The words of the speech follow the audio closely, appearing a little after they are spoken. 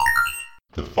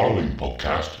The following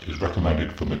podcast is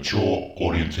recommended for mature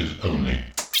audiences only.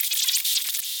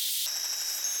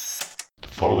 The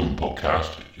following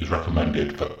podcast is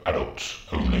recommended for adults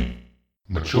only.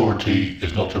 Maturity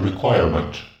is not a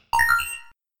requirement.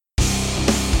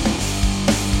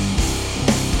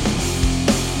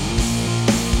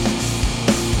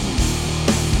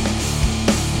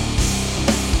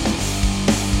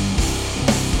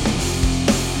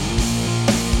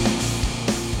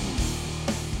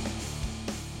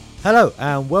 Hello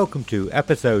and welcome to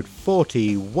episode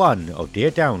 41 of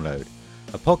Dear Download,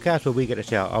 a podcast where we get to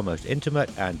share our most intimate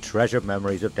and treasured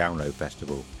memories of Download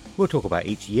Festival. We'll talk about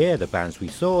each year, the bands we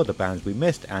saw, the bands we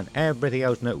missed, and everything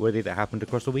else noteworthy that happened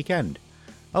across the weekend.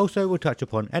 Also, we'll touch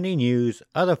upon any news,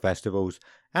 other festivals,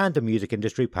 and the music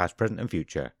industry past, present and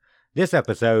future. This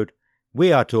episode,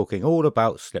 we are talking all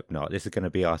about Slipknot. This is going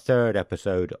to be our third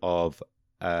episode of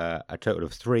a total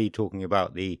of 3 talking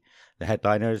about the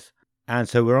headliners. And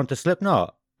so we're on to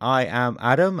Slipknot. I am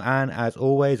Adam, and as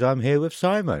always, I'm here with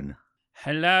Simon.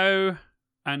 Hello,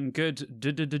 and good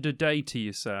day to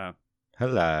you, sir.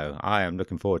 Hello. I am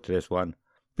looking forward to this one.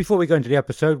 Before we go into the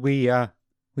episode, we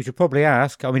should probably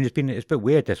ask. I mean, it's a bit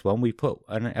weird, this one. We put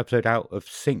an episode out of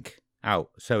sync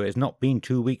out, so it's not been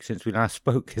 2 weeks since we last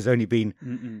spoke. It's only been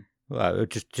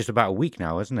just about a week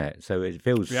now, isn't it? So it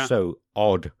feels so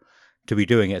odd to be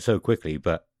doing it so quickly.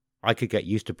 But I could get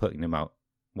used to putting them out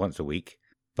once a week,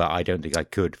 but I don't think I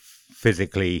could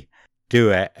physically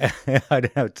do it. I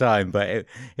don't have time, but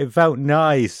it felt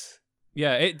nice.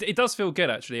 Yeah, it does feel good,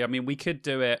 actually. I mean, we could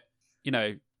do it,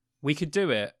 we could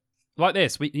do it like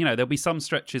this. There'll be some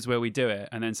stretches where we do it,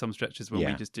 and then some stretches where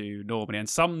we just do normally, and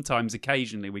sometimes,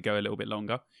 occasionally, we go a little bit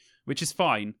longer, which is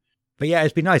fine. But yeah,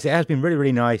 it's been nice. It has been really,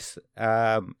 really nice.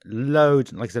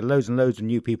 Loads and loads of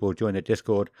new people join the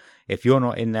Discord. If you're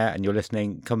not in there and you're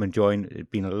listening, come and join. It's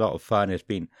been a lot of fun.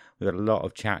 We've got a lot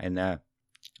of chat in there.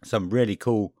 Some really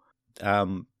cool,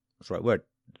 some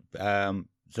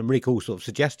really cool sort of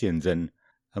suggestions and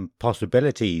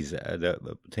possibilities,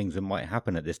 the things that might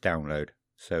happen at this download.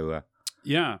 So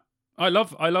yeah. I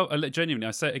love, genuinely,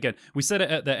 I say it again. We said it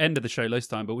at the end of the show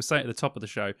last time, but we'll say it at the top of the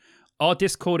show. Our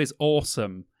Discord is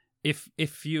awesome.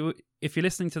 If you're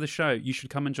listening to the show, you should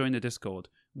come and join the Discord.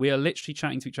 We are literally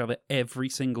chatting to each other every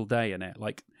single day in it.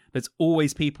 Like, there's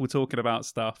always people talking about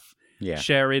stuff,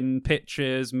 sharing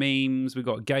pictures, memes. We've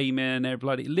got gaming,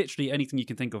 literally anything you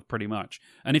can think of, pretty much.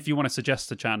 And if you want to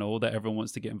suggest a channel that everyone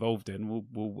wants to get involved in,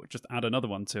 we'll just add another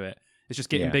one to it. It's just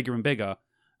getting bigger and bigger.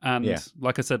 And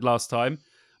like I said last time,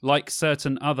 like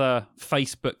certain other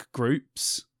Facebook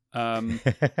groups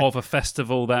of a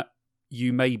festival that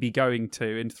you may be going to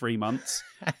in 3 months,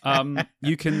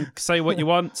 you can say what you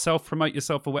want, self-promote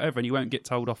yourself or whatever, and you won't get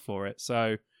told off for it.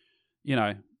 So,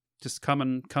 just come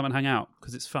and hang out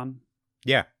because it's fun.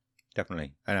 Yeah,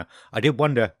 definitely. And I did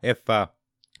wonder if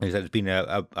there's been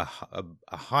a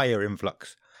higher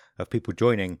influx of people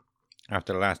joining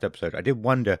after the last episode. I did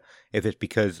wonder if it's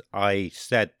because I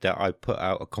said that I put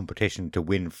out a competition to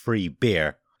win free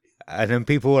beer. And then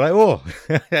people were like, oh,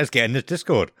 let's get in this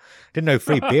Discord. Didn't know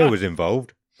free beer was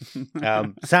involved.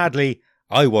 Sadly,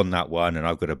 I won that one and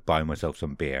I've got to buy myself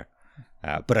some beer.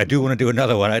 But I do want to do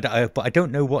another one. But I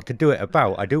don't know what to do it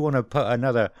about. I do want to put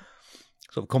another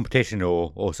sort of competition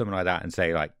or something like that and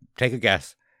say, like, take a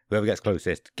guess. Whoever gets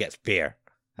closest gets beer.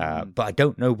 But I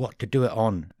don't know what to do it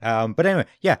on. But anyway,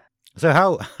 yeah. So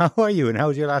how are you and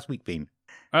how's your last week been?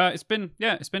 It's been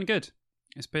good.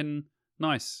 It's been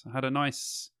nice. I had a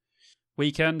nice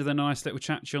weekend, then a nice little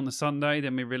chat to you on the Sunday,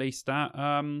 then we released that.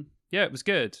 It was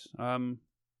good.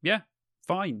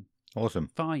 Fine. Awesome.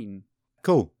 Fine.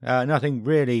 Cool. Nothing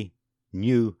really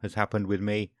new has happened with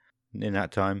me in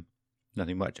that time.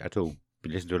 Nothing much at all.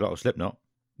 Been listening to a lot of Slipknot.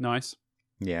 Nice.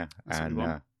 Yeah, that's and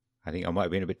I think I might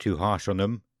have been a bit too harsh on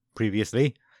them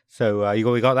previously. So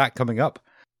we got that coming up.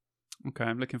 Okay,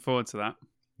 I'm looking forward to that.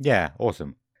 Yeah,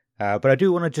 awesome. But I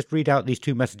do want to just read out these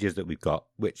 2 messages that we've got,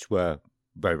 which were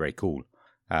very, very cool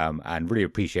and really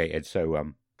appreciated.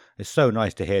 So it's so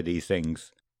nice to hear these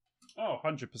things. Oh,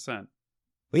 100%.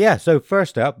 Well, yeah, so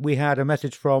first up, we had a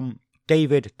message from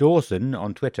David Dawson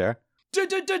on Twitter.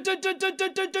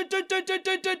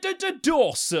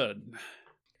 Dawson!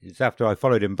 It's after I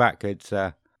followed him back. It's,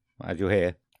 as you'll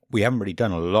hear, we haven't really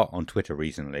done a lot on Twitter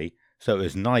recently. So it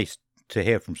was nice to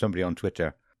hear from somebody on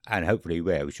Twitter. And hopefully,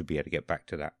 we should be able to get back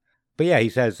to that. But yeah, he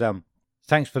says,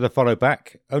 thanks for the follow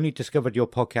back. Only discovered your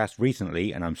podcast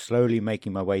recently, and I'm slowly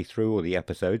making my way through all the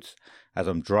episodes as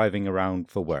I'm driving around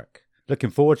for work. Looking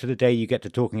forward to the day you get to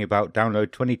talking about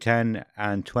Download 2010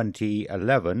 and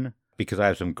 2011, because I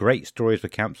have some great stories for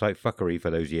campsite fuckery for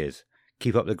those years.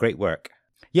 Keep up the great work.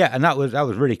 Yeah, and that was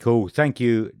really cool. Thank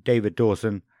you, David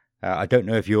Dawson. I don't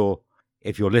know if you're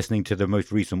listening to the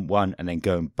most recent one and then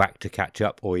going back to catch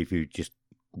up, or if you're just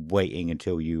waiting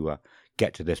until you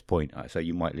get to this point. So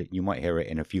you might hear it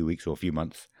in a few weeks or a few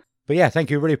months. But yeah, thank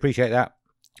you. Really appreciate that.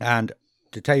 And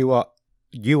to tell you what,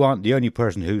 you aren't the only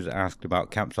person who's asked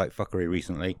about campsite fuckery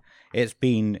recently. It's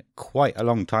been quite a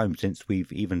long time since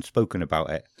we've even spoken about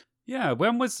it. Yeah,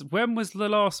 when was the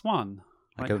last one?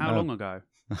 Like, how long ago?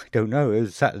 I don't know. It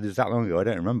was that long ago. I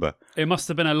don't remember. It must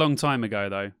have been a long time ago,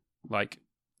 though. Like,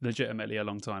 legitimately a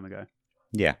long time ago.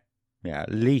 Yeah,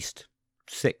 at least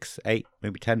 6, 8,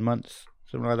 maybe 10 months,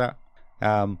 something like that.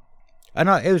 And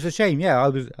it was a shame. Yeah,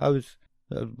 it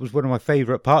was one of my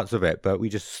favourite parts of it, but we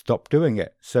just stopped doing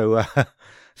it. So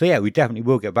yeah, we definitely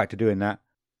will get back to doing that.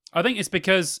 I think it's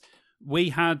because we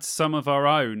had some of our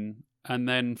own, and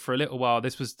then for a little while,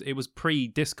 it was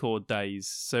pre-Discord days,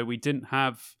 so we didn't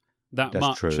have that That's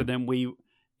much. true. And then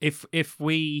if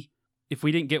we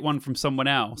didn't get one from someone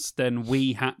else, then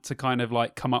we had to kind of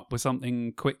like come up with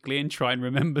something quickly and try and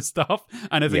remember stuff.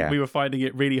 And I think we were finding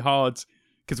it really hard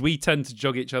because we tend to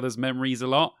jog each other's memories a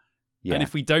lot. Yeah. And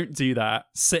if we don't do that,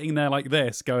 sitting there like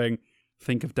this, going,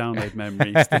 think of download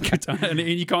memories, and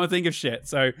you can't think of shit.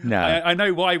 So no. I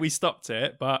know why we stopped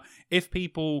it, but if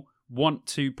people want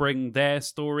to bring their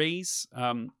stories,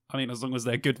 I mean, as long as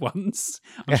they're good ones,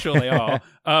 I'm sure they are,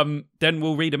 then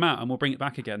we'll read them out and we'll bring it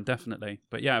back again, definitely.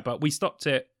 But yeah, but we stopped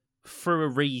it for a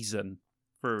reason.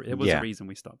 It was a reason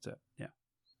we stopped it. Yeah.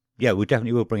 Yeah, we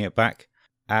definitely will bring it back.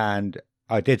 And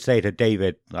I did say to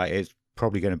David, like, it's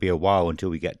probably going to be a while until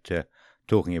we get to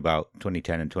talking about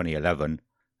 2010 and 2011.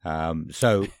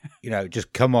 So,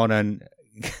 just come on and...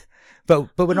 but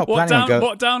we're not planning on going...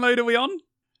 What download are we on?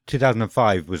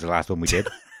 2005 was the last one we did.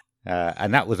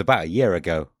 And that was about a year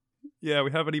ago. Yeah,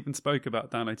 we haven't even spoke about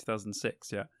download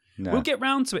 2006 yet. No. We'll get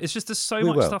round to it. It's just there's so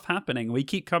much stuff happening. We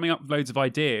keep coming up with loads of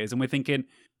ideas and we're thinking,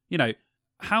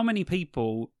 how many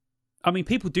people... I mean,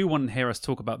 people do want to hear us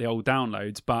talk about the old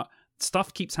downloads, but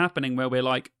stuff keeps happening where we're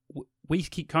like... We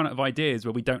keep coming up with ideas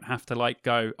where we don't have to like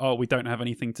go, oh, we don't have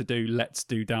anything to do. Let's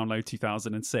do download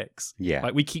 2006. Yeah.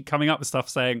 Like we keep coming up with stuff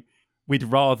saying we'd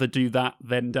rather do that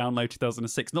than download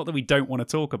 2006. Not that we don't want to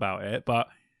talk about it, but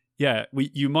yeah,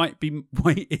 you might be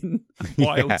waiting a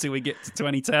while till we get to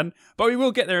 2010, but we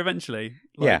will get there eventually.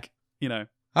 Like,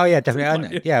 Oh yeah,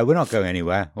 definitely. Yeah, we're not going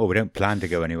anywhere, or we don't plan to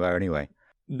go anywhere anyway.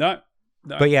 No.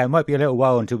 But yeah, it might be a little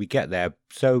while until we get there.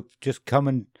 So just come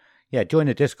and join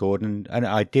the Discord, and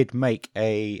I did make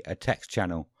a text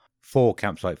channel for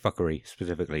Campsite Fuckery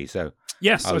specifically. So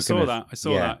yes, I saw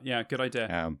that. Yeah, good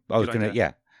idea.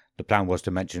 The plan was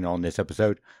to mention on this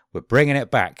episode, we're bringing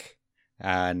it back,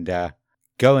 and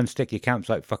go and stick your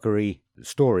Campsite Fuckery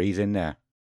stories in there.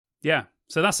 Yeah,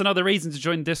 so that's another reason to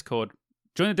join the Discord.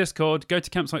 Join the Discord, go to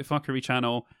Campsite Fuckery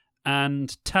channel,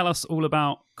 and tell us all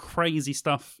about crazy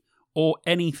stuff or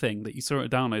anything that you saw at a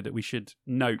download that we should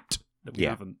note that we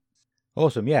haven't.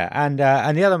 Awesome, yeah. And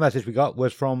the other message we got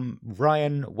was from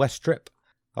Ryan Westrip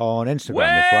on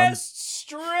Instagram.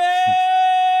 Westrip!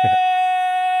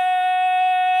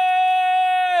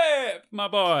 My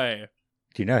boy.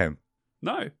 Do you know him?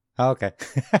 No. Oh, okay.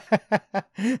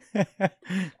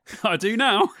 I do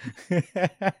now.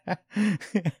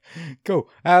 Cool.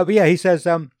 But yeah, he says,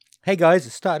 hey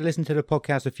guys, started listening to the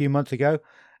podcast a few months ago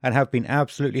and have been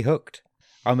absolutely hooked.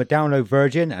 I'm a download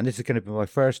virgin, and this is going to be my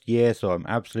first year, so I'm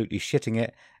absolutely shitting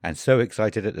it and so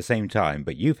excited at the same time.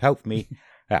 But you've helped me,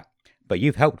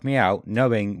 out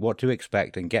knowing what to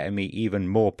expect and getting me even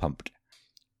more pumped.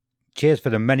 Cheers for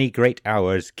the many great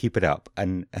hours. Keep it up.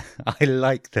 And I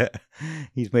like that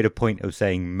he's made a point of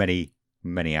saying many,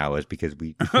 many hours because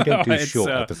we don't do short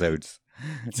episodes.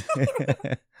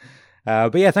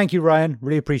 But yeah, thank you, Ryan.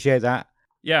 Really appreciate that.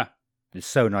 Yeah, it's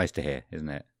so nice to hear, isn't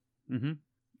it? Mm-hmm.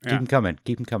 Keep them coming.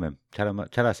 Keep them coming.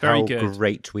 Tell us how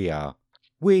great we are.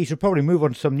 We should probably move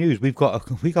on to some news. We got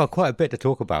quite a bit to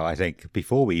talk about, I think,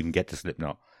 before we even get to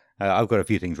Slipknot. I've got a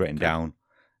few things written down.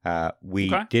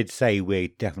 We did say we're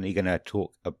definitely going to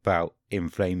talk about In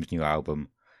Flames' new album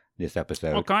this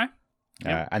episode. Okay.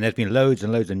 And there's been loads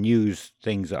and loads of news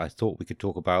things that I thought we could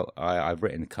talk about. I've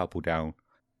written a couple down,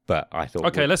 but I thought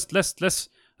okay, let's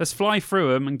fly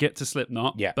through them and get to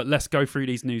Slipknot. Yeah. But let's go through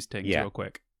these news things real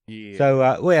quick. Yeah.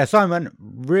 So, Simon,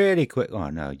 really quick. Oh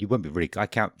no, you won't be really. I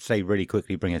can't say really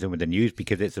quickly. Bring us in with the news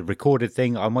because it's a recorded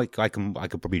thing. I could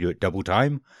probably do it double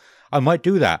time. I might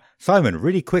do that. Simon,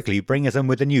 really quickly, bring us in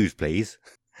with the news, please.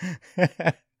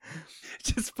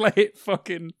 Just play it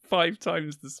fucking 5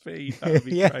 times the speed. That would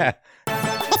be great.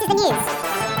 This is the news.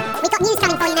 We've got news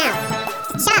coming for you now.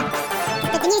 Shut up.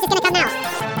 The news is going to come now.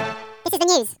 This is the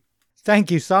news.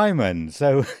 Thank you, Simon.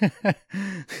 So,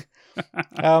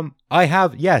 I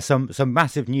have some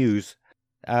massive news.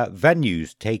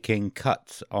 Venues taking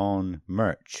cuts on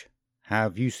merch.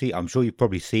 Have you seen? I'm sure you've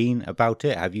probably seen about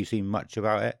it. Have you seen much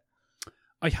about it?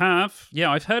 I have.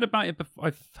 Yeah, I've heard about it.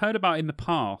 I've heard about it in the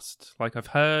past. Like I've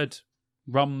heard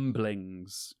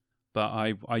rumblings, but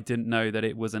I didn't know that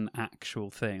it was an actual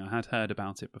thing. I had heard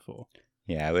about it before.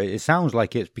 Yeah, it sounds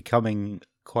like it's becoming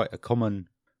quite a common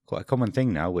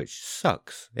thing now, which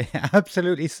sucks. It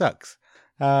absolutely sucks.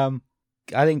 I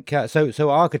think so.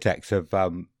 Architects have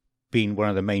been one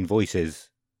of the main voices,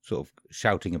 sort of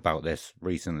shouting about this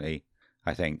recently.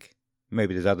 I think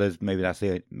maybe there's others. Maybe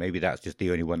that's just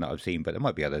the only one that I've seen, but there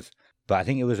might be others. But I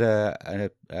think it was a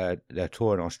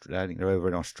tour in Australia. I think they're over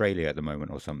in Australia at the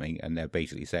moment or something, and they're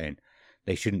basically saying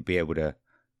they shouldn't be able to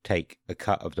take a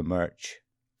cut of the merch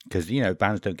because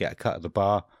bands don't get a cut of the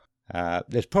bar.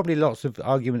 There's probably lots of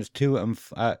arguments to and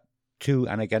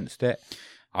against it.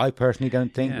 I personally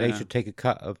don't think they should take a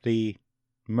cut of the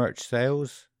merch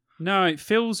sales. No, it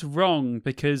feels wrong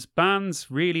because bands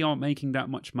really aren't making that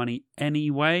much money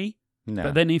anyway. No.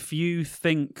 But then if you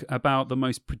think about the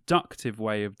most productive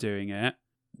way of doing it,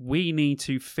 we need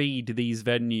to feed these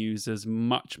venues as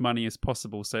much money as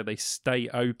possible so they stay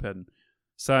open.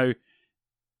 So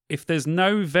if there's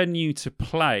no venue to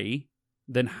play,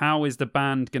 then how is the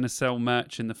band going to sell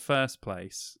merch in the first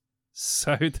place?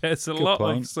 So there's a lot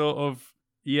of sort of,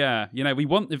 we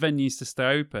want the venues to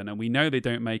stay open, and we know they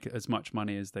don't make as much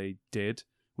money as they did.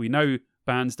 We know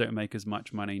bands don't make as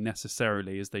much money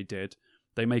necessarily as they did.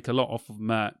 They make a lot off of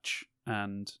merch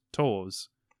and tours.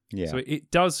 Yeah. So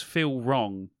it does feel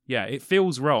wrong. Yeah, it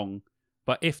feels wrong.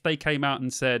 But if they came out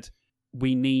and said,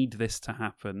 we need this to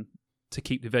happen to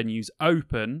keep the venues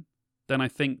open, then I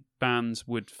think bands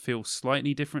would feel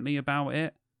slightly differently about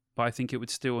it. But I think it would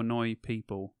still annoy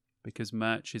people because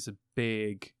merch is a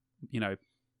big,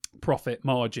 profit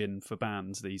margin for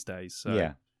bands these days.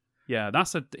 So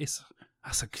that's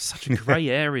such a grey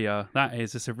area.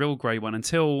 It's a real grey one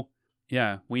until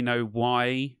we know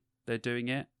why they're doing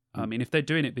it. I mean, if they're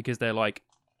doing it because they're like,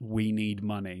 we need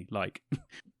money, like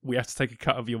we have to take a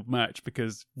cut of your merch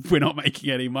because we're not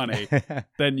making any money,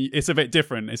 then it's a bit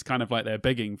different. It's kind of like they're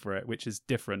begging for it, which is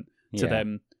different to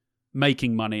them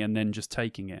making money and then just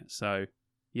taking it. So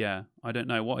I don't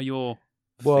know. What are your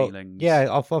feelings?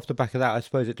 Off the back of that, I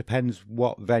suppose it depends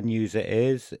what venues it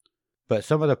is. But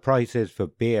some of the prices for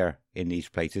beer in these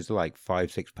places are like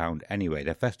 £5-6 anyway.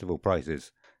 They're festival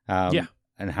prices.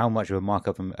 And how much of a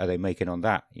markup are they making on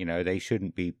that? They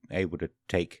shouldn't be able to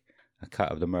take a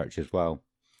cut of the merch as well.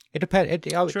 It depends.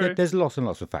 There's lots and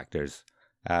lots of factors.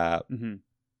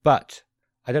 But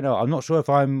I don't know. I'm not sure if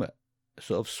I'm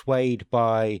sort of swayed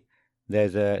by.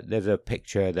 There's a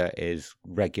picture that is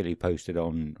regularly posted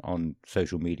on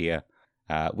social media,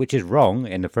 which is wrong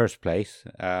in the first place.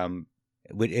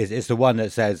 It's the one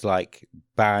that says like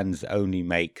bands only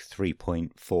make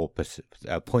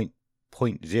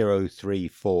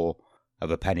 0.034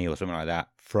 of a penny or something like that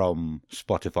from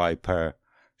Spotify per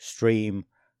stream.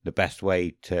 The best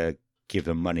way to give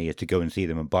them money is to go and see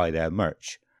them and buy their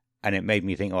merch. And it made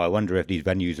me think, I wonder if these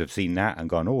venues have seen that and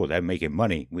gone, they're making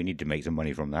money. We need to make some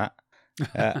money from that.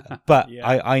 But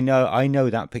I know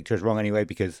that picture is wrong anyway,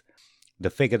 because the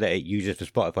figure that it uses for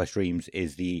Spotify streams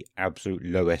is the absolute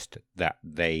lowest that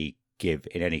they give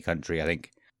in any country. I think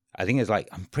it's like,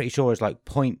 I'm pretty sure it's like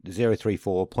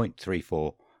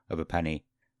 0.34 of a penny.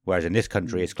 Whereas in this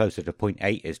country, it's closer to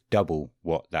 0.8. It's double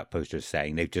what that poster is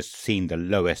saying. They've just seen the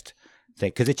lowest thing,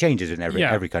 because it changes in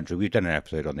every country. We've done an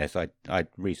episode on this. I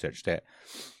researched it.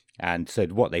 And so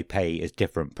what they pay is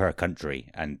different per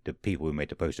country. And the people who made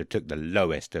the poster took the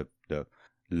lowest of the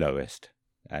lowest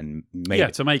and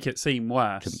made to make it seem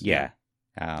worse.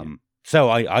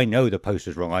 So I know the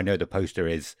poster's wrong. I know the poster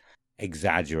is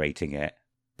exaggerating it,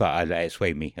 but I let it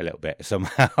sway me a little bit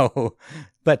somehow.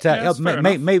 But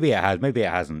maybe it has, maybe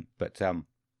it hasn't. But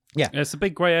it's a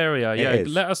big grey area.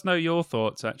 Let us know your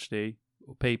thoughts, actually,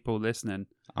 people listening.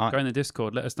 Go in the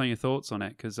Discord. Let us know your thoughts on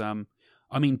it, because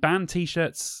band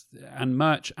t-shirts and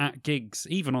merch at gigs,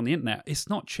 even on the internet, it's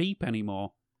not cheap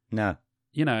anymore. No.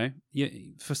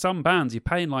 For some bands, you're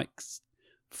paying like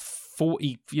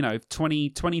 40, 20,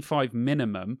 25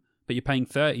 minimum, but you're paying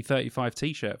 30, 35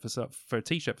 t-shirt for a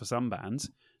t-shirt for some bands.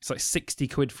 It's like 60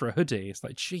 quid for a hoodie. It's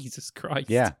like, Jesus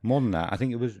Christ. Yeah, more than that. I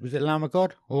think it was it Lamb of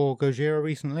God or Gojira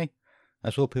recently?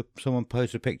 I saw someone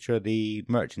post a picture of the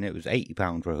merch and it was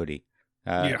 £80 for a hoodie.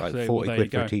 Like 40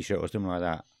 quid for a t-shirt or something like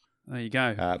that. There you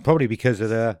go. Probably because of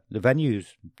the venues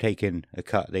taking a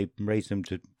cut. They raised them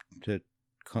to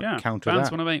counter bands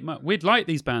that. Want to make money. We'd like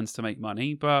these bands to make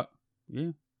money, but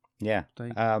Yeah.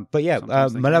 They- But yeah,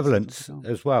 sometimes they Malevolence cancel,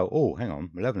 sometimes as well. Oh, hang on.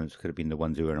 Malevolence could have been the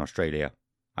ones who were in Australia.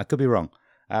 I could be wrong.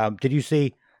 Did you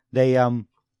see they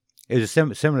it was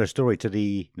a similar story to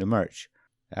the merch.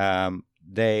 Some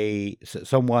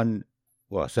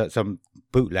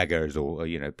bootleggers or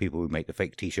people who make the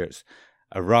fake T-shirts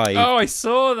arrived Oh, I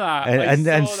saw that.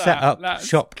 and set up That's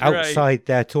shop great. outside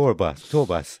their tour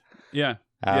bus. Yeah.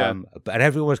 Yeah. But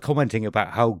everyone was commenting about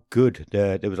how good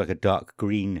there was like a dark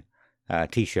green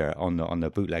T-shirt on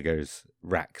the bootleggers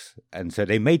racks, and so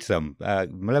they made some.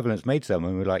 Malevolence made some,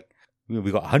 and we're like,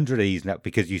 we got 100 of these now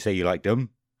because you say you liked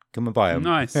them. Come and buy them.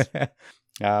 Nice.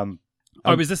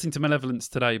 I was listening to Malevolence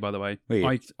today, by the way. Were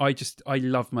you? I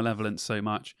love Malevolence so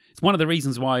much. It's one of the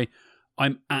reasons why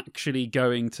I'm actually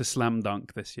going to Slam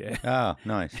Dunk this year. Ah,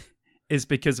 nice. Is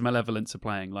because Malevolence are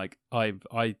playing. Like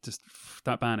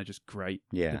that band are just great.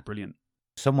 Yeah. They're brilliant.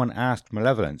 Someone asked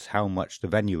Malevolence how much the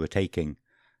venue were taking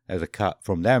as a cut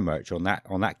from their merch on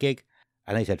that gig,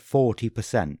 and they said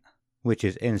 40%, which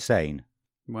is insane.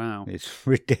 Wow. It's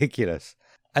ridiculous,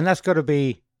 and that's got to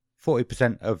be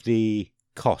 40% of the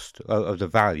cost of the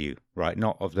value, right?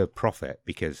 Not of the profit,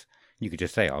 because you could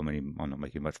just say, "I'm not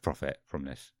making much profit from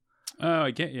this." Oh,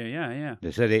 I get you. Yeah,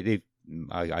 yeah. So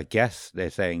I guess they're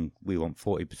saying we want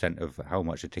 40% of how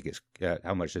much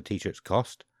the t-shirts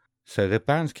cost. So the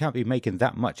bands can't be making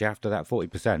that much after that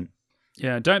 40%.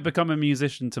 Yeah, don't become a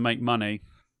musician to make money,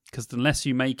 because unless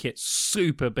you make it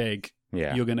super big,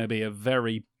 Yeah. you're going to be a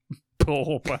very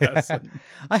poor person.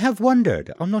 I have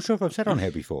wondered. I'm not sure if I've said on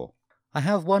here before. I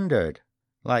have wondered.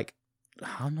 Like,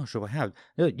 I'm not sure I have.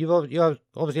 You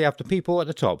obviously have the people at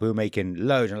the top who are making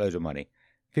loads and loads of money.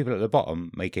 People at the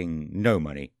bottom making no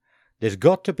money. There's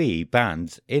got to be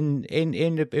bands in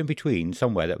between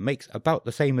somewhere that makes about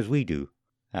the same as we do.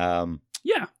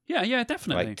 Yeah,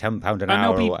 definitely. Like £10 an And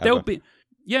hour or whatever.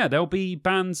 there'll be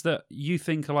bands that you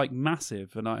think are like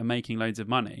massive and are making loads of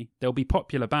money. There'll be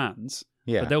popular bands,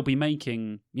 Yeah. but they'll be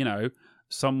making,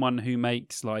 someone who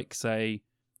makes like, say,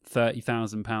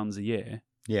 £30,000 a year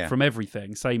Yeah. from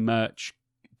everything, say merch,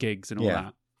 gigs and all Yeah.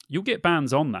 that. You'll get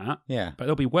bands on that, Yeah. but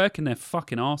they'll be working their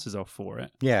fucking asses off for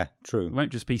it. Yeah. It True.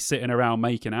 won't just be sitting around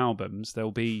making albums.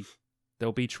 They'll be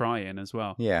trying as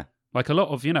well. Yeah. Like a lot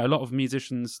of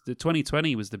musicians. The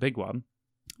 2020 was the big one.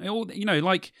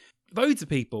 Like loads of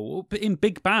people in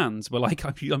big bands were like,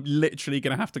 I'm literally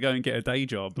going to have to go and get a day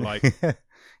job. Like,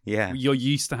 Yeah. you're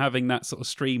used to having that sort of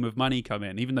stream of money come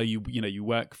in, even though you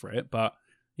work for it. But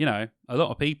a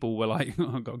lot of people were like,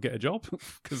 I've got to get a job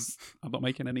because I'm not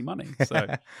making any money. So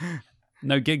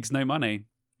no gigs, no money.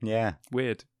 Yeah.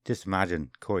 Weird. Just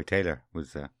imagine Corey Taylor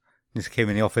was just came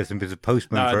in the office and was a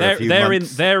postman No, for a few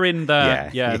months. they're in the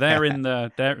Yeah. they're in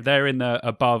the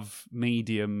above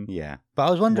medium. Yeah. But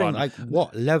I was wondering, One. like,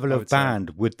 what level I of would say.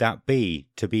 band would that be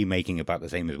to be making about the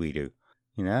same as we do?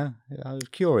 I was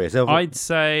curious. I'd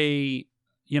say,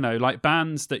 like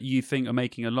bands that you think are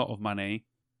making a lot of money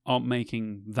aren't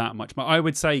making that much money. I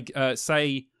would say,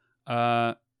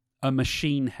 a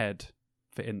Machine Head,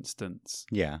 for instance.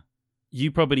 Yeah. You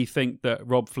probably think that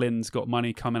Rob Flynn's got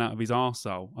money coming out of his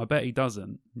arsehole. I bet he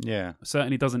doesn't. Yeah.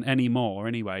 Certainly doesn't anymore,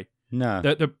 anyway. No.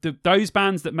 Those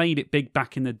bands that made it big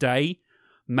back in the day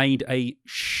made a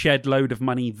shed load of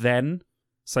money then.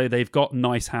 So they've got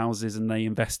nice houses and they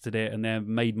invested it and they've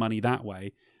made money that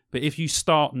way. But if you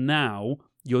start now,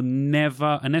 you're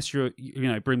never, unless you're,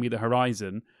 Bring Me the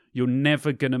Horizon, you're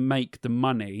never going to make the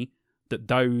money that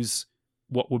those,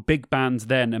 what were big bands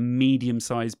then and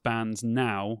medium-sized bands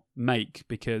now make,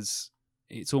 because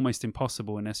it's almost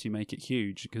impossible unless you make it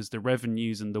huge, because the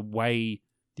revenues and the way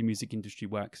the music industry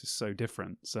works is so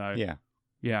different. So Yeah.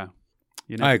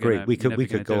 You're I never agree. gonna- We you're never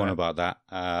could gonna go do on it. about that.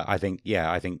 I think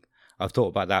I've thought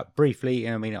about that briefly.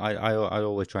 I mean, I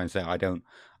always try and say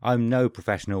I'm no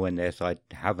professional in this. I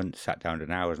haven't sat down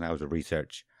and hours and hours of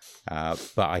research. But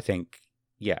I think,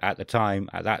 at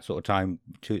that sort of time,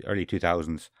 early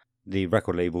 2000s, the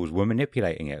record labels were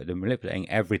manipulating it. They're manipulating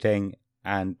everything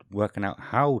and working out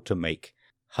how to make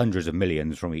hundreds of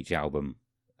millions from each album.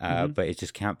 But it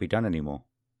just can't be done anymore.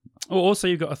 Well, also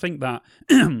you've got to think that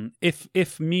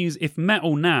if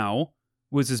metal now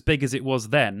was as big as it was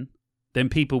then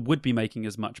people would be making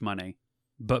as much money.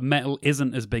 But metal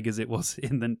isn't as big as it was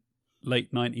in the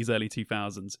late 90s, early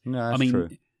 2000s. No, that's true.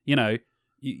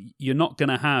 You're not going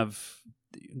to have,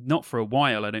 not for a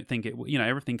while, I don't think it,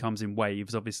 everything comes in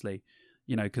waves, obviously,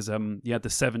 because you had the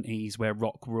 70s where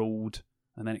rock ruled,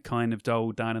 and then it kind of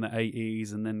dulled down in the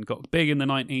 80s, and then got big in the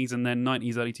 90s, and then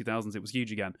 90s, early 2000s, it was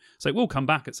huge again. So it will come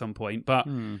back at some point, but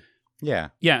Yeah.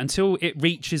 until it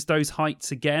reaches those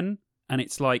heights again, and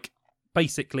it's like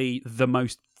basically the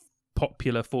most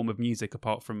popular form of music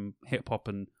apart from hip hop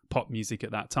and pop music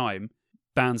at that time,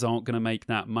 bands aren't going to make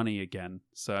that money again.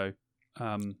 So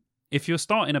if you're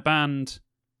starting a band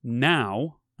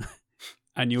now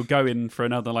and you're going for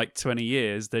another like 20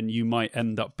 years, then you might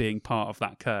end up being part of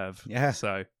that curve. Yeah.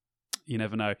 So you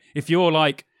never know. If you're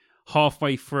like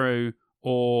halfway through,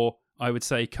 or I would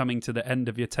say coming to the end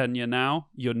of your tenure now,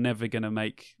 you're never going to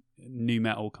make new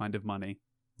metal kind of money.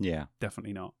 Yeah.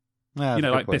 Definitely not. Yeah, You know,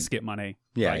 that's a like good point. biscuit money.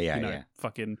 Yeah, Like, yeah, you know, yeah.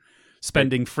 fucking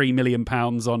spending £3 million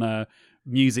on a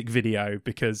music video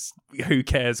because who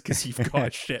cares? Because you've got a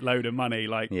shitload of money.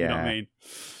 Like, you know what I Yeah. mean?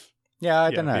 Yeah,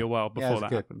 I don't know. It'll be a while before that's that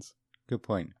good. happens. Good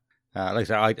point. Like I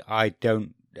said, I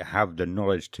don't have the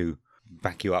knowledge to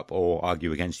back you up or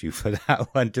argue against you for that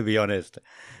one, to be honest.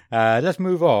 Let's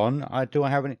move on. Do I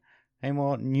have any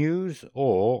more news?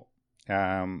 Or,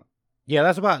 yeah,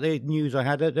 that's about the news I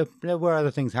had. There were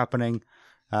other things happening,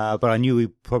 but I knew we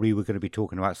probably were going to be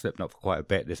talking about Slipknot for quite a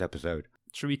bit this episode.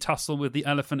 Should we tussle with the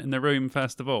elephant in the room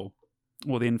first of all?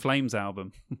 Or the In Flames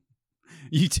album?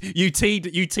 You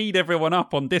teed everyone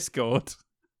up on Discord.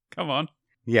 Come on.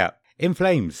 Yeah, In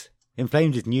Flames. In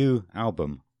Flames' new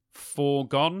album,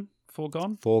 Foregone?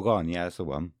 Foregone, yeah, that's the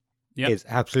one. Yep. It's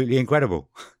absolutely incredible.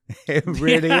 It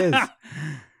really is.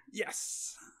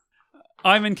 Yes.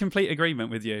 I'm in complete agreement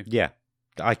with you. Yeah,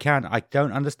 I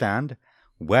don't understand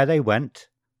where they went,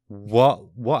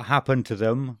 what happened to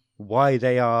them, why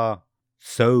they are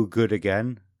so good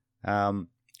again.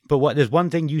 But there's one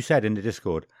thing you said in the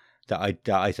Discord that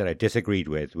I said I disagreed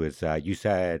with, was you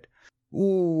said,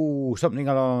 something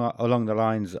along the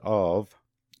lines of,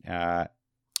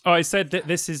 I said that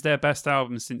this is their best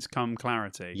album since Come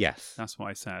Clarity. yes, That's what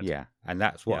I said. yeah, and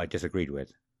that's what Yeah. I disagreed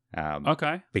with.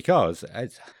 Okay. Because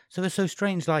it's so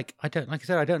strange. Like I don't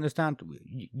understand.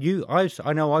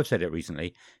 I know I've said it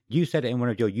recently. You said it in one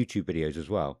of your YouTube videos as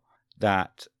well,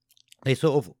 that they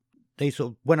sort of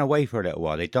went away for a little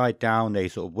while. They died down. They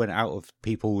sort of went out of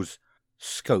people's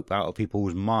scope, out of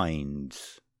people's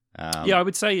minds. Yeah, I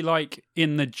would say like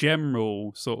in the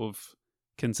general sort of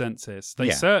consensus, they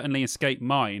Yeah. certainly escaped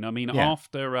mine. I mean, Yeah.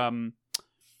 after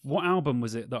what album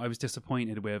was it that I was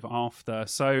disappointed with after?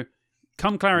 So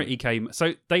Come Clarity came.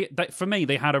 So they for me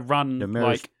they had a run the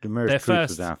Mirror's, like the Mirror's their Truth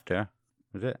first was after,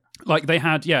 was it? like they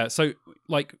had so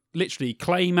like literally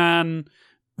Clayman,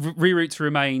 Reroute to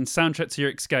Remain, Soundtrack to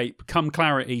Your Escape, Come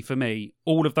Clarity. For me,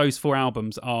 all of those 4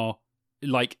 albums are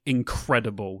like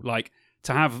incredible. Like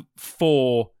to have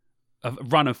a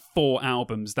run of 4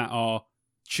 albums that are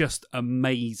just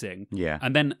amazing. Yeah.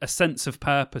 And then A Sense of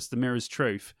Purpose, The Mirror's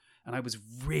Truth, and I was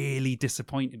really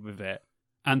disappointed with it.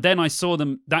 And then I saw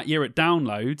them that year at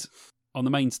Download on the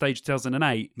main stage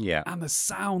 2008, Yeah. and the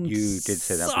sound You did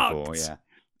say that before, sucked.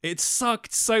 yeah. It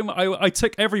sucked so much. I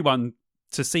took everyone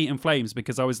to see In Flames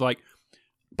because I was like,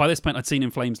 by this point I'd seen In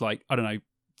Flames like, I don't know,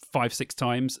 5-6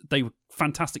 times. They were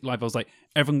fantastic live. I was like,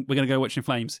 everyone, we're going to go watch In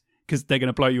Flames because they're going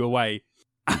to blow you away.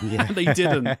 Yeah. They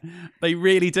didn't. They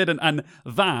really didn't. And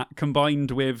that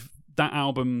combined with that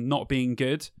album not being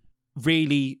good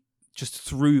really just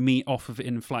threw me off of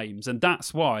In Flames. And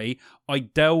that's why I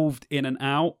delved in and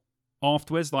out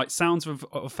afterwards. Like Sounds of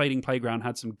Fading Playground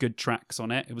had some good tracks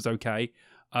on it. It was okay.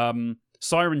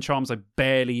 Siren Charms I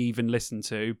barely even listened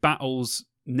to. Battles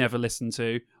never listened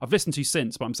to. I've listened to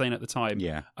since, but I'm saying at the time.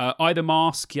 Yeah. Either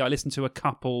Mask, yeah, I listened to a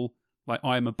couple, like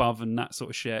I Am Above and that sort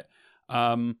of shit.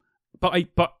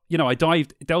 But you know, I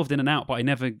delved in and out, but I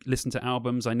never listened to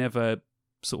albums. I never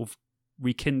sort of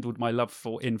rekindled my love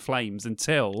for In Flames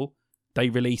until they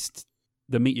released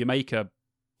the Meet Your Maker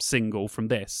single from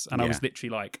this, and I was literally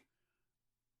like,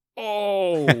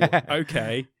 "Oh,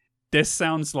 okay, this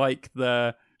sounds like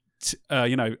the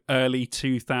early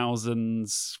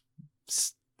 2000s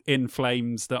In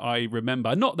Flames that I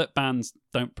remember." Not that bands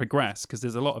don't progress, because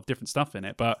there's a lot of different stuff in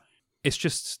it, but it's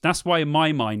just, that's why in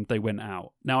my mind they went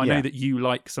out. Now I know that you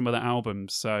like some of the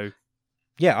albums, so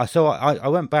yeah. So I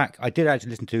went back. I did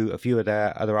actually listen to a few of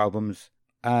their other albums,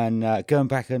 and going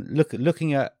back and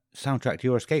looking at Soundtrack to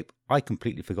Your Escape, I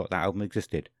completely forgot that album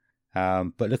existed.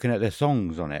 But looking at their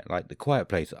songs on it, like The Quiet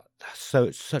Place,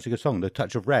 it's such a good song. The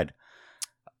Touch of Red,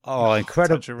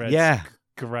 incredible! Touch of Red's yeah,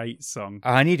 great song.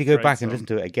 I need to go Great back song. and listen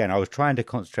to it again. I was trying to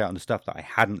concentrate on the stuff that I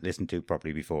hadn't listened to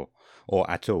properly before, or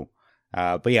at all.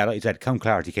 But yeah, like you said, Come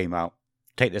Clarity came out.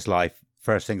 Take This Life,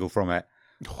 first single from it.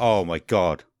 Oh my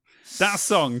god, That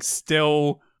song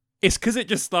still, it's because it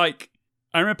just like,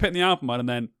 I remember putting the album on and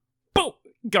then, boom,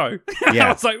 go. Yeah.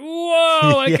 I was like,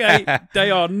 whoa, okay. Yeah.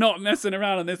 They are not messing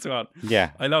around on this one.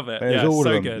 Yeah, I love it. it was Yeah, all so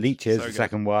of them. good. Leeches, So the good.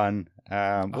 second one. What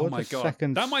Oh was my the god,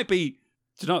 second? that might be.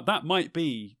 Do you know that might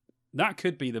be that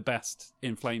could be the best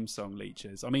In Flames song,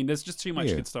 Leeches. I mean, there's just too much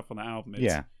Yeah. good stuff on that album.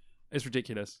 Yeah. It's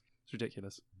ridiculous. It's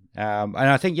ridiculous. And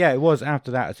I think, yeah, it was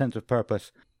after that, A Sense of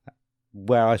Purpose,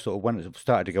 where I sort of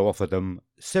started to go off of them.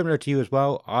 Similar to you as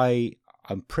well,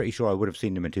 I'm pretty sure I would have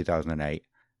seen them in 2008.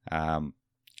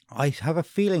 I have a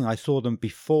feeling I saw them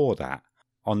before that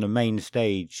on the main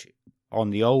stage on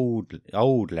the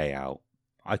old layout.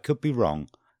 I could be wrong,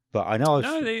 but I know.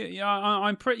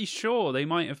 I'm pretty sure they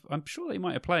might have. I'm sure they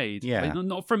might have played. Yeah. Like,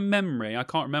 not from memory. I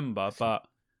can't remember, but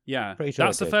yeah, Pretty sure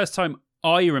that's they the did. first time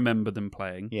I remember them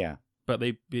playing. Yeah, But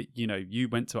you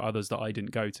went to others that I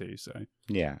didn't go to. So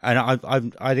yeah, and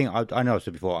I know I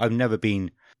said before, I've never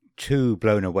been too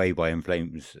blown away by In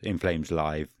Flames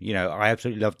live. I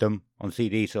absolutely loved them on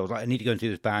CD, so I was like, I need to go and see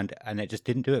this band, and it just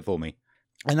didn't do it for me.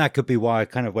 And that could be why I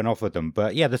kind of went off with them.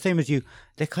 But yeah, the same as you,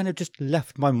 they kind of just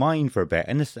left my mind for a bit,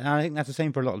 and I think that's the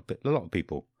same for a lot of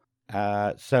people.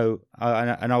 I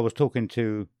was talking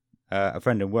to a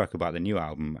friend in work about the new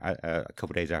album a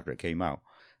couple of days after it came out,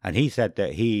 and he said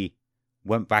that he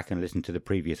went back and listened to the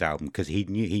previous album because he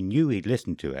knew he'd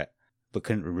listened to it, but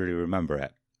couldn't really remember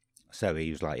it. So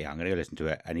he was like, "Yeah, I'm going to go listen to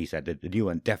it." And he said that the new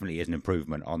one definitely is an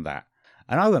improvement on that.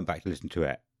 And I went back to listen to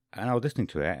it, and I was listening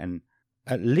to it, and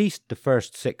at least the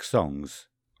first 6 songs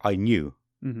I knew,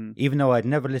 even though I'd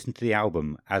never listened to the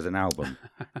album as an album.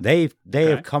 They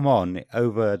have come on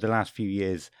over the last few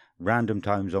years, random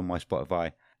times on my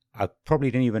Spotify. I probably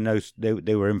didn't even know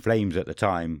they were In Flames at the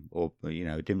time, or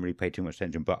didn't really pay too much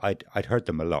attention. But I'd heard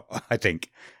them a lot, I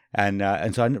think, and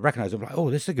so I recognised them. Like, oh,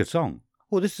 this is a good song.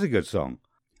 Oh, this is a good song.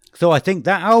 So I think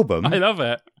that album, I love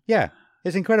it. yeah,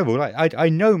 it's incredible. Like I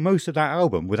know most of that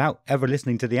album without ever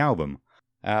listening to the album,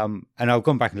 and I've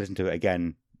gone back and listened to it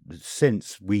again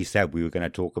since we said we were going to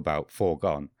talk about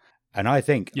Foregone. And I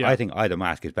think Either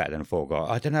Mask is better than Foregone.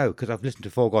 I don't know, because I've listened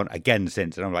to Foregone again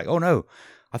since, and I'm like, oh no,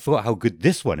 I forgot how good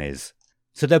this one is.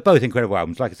 So they're both incredible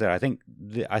albums. Like I said, I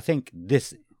think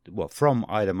this, From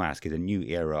Either Mask is a new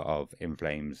era of In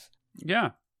Flames.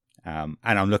 Yeah. And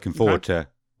I'm looking forward to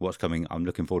what's coming. I'm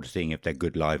looking forward to seeing if they're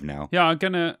good live now. Yeah, I'm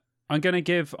gonna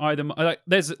give Either.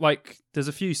 There's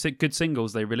a few good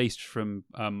singles they released from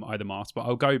Either Mask, but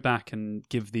I'll go back and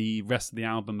give the rest of the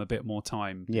album a bit more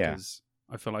time because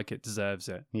I feel like it deserves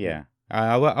it. Yeah.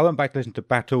 I went back to listen to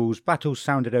Battles. Battles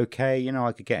sounded okay.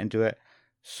 I could get into it.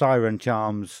 Siren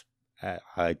Charms,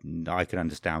 I can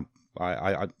understand.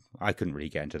 I couldn't really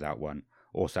get into that one,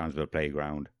 or Sounds of a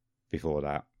Playground before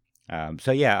that.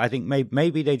 So yeah, I think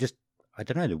maybe they just, I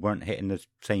don't know, they weren't hitting the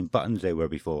same buttons they were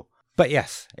before. But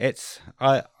yes, it's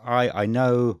I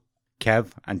know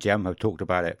Kev and Jem have talked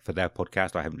about it for their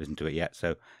podcast. I haven't listened to it yet,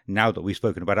 so now that we've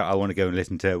spoken about it, I want to go and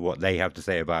listen to what they have to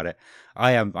say about it.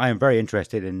 I am very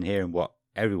interested in hearing what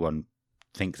everyone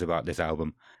thinks about this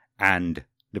album and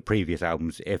the previous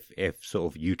albums. If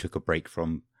sort of you took a break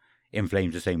from In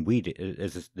Flames the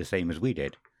same as we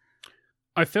did.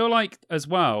 I feel like as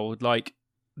well, like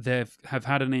they have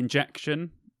had an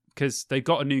injection because they've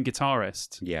got a new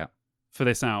guitarist. Yeah. For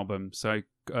this album. So,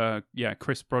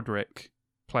 Chris Broderick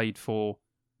played for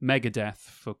Megadeth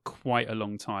for quite a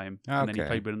long time. Okay. And then he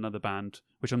played with another band,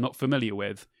 which I'm not familiar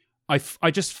with.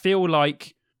 I just feel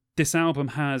like this album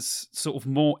has sort of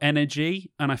more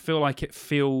energy, and I feel like it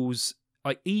feels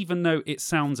like, even though it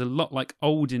sounds a lot like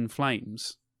old In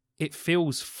Flames, it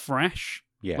feels fresh.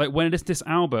 Yeah. Like when it's this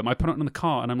album, I put it in the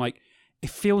car and I'm like, it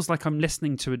feels like I'm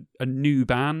listening to a new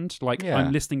band. Like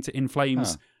I'm listening to In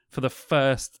Flames for the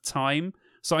first time.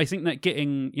 So I think that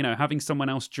having someone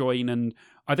else join, and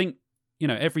I think,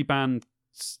 every band,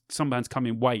 some bands come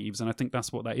in waves, and I think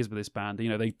that's what that is with this band.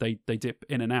 They dip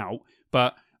in and out,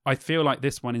 but I feel like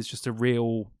this one is just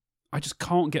I just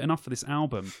can't get enough of this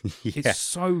album. It's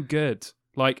so good.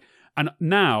 Like, and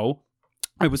now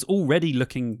I was already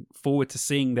looking forward to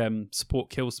seeing them support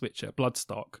Killswitch at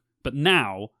Bloodstock, but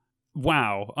now,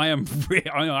 wow, I'm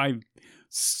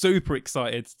super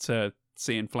excited to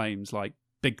see In Flames, like,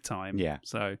 big time. Yeah.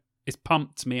 So it's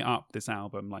pumped me up, this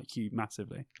album, like,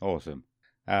 massively. Awesome.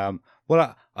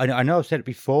 Well, I know I've said it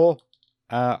before.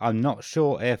 I'm not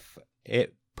sure if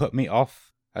it put me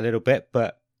off a little bit,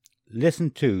 but listen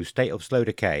to State of Slow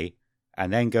Decay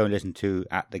and then go and listen to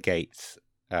At the Gates.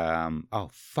 What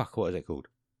is it called?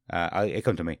 It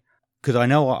come to me. Because I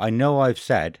know I've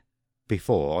said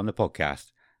before on the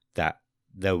podcast that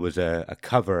there was a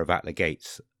cover of At the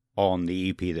Gates on the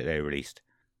EP that they released.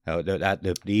 The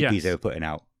EPs they were putting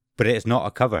out. But it's not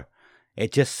a cover.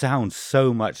 It just sounds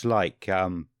so much like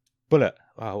Bullet.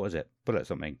 Oh, what was it? Bullet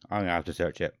something. I'm going to have to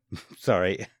search it.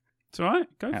 Sorry. It's all right.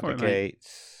 Go for it, mate.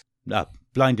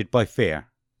 Blinded by Fear.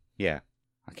 Yeah.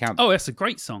 I can't. Oh, that's a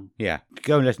great song. Yeah.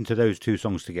 Go and listen to those two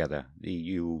songs together.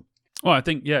 You Well, I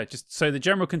think, yeah, just so the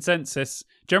general consensus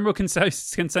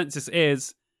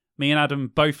is me and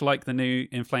Adam both like the new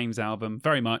In Flames album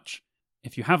very much.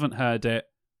 If you haven't heard it,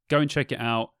 go and check it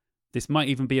out. This might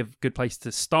even be a good place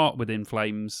to start with In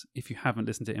Flames if you haven't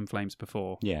listened to In Flames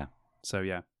before. Yeah. So,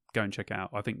 yeah, go and check it out.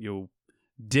 I think you'll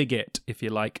dig it if you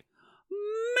like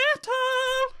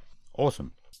metal.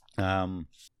 Awesome.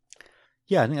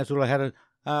 Yeah, I think that's all I had.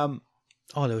 There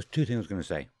was two things I was going to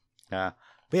say. But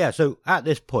yeah, so at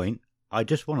this point, I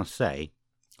just want to say,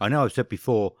 I know I've said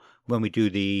before, when we do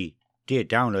the Dear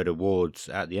Download Awards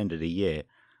at the end of the year,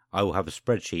 I will have a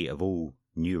spreadsheet of all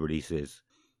new releases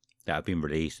that have been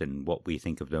released and what we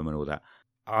think of them and all that.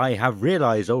 I have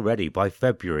realised already by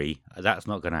February that's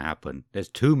not going to happen. There's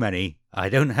too many. I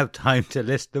don't have time to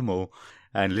list them all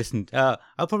and listen.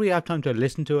 I'll probably have time to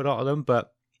listen to a lot of them,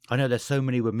 but I know there's so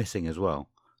many we're missing as well.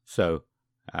 So,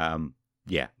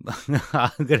 yeah,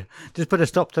 I'm going to just put a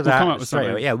stop to that. Come up with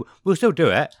something. Yeah, we'll still do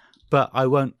it, but I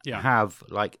won't Yeah. have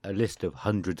like a list of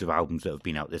hundreds of albums that have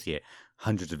been out this year,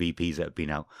 hundreds of EPs that have been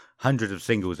out, hundreds of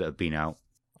singles that have been out,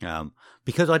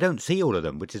 because I don't see all of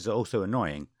them, which is also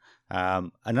annoying.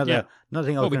 Another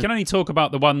thing. We can only talk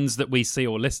about the ones that we see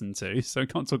or listen to, so we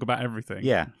can't talk about everything.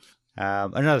 Yeah.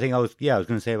 Another thing I was going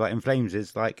to say about In Flames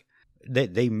is like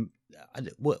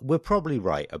we're probably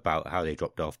right about how they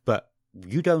dropped off, but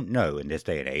you don't know in this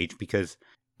day and age because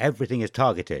everything is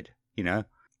targeted. You know,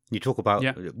 you talk about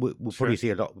we'll probably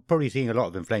see seeing a lot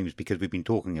of In Flames because we've been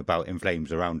talking about In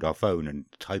Flames around our phone and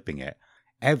typing it.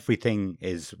 Everything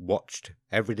is watched.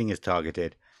 Everything is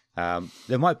targeted.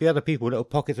 There might be other people, little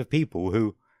pockets of people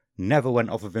who never went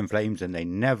off of In Flames and they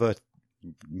never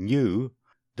knew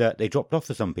that they dropped off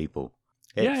for some people.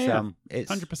 It's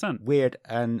 100% weird,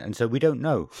 and so we don't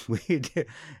know.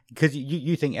 Because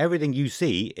you think everything you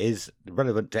see is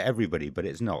relevant to everybody, but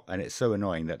it's not, and it's so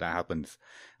annoying that happens.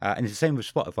 And it's the same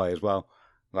with Spotify as well.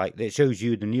 Like, it shows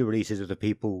you the new releases of the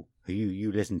people who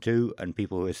you listen to and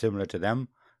people who are similar to them,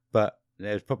 but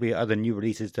there's probably other new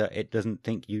releases that it doesn't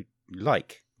think you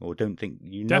like or don't think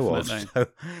you know of. So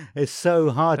it's so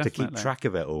hard to keep track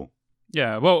of it all.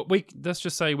 Yeah, well, let's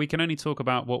just say we can only talk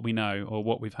about what we know or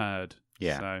what we've heard.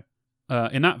 Yeah. So,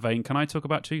 in that vein, can I talk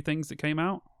about two things that came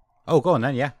out? Oh, go on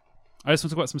then, yeah. I just want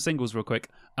to talk about some singles real quick.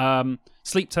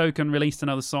 Sleep Token released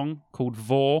another song called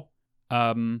Vor,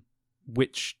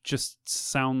 which just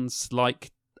sounds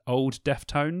like old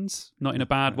Deftones, not in a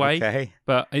bad way. Okay.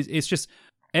 But it's just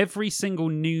every single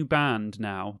new band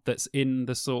now that's in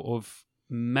the sort of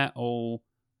metal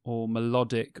or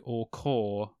melodic or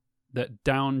core that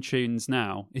down tunes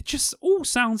now, it just all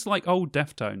sounds like old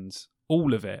Deftones.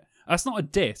 All of it. That's not a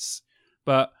diss,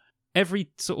 but every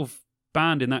sort of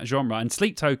band in that genre, and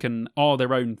Sleep Token are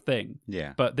their own thing.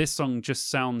 Yeah. But this song just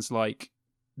sounds like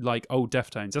old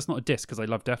Deftones. That's not a diss because I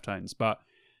love Deftones, but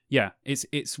yeah,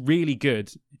 it's really good.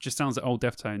 It just sounds like old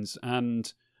Deftones,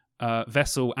 and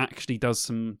Vessel actually does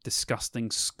some disgusting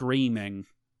screaming,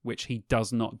 which he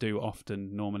does not do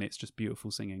often. Normally, it's just beautiful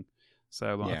singing.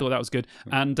 So I thought that was good,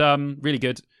 and really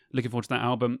good. Looking forward to that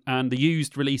album. And The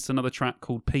Used released another track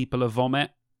called People of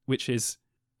Vomit, which is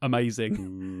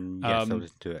amazing. Yes, I'll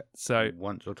listen to it so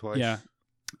once or twice. Yeah,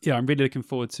 I'm really looking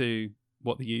forward to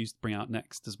what The Used bring out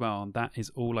next as well. And that is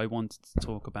all I wanted to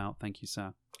talk about. Thank you,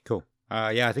 sir. Cool.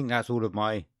 I think that's all of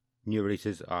my new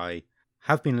releases. I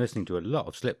have been listening to a lot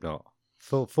of Slipknot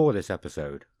for this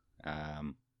episode.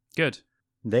 Good.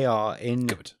 They are in.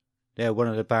 Good. They're one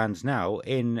of the bands now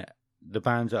in the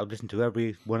bands that I've listened to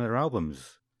every one of their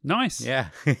albums. Nice. Yeah.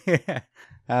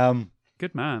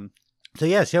 Good man. So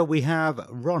yeah, shall we have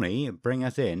Ronnie bring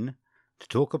us in to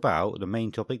talk about the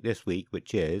main topic this week,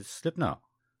 which is Slipknot?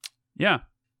 Yeah.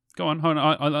 Go on. Hold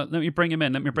on. Let me bring him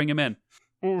in.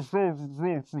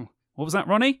 What was that,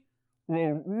 Ronnie?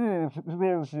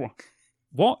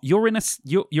 What?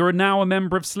 You're now a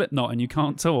member of Slipknot and you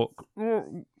can't talk.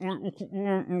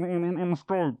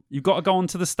 You've got to go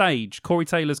onto the stage. Corey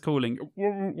Taylor's calling.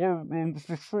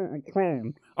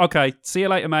 Okay, see you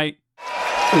later, mate.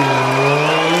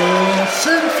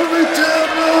 Sing for me,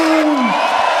 devil!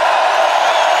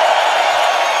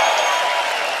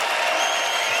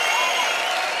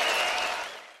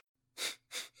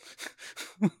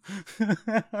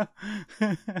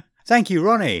 Thank you,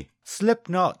 Ronnie.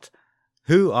 Slipknot,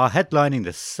 who are headlining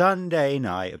the Sunday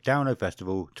night of Download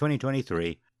Festival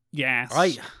 2023. Yes.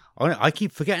 I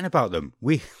keep forgetting about them.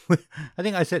 I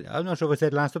think I said, I'm not sure if I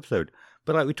said last episode,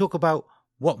 but we talk about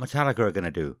what Metallica are going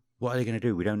to do. What are they going to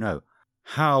do? We don't know.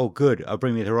 How good are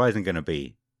Bring Me the Horizon going to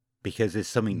be? Because there's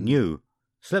something new.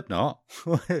 Slipknot,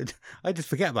 I just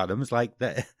forget about them. It's like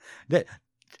that.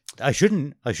 I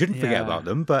shouldn't forget about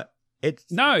them, but it's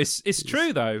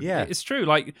true though. Yeah, it's true.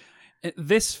 Like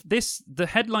The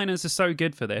headliners are so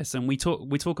good for this, and we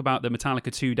talk about the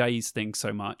Metallica 2 Days thing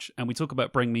so much, and we talk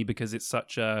about Bring Me because it's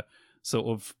such a sort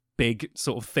of big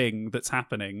sort of thing that's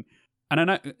happening. And I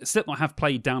know Slipknot have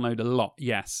played Download a lot,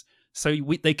 yes. So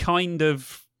they kind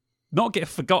of not get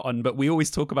forgotten, but we always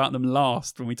talk about them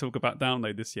last when we talk about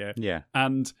Download this year. Yeah.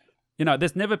 And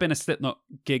there's never been a Slipknot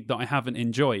gig that I haven't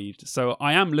enjoyed. So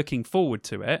I am looking forward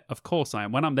to it. Of course I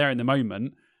am. When I'm there in the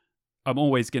moment, I'm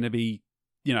always going to be,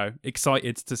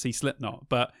 excited to see Slipknot.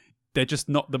 But they're just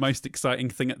not the most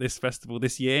exciting thing at this festival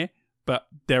this year. But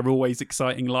they're always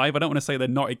exciting live. I don't want to say they're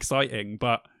not exciting,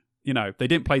 but, they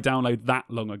didn't play Download that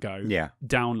long ago. Yeah.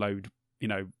 Download,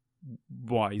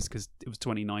 wise, because it was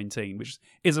 2019, which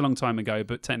is a long time ago,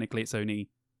 but technically it's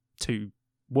only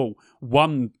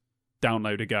one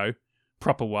Download ago.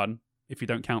 Proper one, if you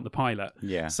don't count the pilot.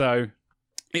 Yeah. So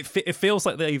it feels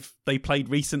like they played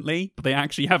recently, but they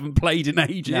actually haven't played in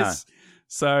ages. No.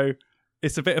 So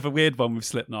it's a bit of a weird one with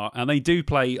Slipknot. And they do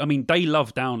play, they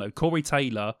love Download. Corey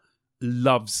Taylor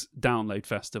loves Download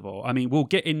Festival. We'll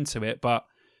get into it, but,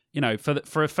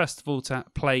 for a festival to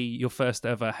play your first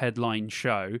ever headline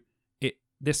show,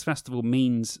 this festival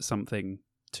means something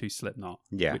to Slipknot,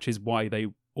 which is why they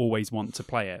always want to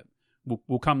play it.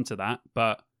 We'll come to that,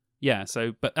 but... Yeah,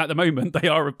 but at the moment, they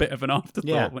are a bit of an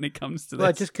afterthought when it comes to this.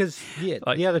 Well, just because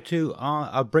the other two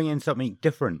are bringing something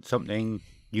different, something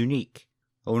unique.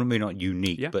 Or maybe not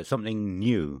unique, but something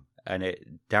new. And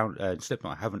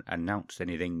Slipknot haven't announced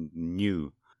anything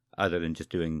new other than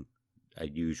just doing a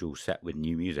usual set with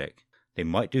new music. They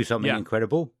might do something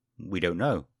incredible. We don't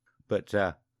know. But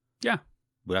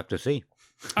we'll have to see.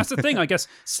 That's the thing, I guess.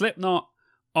 Slipknot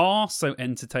are so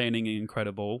entertaining and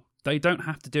incredible. They don't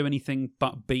have to do anything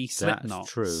but be Slipknot.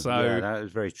 That's true. So, that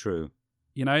is very true.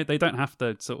 They don't have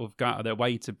to sort of go out of their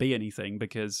way to be anything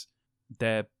because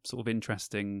they're sort of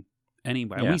interesting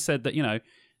anyway. And we said that,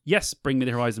 yes, Bring Me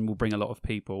the Horizon will bring a lot of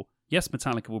people. Yes,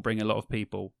 Metallica will bring a lot of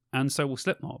people. And so will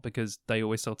Slipknot because they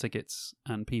always sell tickets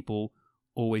and people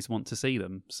always want to see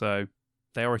them. So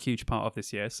they are a huge part of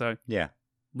this year. So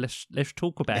let's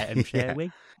talk about them, shall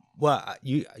we? Well,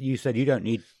 you said you don't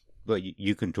need... Well,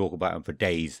 you can talk about them for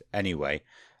days anyway.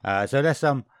 So let's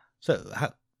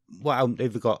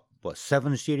they've got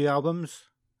 7 studio albums,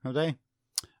 have they?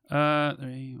 8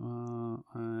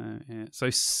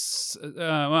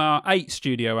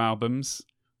 studio albums.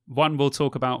 One we'll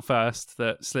talk about first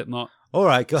that Slipknot. All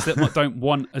right, go. Slipknot don't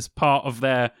want as part of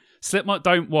their. Slipknot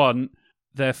don't want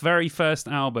their very first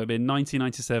album in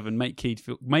 1997. Make,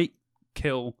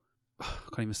 Kill. I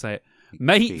can't even say it.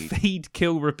 Make, Feed,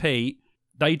 Kill, Repeat.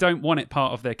 They don't want it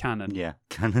part of their canon. Yeah,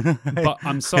 canon. But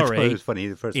I'm sorry. It was funny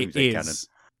the first time you said canon.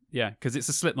 Yeah, because it's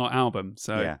a Slipknot album.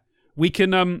 So we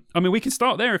can. We can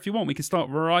start there if you want. We can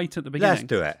start right at the beginning. Let's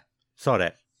do it. Sod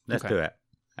it. Let's do it.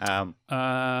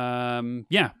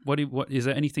 What is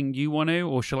there anything you want to,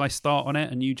 or shall I start on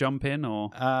it and you jump in, or?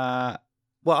 Well,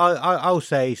 I'll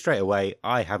say straight away.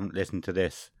 I haven't listened to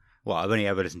this. Well, I've only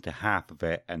ever listened to half of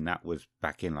it, and that was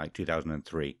back in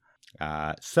 2003.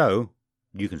 So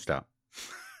you can start.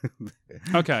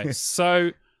 Okay, so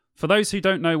for those who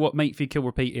don't know what Make, Feed, Kill,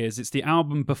 Repeat is, it's the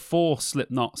album before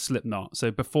Slipknot,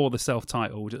 so before the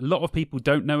self-titled. A lot of people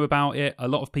don't know about it. A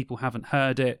lot of people haven't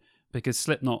heard it because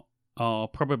Slipknot are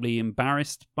probably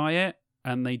embarrassed by it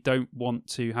and they don't want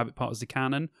to have it part of the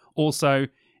canon. Also,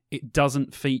 it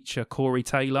doesn't feature Corey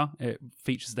Taylor. It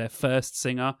features their first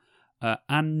singer,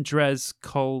 Andres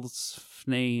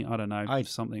Kolsny. I don't know.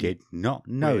 Something. I did not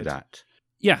know weird. That.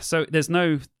 Yeah, so there's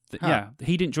no...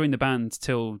 he didn't join the band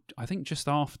till, I think, just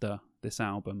after this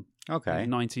album. Okay.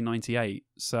 In 1998.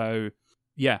 So,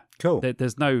 yeah. Cool.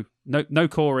 There's no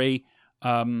Corey,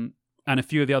 and a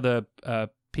few of the other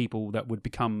people that would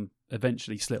become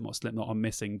eventually Slipknot are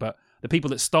missing. But the people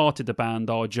that started the band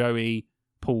are Joey,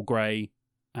 Paul Gray,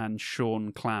 and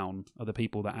Sean Clown are the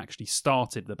people that actually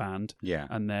started the band. Yeah.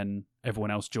 And then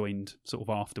everyone else joined sort of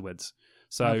afterwards.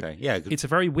 So, okay. it's a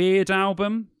very weird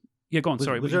album. Yeah, go on.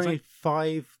 Sorry. Was there only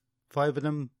five of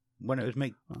them when it was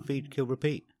Make, Feed, Kill,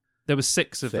 Repeat? There were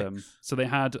 6 of them. So they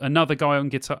had another guy on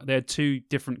guitar. They had 2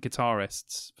 different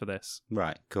guitarists for this.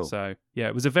 Right, cool. So, yeah,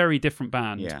 it was a very different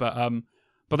band. Yeah.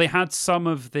 But they had some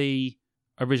of the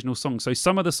original songs. So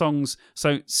some of the songs...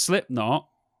 So Slipknot,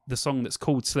 the song that's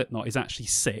called Slipknot, is actually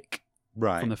Sick.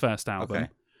 Right. From the first album. Okay.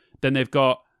 Then they've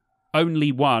got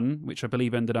Only One, which I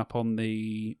believe ended up on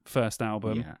the first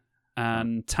album. Yeah.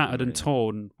 And Tattered and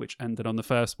Torn, which ended on the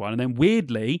first one. And then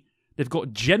weirdly, they've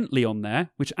got Gently on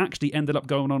there, which actually ended up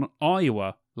going on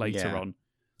Iowa later on.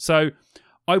 So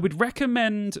I would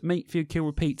recommend Make, Feed, Kill,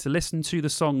 Repeat to listen to the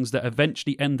songs that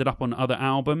eventually ended up on other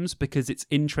albums because it's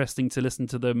interesting to listen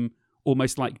to them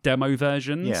almost like demo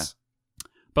versions. Yeah.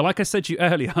 But like I said to you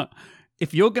earlier,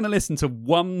 if you're going to listen to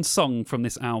one song from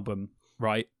this album,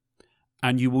 right,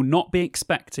 and you will not be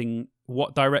expecting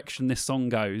what direction this song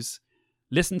goes,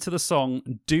 listen to the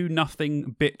song Do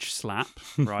Nothing Bitch Slap,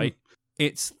 right?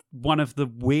 It's one of the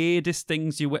weirdest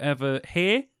things you will ever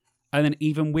hear. And then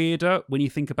even weirder when you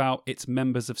think about its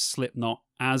members of Slipknot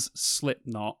as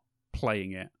Slipknot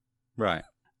playing it. Right.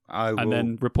 And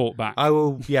then report back. I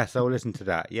will. Yes, I will listen to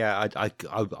that. Yeah, I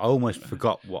almost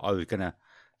forgot what I was gonna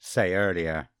say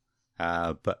earlier,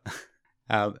 but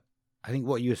I think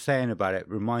what you were saying about it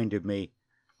reminded me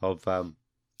of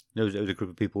there was a group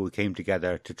of people who came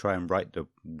together to try and write the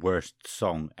worst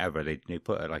song ever. They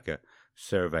put a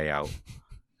survey out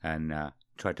and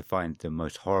tried to find the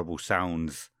most horrible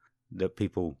sounds that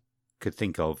people could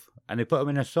think of, and they put them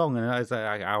in a song, and it's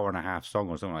like an hour and a half song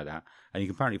or something like that. And you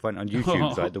can apparently find it on YouTube.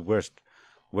 It's like the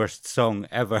worst song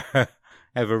ever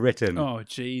written. Oh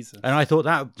Jesus! And I thought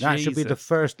that should be the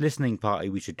first listening party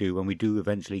we should do when we do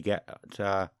eventually get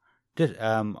okay,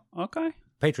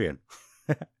 Patreon.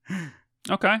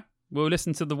 Okay, we'll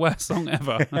listen to the worst song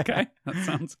ever. Okay, that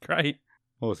sounds great.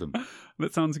 Awesome.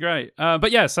 That sounds great.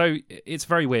 But yeah, so it's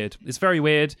very weird. It's very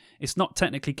weird. It's not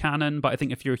technically canon, but I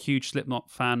think if you're a huge Slipknot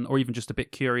fan or even just a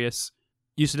bit curious,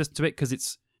 you should listen to it because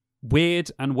it's weird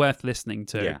and worth listening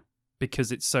to. Yeah.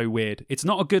 Because it's so weird. It's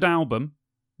not a good album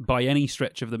by any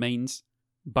stretch of the means,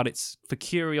 but it's for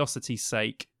curiosity's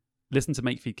sake. Listen to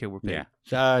Make Feed Kill Repeat. Yeah.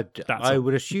 So I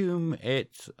would assume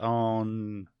it's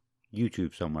on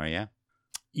YouTube somewhere. Yeah.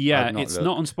 Yeah, it's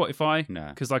not on Spotify No.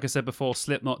 because, like I said before,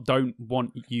 Slipknot don't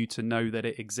want you to know that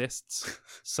it exists.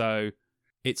 So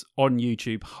it's on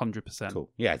YouTube 100%. Cool.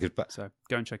 Yeah, because So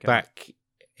go and check it out. back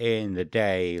in the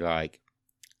day, like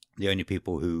the only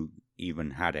people who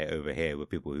even had it over here were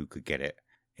people who could get it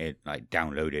like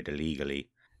downloaded illegally,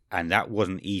 and that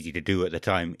wasn't easy to do at the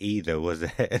time either, was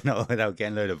it? Not without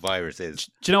getting a load of viruses.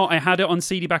 Do you know what? I had it on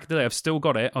CD back in the day. I've still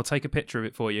got it. I'll take a picture of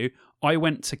it for you. I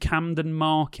went to Camden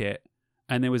Market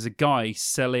and there was a guy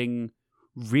selling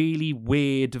really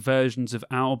weird versions of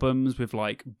albums with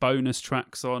like bonus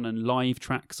tracks on and live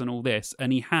tracks and all this.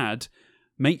 And he had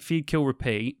Make Feed Kill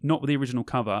Repeat, not with the original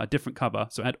cover, a different cover.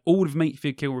 So it had all of Make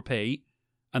Feed Kill Repeat,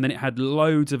 and then it had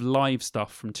loads of live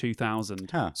stuff from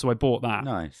 2000. Huh. So I bought that.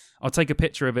 Nice. I'll take a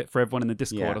picture of it for everyone in the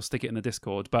Discord. Yeah. I'll stick it in the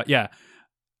Discord. But yeah,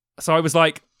 so I was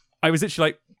literally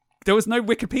like, there was no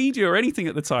Wikipedia or anything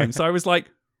at the time. So I was like,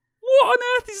 what on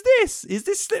earth is this? Is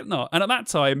this Slipknot? And at that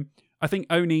time, I think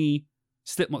only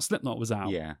Slipknot was out.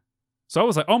 Yeah. So I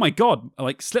was like, oh my God,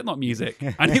 like Slipknot music.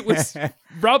 And it was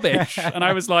rubbish. And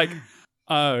I was like,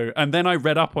 oh. And then I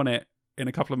read up on it in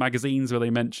a couple of magazines where they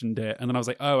mentioned it. And then I was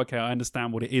like, oh, okay, I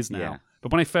understand what it is now. Yeah.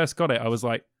 But when I first got it, I was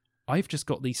like, I've just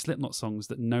got these Slipknot songs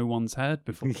that no one's heard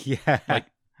before. Yeah. Like,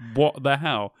 what the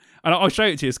hell? And I'll show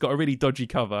it to you. It's got a really dodgy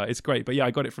cover. It's great. But yeah,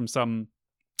 I got it from some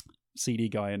CD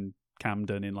guy in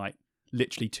Camden in like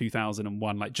literally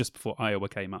 2001, like just before Iowa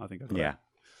came out, I think. I got Yeah. it.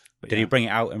 But Did yeah. he bring it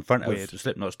out in front Weird. of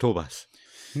Slipknot's tour bus?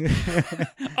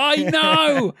 I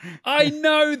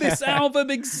know this album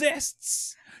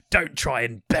exists. Don't try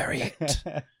and bury it.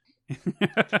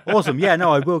 Awesome. Yeah,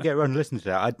 no, I will get around to listening to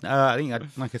that. I think,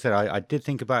 like I said, I did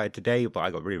think about it today, but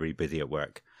I got really, really busy at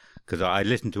work because I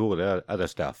listened to all the other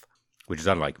stuff, which is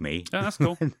unlike me. Oh, that's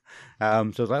cool. So I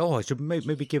was like, I should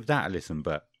maybe give that a listen,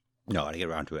 but no, I didn't get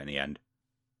around to it in the end.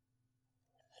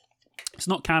 It's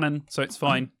not canon, so it's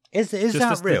fine. Is Just that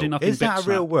listen to Do real? Nothing Is that Bitch a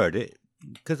real Slap. word?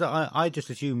 Because I just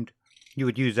assumed you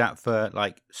would use that for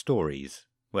like stories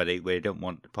where they don't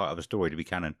want part of a story to be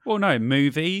canon. Well, no,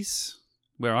 movies,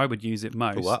 where I would use it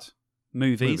most. For what?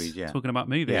 Movies, yeah. Talking about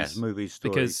movies. Yes, movies,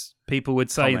 stories, Because people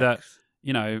would say that, comics.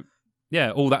 you know,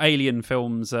 yeah, all the Alien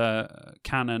films are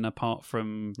canon apart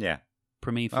from Yeah.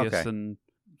 Prometheus Okay. and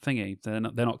thingy. They're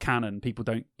not canon. People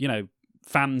don't, you know,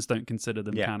 fans don't consider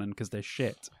them Yeah. canon because they're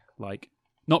shit. Like,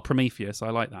 not Prometheus, I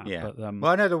like that. Yeah. But,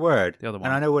 Well, I know the word, the other one.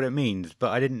 and I know what it means,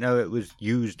 but I didn't know it was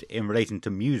used in relation to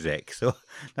music. So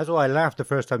that's why I laughed the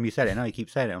first time you said it. Now you keep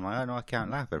saying it. I'm like, oh no, I can't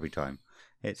laugh every time.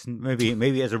 It's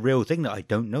maybe it's a real thing that I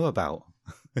don't know about.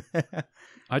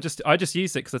 I just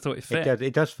used it because I thought it fit.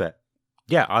 It does fit.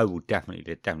 Yeah, I will definitely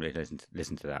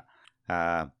listen to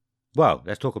that. Well,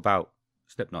 let's talk about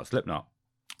Slipknot.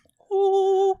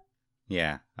 Ooh.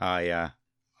 Yeah, I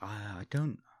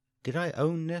don't. Did I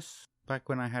own this back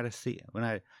when I had a seat? When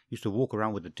I used to walk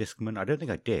around with a Discman? I don't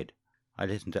think I did. I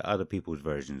listened to other people's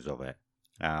versions of it.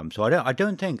 So I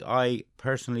don't think I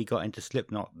personally got into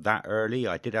Slipknot that early.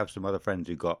 I did have some other friends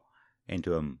who got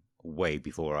into them way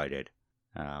before I did.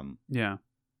 Yeah.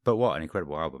 But what an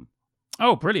incredible album!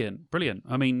 Oh, brilliant.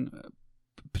 I mean,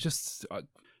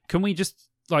 can we just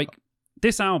like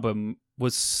this album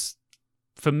was,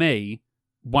 for me,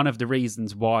 one of the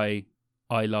reasons why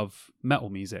I love metal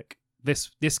music.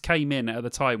 This came in at the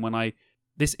time when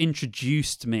this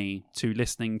introduced me to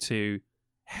listening to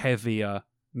heavier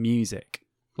music.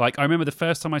 Like, I remember the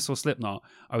first time I saw Slipknot,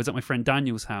 I was at my friend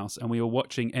Daniel's house and we were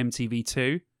watching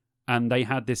MTV2, and they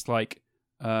had this like,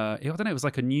 I don't know, it was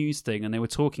like a news thing, and they were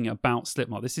talking about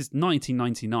Slipknot. This is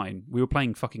 1999. We were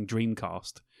playing fucking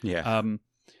Dreamcast. Yeah.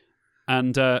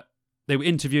 And they were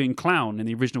interviewing Clown in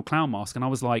the original Clown mask, and I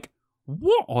was like,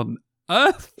 what on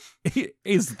earth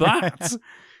is that?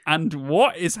 And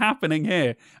what is happening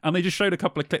here? And they just showed a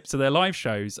couple of clips of their live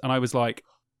shows, and I was like,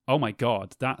 oh my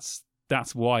God, that's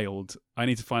wild. I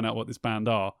need to find out what this band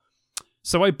are.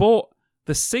 So I bought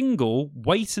the single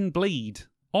Wait and Bleed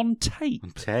on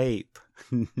tape. Tape.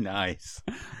 Nice.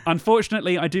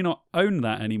 Unfortunately, I do not own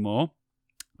that anymore.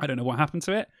 I don't know what happened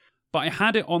to it, but I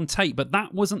had it on tape. But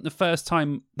that wasn't the first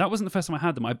time I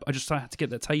had them. I just had to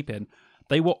get the tape in.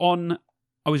 They were on...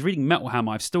 I was reading Metal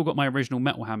Hammer. I've still got my original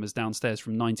Metal Hammers downstairs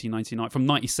from 1999, from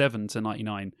 97 to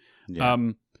 99. Yeah.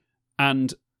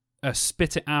 And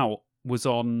Spit It Out was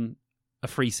on a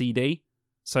free CD.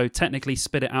 So technically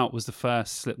Spit It Out was the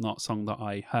first Slipknot song that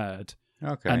I heard.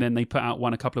 Okay. And then they put out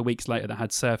one a couple of weeks later that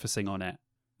had Surfacing on it.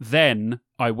 Then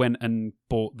I went and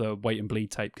bought the Wait and Bleed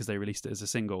tape because they released it as a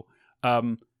single.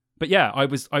 But yeah, I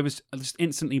was just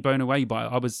instantly blown away by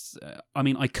it.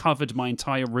 I covered my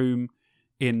entire room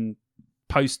in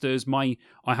posters. I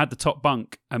had the top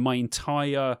bunk, and my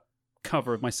entire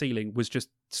cover of my ceiling was just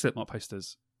Slipknot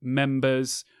posters,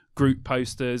 members, group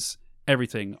posters,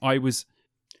 everything. I was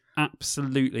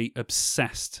absolutely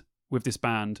obsessed with this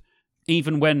band.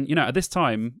 Even when, at this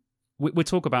time, we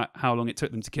talk about how long it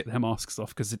took them to get their masks off,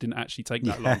 because it didn't actually take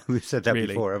that long. We've said that really.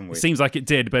 Before, haven't we? It seems like it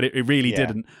did, but it really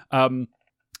didn't.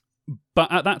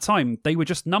 But at that time, they were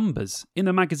just numbers in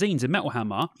the magazines. In Metal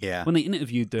Hammer, when they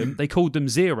interviewed them, they called them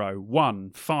 0,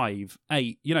 1, 5,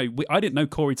 8. I didn't know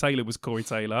Corey Taylor was Corey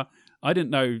Taylor. I didn't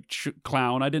know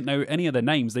Clown. I didn't know any of their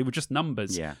names. They were just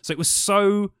numbers. Yeah. So it was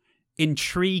so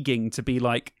intriguing to be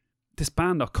like, this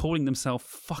band are calling themselves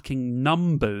fucking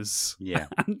numbers. Yeah.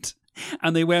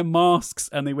 And they wear masks,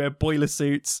 and they wear boiler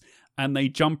suits, and they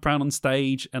jump around on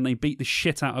stage, and they beat the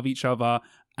shit out of each other,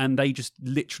 and they just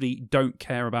literally don't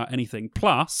care about anything.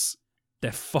 Plus,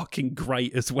 they're fucking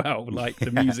great as well. Like,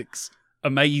 the music's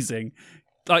amazing.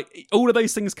 Like, all of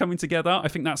those things coming together, I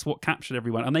think that's what captured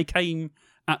everyone. And they came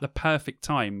at the perfect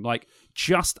time. Like,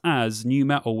 just as new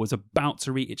metal was about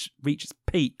to reach its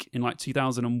peak in, like,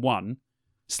 2001,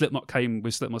 Slipknot came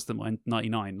with Slipknot in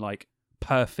 99. Like,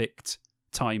 perfect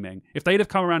timing. If they'd have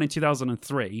come around in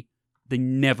 2003, they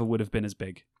never would have been as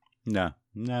big. No,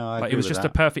 I agree it was with just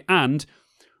that. a perfect... And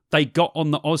they got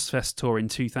on the Ozfest tour in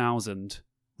 2000,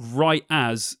 right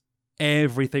as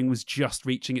everything was just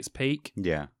reaching its peak.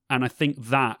 Yeah. And I think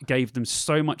that gave them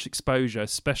so much exposure,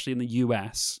 especially in the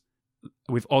US,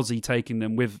 with Ozzy taking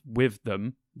them with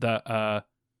them, that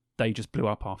they just blew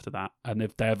up after that. And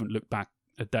they haven't looked back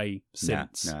a day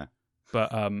since. No.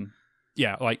 But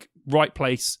yeah, like, right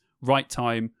place, right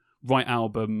time, right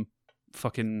album,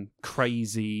 fucking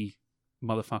crazy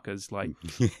motherfuckers. Like,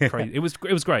 crazy. It was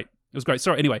great. It was great.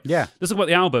 Sorry, anyway. Yeah. Let's talk about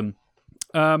the album.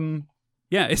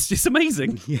 Yeah, it's just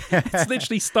amazing. Yeah. It's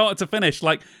literally start to finish.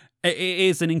 Like, it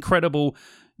is an incredible...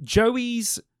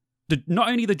 Joey's... not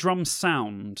only the drum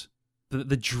sound,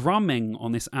 the drumming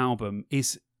on this album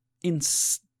is...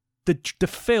 The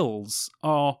fills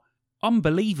are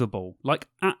unbelievable. Like,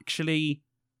 actually,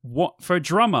 for a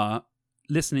drummer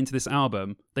listening to this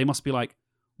album, they must be like,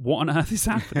 what on earth is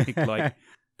happening? Like...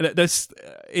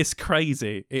 It's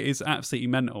crazy. It is absolutely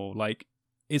mental. Like,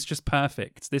 it's just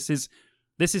perfect. This is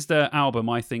the album,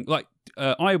 I think. Like,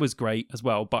 I was great as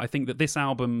well, but I think that this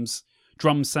album's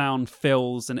drum sound,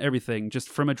 fills, and everything, just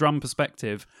from a drum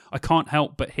perspective, I can't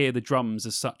help but hear the drums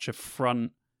as such a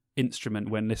front instrument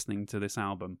when listening to this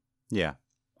album. Yeah.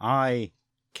 I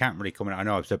can't really comment. I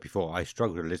know I've said before, I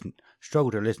struggle to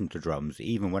listen to drums,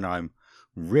 even when I'm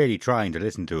really trying to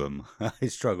listen to them. I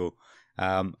struggle.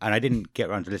 And I didn't get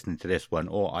around to listening to this one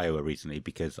or Iowa recently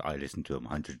because I listened to them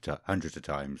hundreds of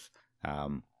times.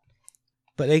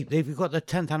 But they've got the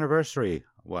 10th anniversary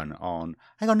one on.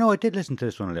 Hang on, no, I did listen to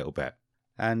this one a little bit.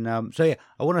 And so yeah,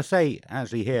 I want to say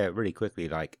actually here really quickly,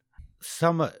 like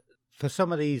for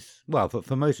some of these, well,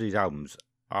 for most of these albums,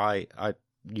 I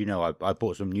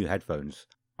bought some new headphones.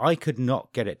 I could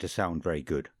not get it to sound very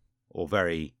good or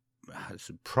very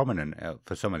prominent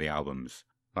for some of the albums.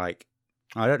 Like,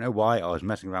 I don't know why. I was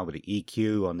messing around with the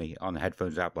EQ on the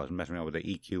headphones app. I was messing around with the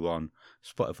EQ on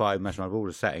Spotify, messing around with all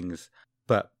the settings.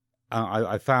 But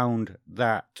I found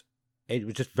that it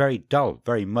was just very dull,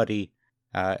 very muddy.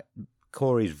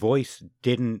 Corey's voice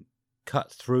didn't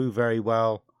cut through very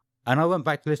well. And I went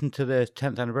back to listen to the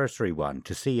 10th anniversary one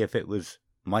to see if it was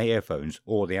my earphones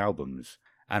or the albums.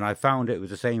 And I found it was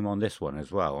the same on this one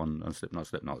as well, on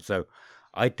Slipknot. So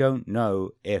I don't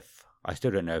know if, I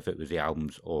still don't know if it was the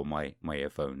albums or my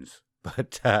earphones.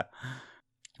 But,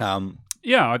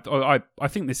 yeah, I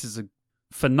think this is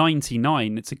for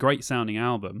 99, it's a great sounding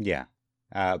album. Yeah.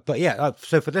 But yeah,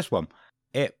 so for this one,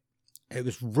 it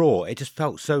was raw. It just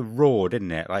felt so raw,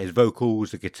 didn't it? Like his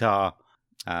vocals, the guitar.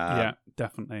 Yeah,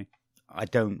 definitely. I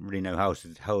don't really know how else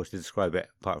to describe it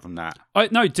apart from that.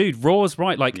 No, dude, Raw's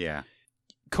right. Like, yeah.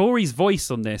 Corey's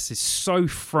voice on this is so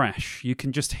fresh. You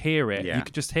can just hear it. Yeah. You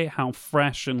can just hear how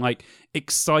fresh and like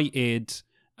excited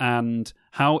and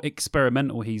how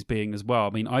experimental he's being as well. I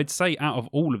mean, I'd say out of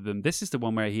all of them, this is the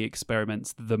one where he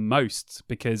experiments the most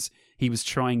because he was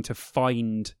trying to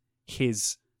find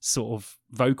his sort of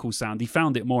vocal sound. He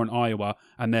found it more in Iowa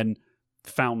and then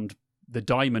found the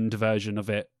Diamond version of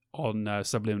it on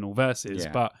Subliminal Verses.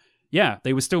 Yeah. But yeah,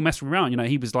 they were still messing around. You know,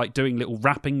 he was like doing little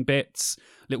rapping bits,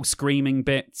 little screaming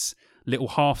bits, little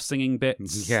half singing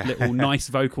bits, little nice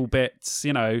vocal bits.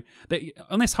 You know,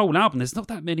 on this whole album, there's not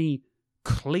that many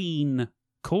clean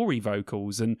Corey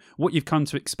vocals. And what you've come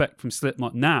to expect from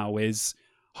Slipknot now is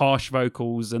harsh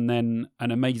vocals and then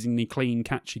an amazingly clean,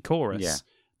 catchy chorus. Yeah.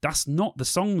 That's not the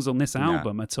songs on this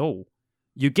album at all.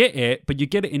 You get it, but you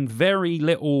get it in very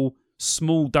little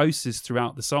small doses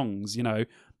throughout the songs. You know,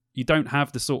 you don't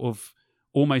have the sort of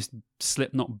almost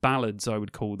Slipknot ballads, I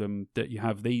would call them, that you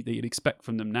have that you'd expect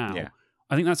from them now. Yeah.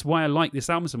 I think that's why I like this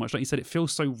album so much. Like you said, it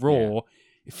feels so raw. Yeah.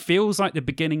 It feels like the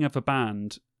beginning of a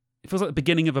band. It feels like the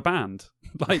beginning of a band.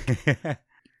 Like,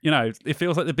 you know, it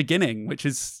feels like the beginning, which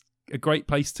is a great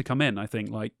place to come in, I think.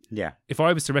 Like, yeah. if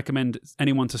I was to recommend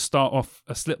anyone to start off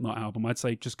a Slipknot album, I'd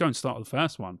say just go and start with the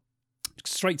first one.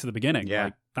 Straight to the beginning. Yeah.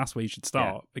 Like, that's where you should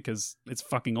start because it's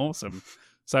fucking awesome.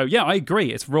 So yeah, I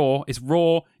agree. It's raw.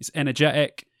 It's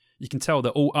energetic. You can tell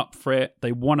they're all up for it.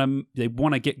 They want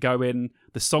to get going.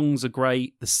 The songs are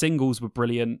great. The singles were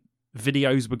brilliant.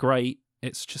 Videos were great.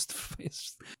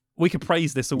 We could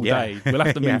praise this all day. We'll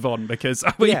have to move on because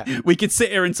we could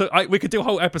sit here and we could do a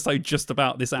whole episode just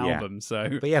about this album. Yeah.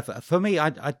 So, but yeah, for me,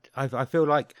 I feel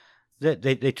like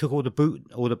they took all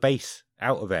the bass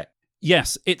out of it.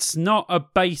 Yes, it's not a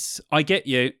bass. I get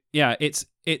you. Yeah, it's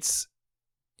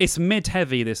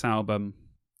mid-heavy, this album.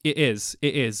 It is.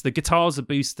 The guitars are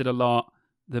boosted a lot.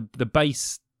 The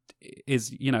bass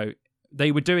is, you know,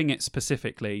 they were doing it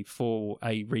specifically for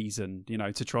a reason, you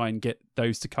know, to try and get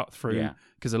those to cut through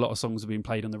because a lot of songs have been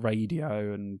played on the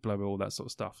radio and blah, blah, all that sort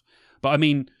of stuff. But I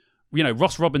mean, you know,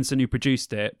 Ross Robinson, who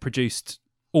produced it, produced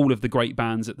all of the great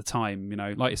bands at the time, you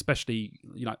know, like especially,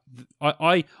 you know,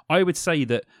 I would say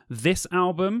that this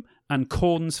album and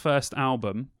Korn's first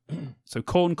album, so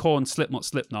Korn,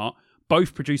 Slipknot,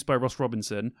 both produced by Ross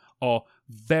Robinson, are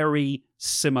very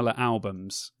similar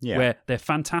albums where they're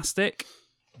fantastic,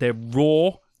 they're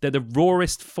raw, they're the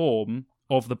rawest form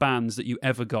of the bands that you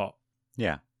ever got.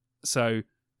 Yeah. So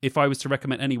if I was to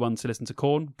recommend anyone to listen to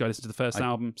Korn, go listen to the first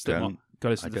album. Slipknot, go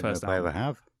listen to the first album. I don't know if I ever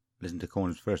have listened to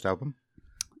Korn's first album.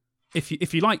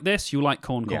 If you like this, you'll like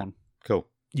Korn. Yeah. Cool.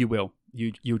 You will.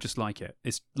 You'll just like it.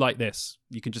 It's like this.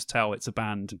 You can just tell it's a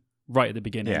band right at the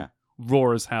beginning. Yeah.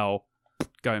 Raw as hell.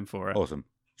 Going for it. Awesome.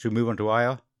 Should we move on to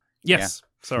IR? Yes. Yeah.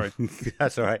 Sorry.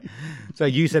 That's all right. So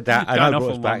you said that, and I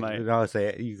brought us back. Mate. And I'll say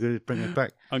it. You could bring us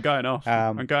back. I'm going off.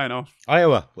 I'm going off.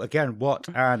 Iowa again. What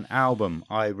an album!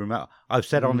 I remember. I've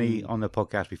said on the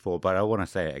podcast before, but I want to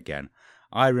say it again.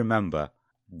 I remember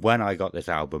when I got this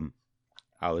album.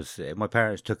 My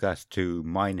parents took us to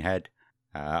Minehead.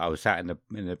 I was sat in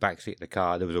the back seat of the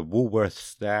car. There was a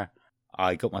Woolworths there.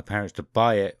 I got my parents to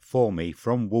buy it for me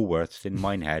from Woolworths in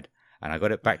Minehead, and I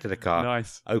got it back to the car.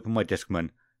 Nice. Opened my Discman,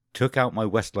 took out my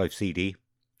Westlife CD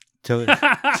to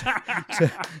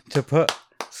put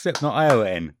Slipknot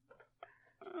Iowa in.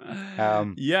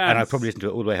 Yeah, and I probably listened to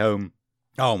it all the way home.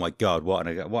 Oh my god, what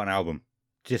an album!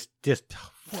 Just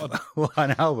what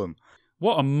an album!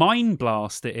 What a mind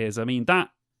blast it is. I mean, that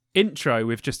intro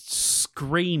with just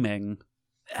screaming.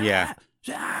 Yeah.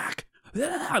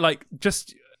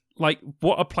 Like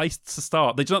what a place to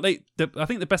start. I think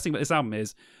the best thing about this album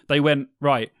is they went,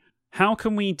 right, how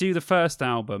can we do the first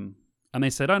album? And they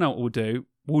said, I know what we'll do.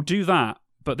 We'll do that,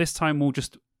 but this time we'll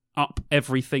just up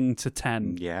everything to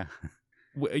 10. Yeah.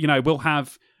 You know, we'll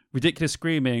have ridiculous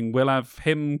screaming. We'll have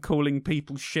him calling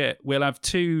people shit. We'll have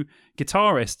two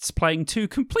guitarists playing two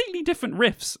completely different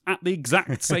riffs at the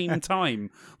exact same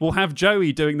time. We'll have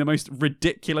Joey doing the most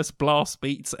ridiculous blast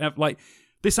beats ever. Like,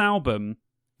 this album,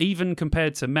 even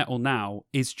compared to metal now,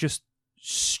 is just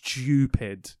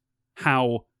stupid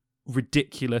how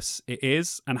ridiculous it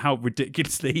is and how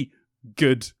ridiculously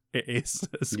good it is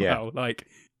as well. Like,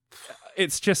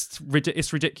 it's just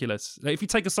it's ridiculous. Like, if you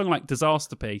take a song like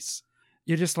Disaster Piece,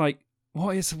 you're just like,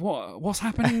 what's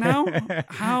happening now?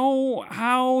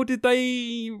 How did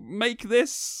they make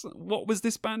this? What was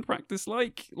this band practice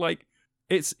like? Like,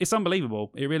 it's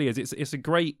unbelievable. It really is. It's a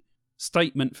great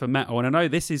statement for metal, and I know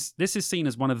this is seen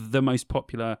as one of the most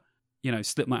popular,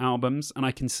 Slipknot albums, and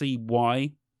I can see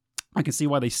why. I can see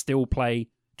why they still play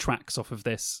tracks off of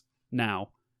this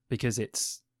now, because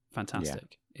it's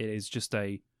fantastic. It is just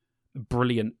a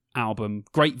brilliant album.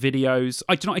 Great videos.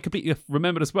 I completely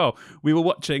remembered as well. We were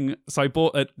watching, so I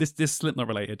bought this Slipknot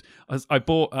related. I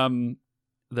bought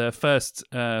the first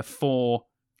 4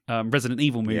 Resident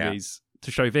Evil movies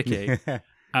to show Vicky,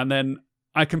 and then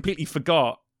I completely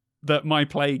forgot that My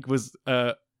Plague was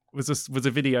a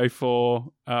video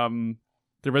for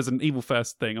the Resident Evil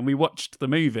first thing, and we watched the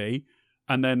movie,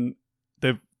 and then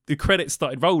the credits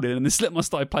started rolling and the Slipknot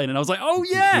started playing, and I was like, oh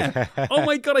yeah! Oh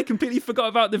my god, I completely forgot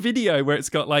about the video where it's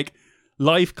got like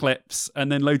live clips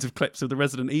and then loads of clips of the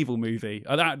Resident Evil movie.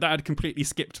 That had completely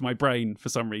skipped my brain for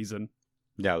some reason.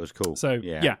 Yeah, it was cool. So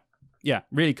yeah,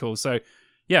 really cool. So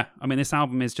yeah, I mean, this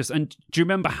album is just. And do you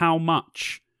remember how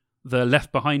much the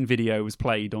Left Behind video was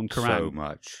played on Kerrang? So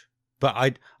much, but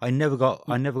I never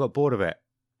got bored of it.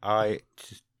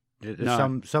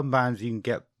 Some bands you can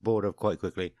get bored of quite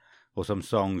quickly, or some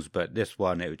songs, but this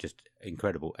one, it was just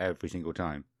incredible every single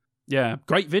time. Yeah,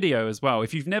 great video as well.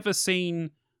 If you've never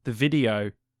seen the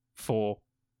video for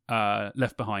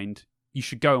Left Behind, you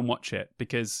should go and watch it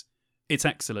because it's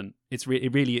excellent. It's really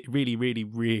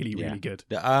good.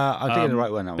 I did the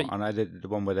right one, and I did the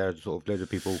one where there's sort of loads of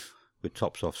people with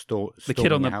tops off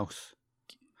storming the house.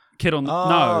 Kid on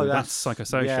the that's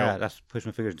Psychosocial. Yeah, that's Push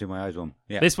My Fingers Into My Eyes one.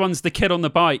 Yeah. This one's the kid on the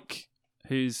bike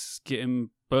who's getting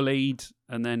bullied,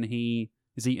 and then he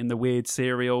is eating the weird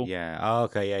cereal. Yeah. Oh,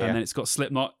 okay. Yeah. And then it's got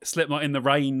Slipknot in the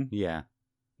rain. Yeah.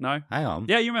 No. Hang on.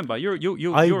 Yeah, you remember? You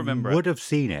remember? I would have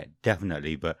seen it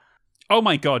definitely, but oh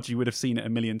my god, you would have seen it a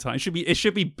million times.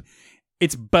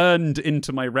 It's burned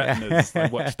into my retinas. I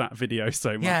watched that video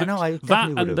so much. Yeah, no, I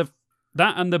definitely would have.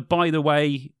 That and the By the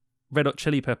Way Red Hot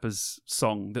Chili Peppers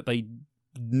song that they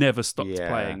never stopped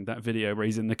playing. That video where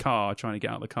he's in the car trying to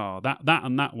get out of the car. That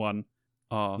and that one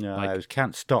are it was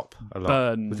Can't Stop a lot.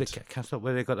 Burned. Was it Can't Stop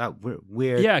where they got that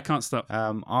weird? Yeah, Can't Stop.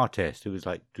 Artist who was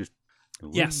like just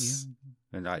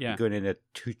and like going in the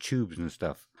 2 tubes and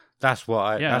stuff. That's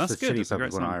what that's the Chili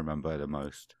Peppers one I remember the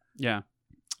most. Yeah.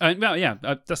 We're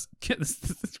just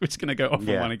going to go off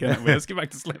on one again. Let's get back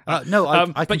to Slipknot. No,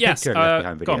 I can picture Left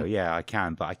Behind video. Yeah, I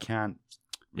can, but I can't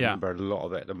remember a lot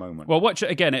of it at the moment. Well, watch it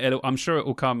again. I'm sure it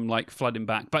will come like flooding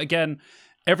back. But again,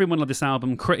 everyone loved this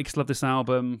album. Critics love this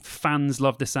album. Fans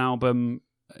love this album.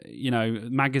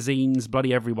 Magazines,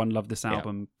 bloody everyone loved this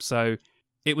album. So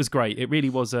it was great. It really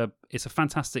was it's a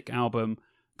fantastic album.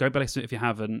 Go back to it if you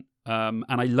haven't. And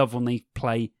I love when they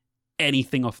play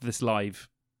anything off this live.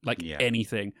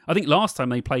 Anything. I think last time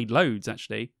they played loads,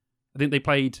 actually. I think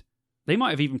they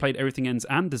might have even played Everything Ends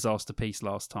and Disaster Piece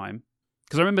last time.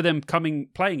 Because I remember them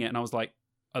playing it, and I was like,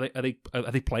 are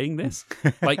they playing this?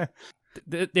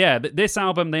 This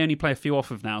album, they only play a few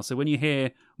off of now. So when you hear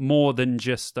more than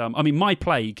just, My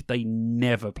Plague, they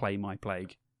never play My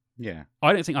Plague. Yeah.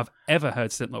 I don't think I've ever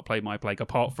heard Slipknot play My Plague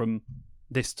apart from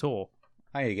this tour.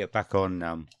 I need to get back on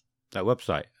that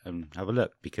website and have a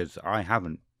look, because I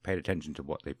haven't paid attention to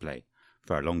what they play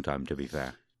for a long time, to be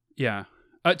fair. Yeah.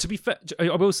 To be fair,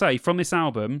 I will say, from this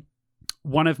album,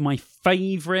 one of my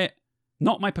favourite,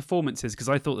 not my performances, because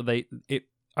I thought that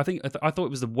I thought it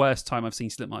was the worst time I've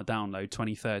seen Slipknot Download,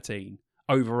 2013,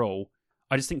 overall.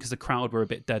 I just think because the crowd were a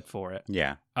bit dead for it.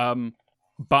 Yeah.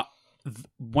 But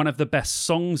one of the best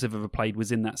songs I've ever played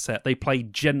was in that set. They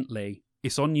played Gently.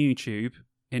 It's on YouTube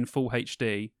in full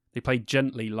HD. They played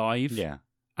Gently live. Yeah.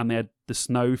 And they had the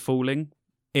snow falling.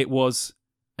 I was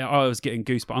getting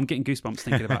goosebumps. I'm getting goosebumps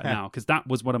thinking about it now, because that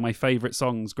was one of my favourite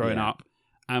songs growing up.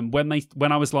 And when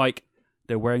I was like,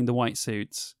 they're wearing the white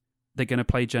suits, they're going to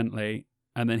play Gently,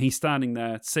 and then he's standing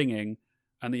there singing,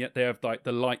 and they have like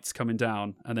the lights coming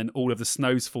down, and then all of the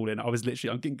snow's falling. I'm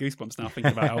getting goosebumps now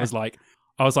thinking about it.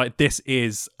 I was like, this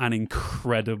is an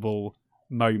incredible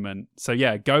moment. So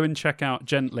yeah, go and check out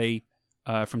Gently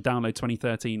from Download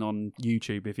 2013 on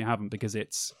YouTube if you haven't, because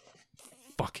it's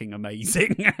fucking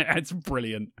amazing. It's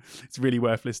brilliant. It's really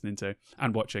worth listening to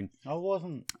and watching. I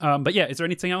wasn't. But yeah, is there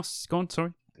anything else? Go on.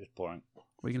 Sorry. Just boring.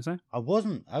 What are you going to say? I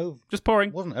wasn't. Just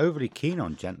boring. Wasn't overly keen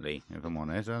on Gently, if I'm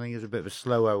honest. I think it's a bit of a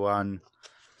slower one.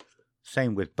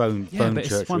 Same with Bone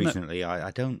Church recently.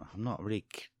 I'm not really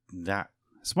that.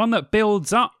 It's one that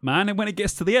builds up, man, and when it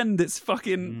gets to the end, it's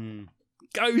fucking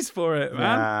goes for it,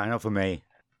 man. Nah, not for me.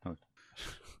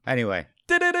 Anyway.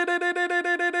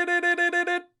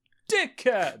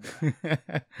 Dickhead.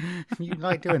 You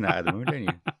like doing that at the moment, don't you?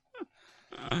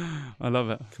 I love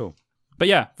it. Cool. But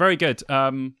yeah, very good.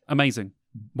 Amazing.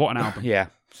 What an album. Yeah,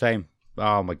 same.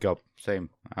 Oh my god, same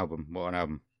album. What an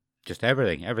album. Just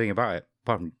everything about it.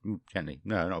 Apart from Gently.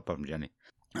 No, not apart from Gently.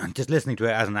 Just listening to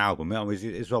it as an album,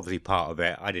 it's obviously part of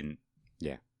it. I didn't.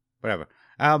 Yeah, whatever.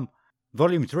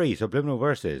 Volume 3, Subliminal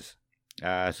Verses.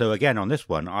 So again, on this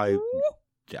one, I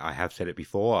have said it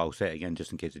before. I'll say it again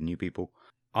just in case of new people.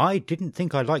 I didn't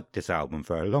think I liked this album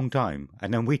for a long time.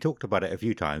 And then we talked about it a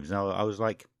few times. And I was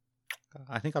like,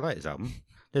 I think I like this album.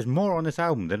 There's more on this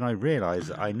album than I realise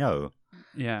I know.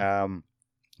 Yeah.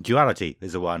 Duality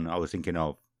is the one I was thinking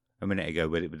of a minute ago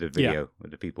with the video,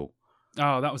 with the people.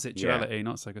 Oh, that was it. Duality,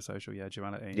 not Psychosocial. Yeah,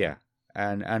 Duality. Yeah.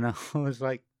 And I was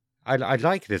like, I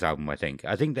like this album, I think.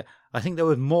 I think there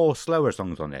was more slower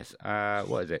songs on this.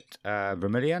 What is it?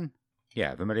 Vermilion?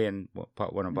 Yeah, Vermilion,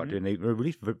 part 1 and part 2. And they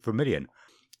released Vermilion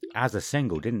as a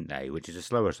single, didn't they? Which is a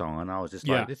slower song, and I was just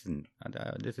like, this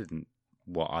isn't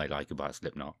what I like about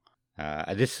Slipknot.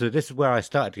 This is where I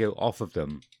started to go off of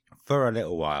them for a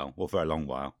little while, or for a long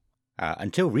while,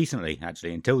 until recently,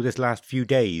 actually, until this last few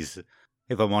days,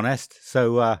 if I'm honest.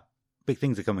 So big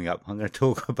things are coming up. I'm going to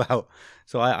talk about.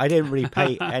 So I didn't really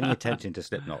pay any attention to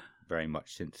Slipknot very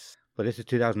much since. But this is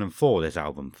 2004. This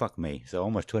album, fuck me. So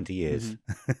almost 20 years.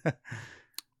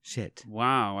 Shit.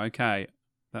 Wow. Okay.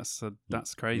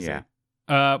 That's crazy.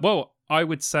 Yeah. Well, I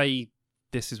would say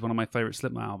this is one of my favorite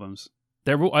Slipknot albums.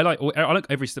 I like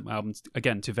every Slipknot album,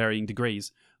 again, to varying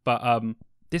degrees, but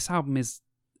this album is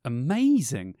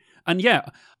amazing. And yeah,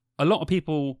 a lot of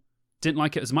people didn't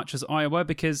like it as much as Iowa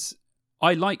because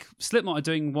I like Slipknot are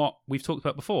doing what we've talked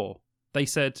about before. They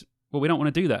said, well, we don't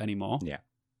want to do that anymore. Yeah.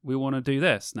 We want to do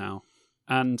this now.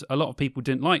 And a lot of people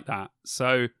didn't like that.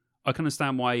 So I can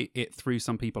understand why it threw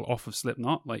some people off of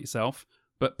Slipknot, like yourself.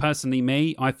 But personally,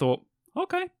 me, I thought,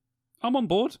 okay, I'm on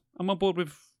board. I'm on board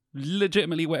with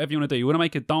legitimately whatever you want to do. You want to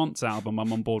make a dance album,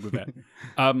 I'm on board with it.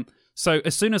 So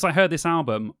as soon as I heard this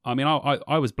album, I mean,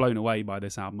 I was blown away by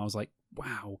this album. I was like,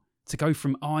 wow, to go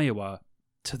from Iowa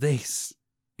to this,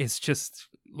 it's just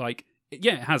like,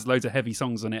 yeah, it has loads of heavy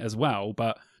songs on it as well.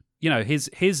 But, you know,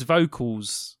 his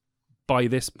vocals by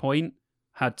this point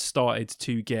had started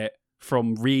to get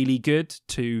from really good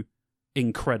to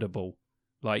incredible.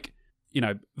 Like, you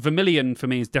know, Vermilion for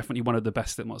me is definitely one of the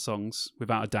best Slipknot songs,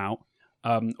 without a doubt.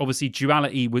 Obviously,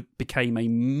 Duality became a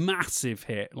massive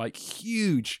hit, like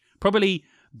huge, probably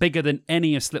bigger than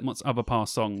any of Slipknot's other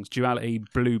past songs. Duality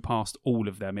blew past all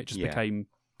of them. It just became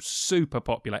super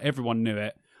popular. Everyone knew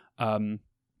it. And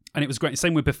it was great.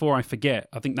 Same with Before I Forget.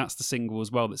 I think that's the single as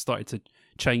well that started to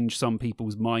change some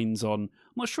people's minds on, I'm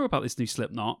not sure about this new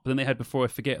Slipknot, but then they had Before I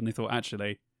Forget and they thought,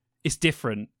 actually, it's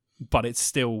different, but it's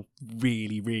still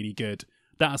really, really good.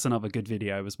 That's another good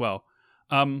video as well.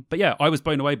 But yeah, I was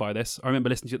blown away by this. I remember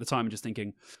listening to it at the time and just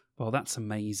thinking, well, that's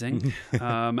amazing.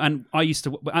 And I used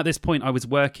to, at this point, I was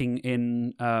working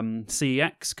in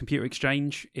CEX, Computer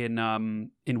Exchange, in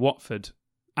Watford,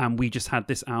 and we just had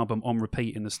this album on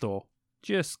repeat in the store,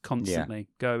 just constantly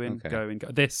going.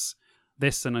 This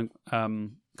and a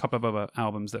couple of other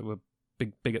albums that were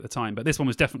big at the time, but this one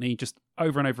was definitely just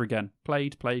over and over again.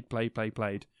 Played.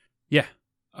 Yeah.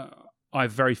 I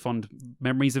have very fond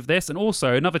memories of this. And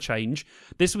also, another change,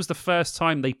 this was the first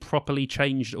time they properly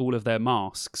changed all of their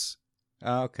masks.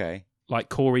 Okay. Like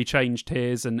Corey changed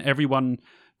his and everyone,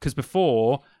 because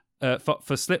before,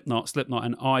 for Slipknot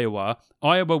and Iowa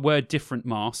were different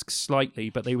masks slightly,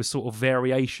 but they were sort of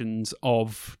variations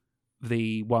of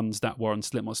the ones that were on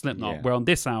Slipknot. Yeah. Where on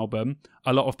this album,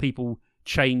 a lot of people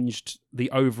changed the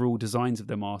overall designs of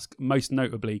their mask. Most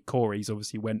notably, Corey's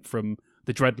obviously went from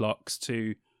the dreadlocks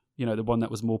to, you know, the one that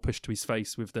was more pushed to his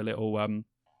face with the little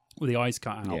with the eyes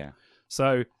cut out. Yeah.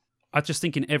 So I just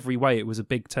think in every way it was a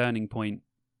big turning point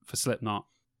for Slipknot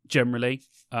generally.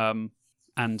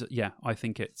 And yeah, I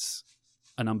think it's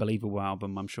an unbelievable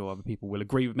album. I'm sure other people will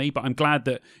agree with me, but I'm glad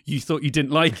that you thought you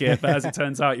didn't like it, but as it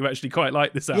turns out, you actually quite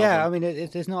like this album. Yeah, I mean,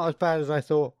 it's not as bad as I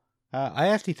thought. I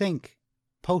actually think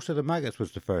Pulse of the Maggots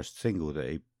was the first single that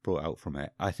he brought out from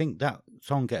it. I think that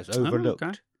song gets overlooked. Oh,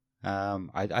 okay.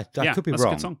 I could be that's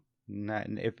wrong. A good song.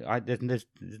 There's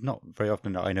not very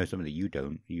often that I know something that you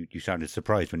don't. You sounded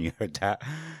surprised when you heard that.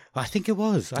 But I think it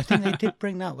was. I think they did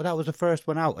bring that. That was the first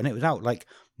one out, and it was out like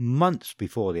months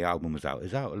before the album was out. It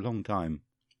was out a long time.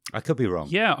 I could be wrong.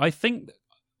 Yeah, I think.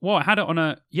 Well, I had it on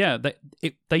a. Yeah,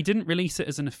 they didn't release it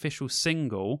as an official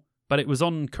single, but it was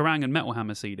on Kerrang and Metal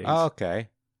Hammer CDs. Oh, okay.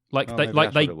 Like Oh, they maybe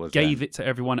that's they what it was gave then. it to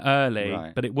everyone early,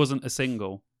 Right. but it wasn't a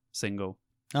single.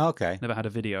 Oh, okay. Never had a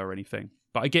video or anything.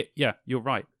 But I get, yeah, you're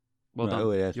right. Well done.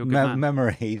 Oh, yes. You're a good man.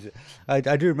 Memories. I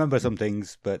do remember some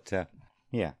things, but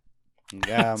yeah.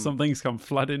 Some things come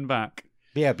flooding back.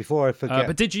 Yeah, before I forget.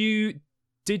 But did you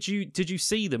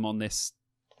see them on this?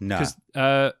 No.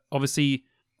 Because obviously,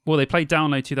 well, they played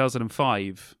Download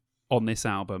 2005 on this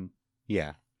album.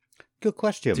 Yeah. Good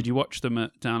question. Did you watch them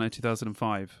at Download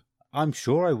 2005? I'm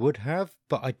sure I would have,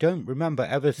 but I don't remember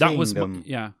ever seeing That was them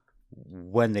yeah.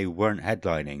 when they weren't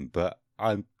headlining. But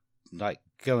I'm like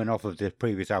going off of the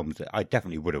previous albums. I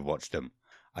definitely would have watched them.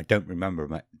 I don't remember.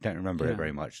 Don't remember Yeah. it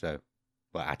very much though.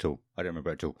 Well, at all. I don't remember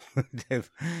it at all. if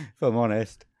I'm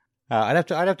honest, I'd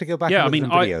have to go back. Yeah, and look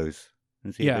I at mean, some videos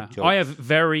and see. Yeah, if it I have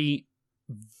very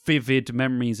vivid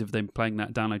memories of them playing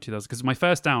that Download 2000 because my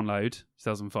first download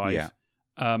 2005. Yeah.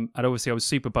 And obviously I was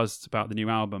super buzzed about the new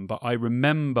album, but I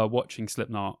remember watching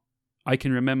Slipknot. I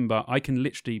can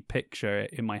literally picture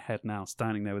it in my head now,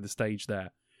 standing there with the stage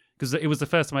there, because it was the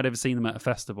first time I'd ever seen them at a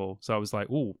festival. So I was like,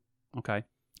 "Oh, okay,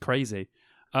 crazy."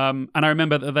 And I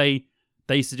remember that they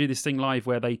used to do this thing live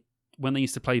where when they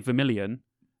used to play Vermilion,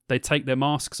 they'd take their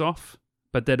masks off,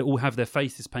 but they'd all have their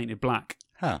faces painted black.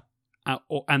 Huh.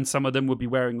 And some of them would be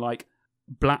wearing like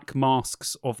black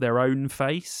masks of their own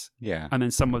face, Yeah. and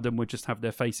then some of them would just have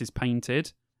their faces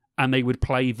painted, and they would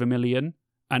play Vermilion,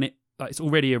 and it's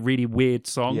already a really weird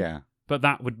song, Yeah. but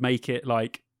that would make it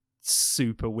like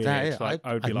super weird. I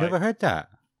would be I've like, never heard that.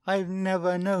 I've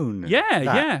never known. yeah,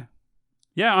 that.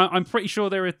 yeah. I'm pretty sure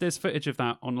there's footage of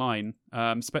that online,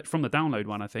 from the Download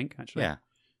one, I think, actually. Yeah.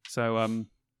 So,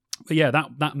 but yeah,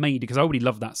 that made it, because I already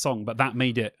loved that song, but that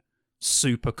made it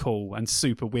super cool and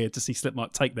super weird to see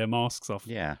Slipknot take their masks off.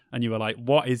 Yeah. And you were like,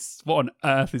 what on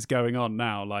earth is going on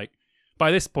now? Like, by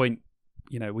this point,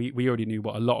 you know, we already knew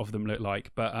what a lot of them looked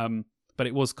like, but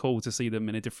it was cool to see them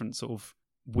in a different sort of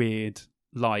weird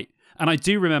light. And I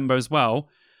do remember as well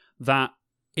that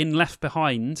in Left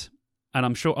Behind, and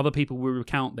I'm sure other people will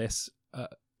recount this,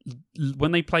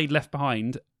 when they played Left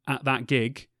Behind at that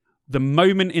gig, the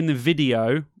moment in the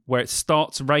video where it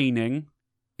starts raining,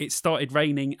 it started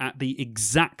raining at the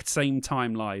exact same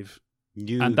time live.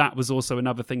 And that was also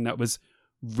another thing that was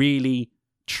really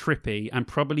trippy, and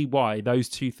probably why those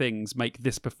two things make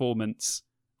this performance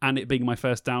and it being my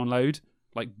first download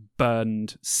like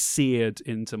seared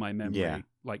into my memory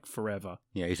like forever.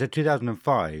 Yeah, you said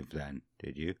 2005 then,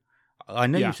 did you? I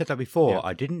know you said that before.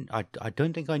 Yeah. I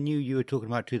don't think I knew you were talking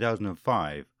about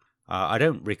 2005. I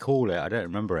don't recall it. I don't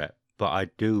remember it. But I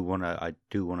do want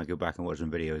to go back and watch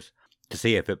some videos to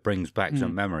see if it brings back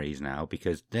some memories now,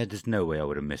 because there's no way I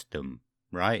would have missed them,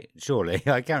 right? Surely.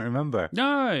 I can't remember.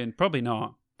 No, probably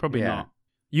not. Probably Yeah. not.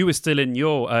 You were still in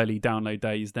your early download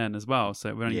days then as well, so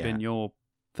it would only Yeah. been your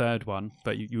third one,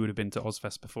 but you would have been to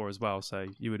Ozfest before as well, so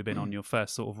you would have been on your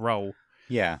first sort of roll.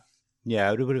 Yeah.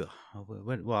 Yeah. Well,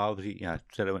 obviously, I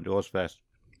said I went to Ozfest.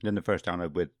 Then the first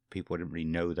download with people I didn't really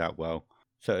know that well.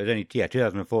 So it was only,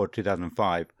 2004,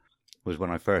 2005 was when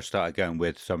I first started going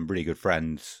with some really good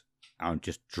friends and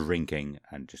just drinking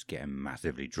and just getting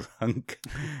massively drunk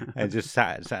and just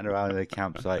sat around in the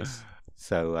campsites.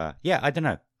 So, I don't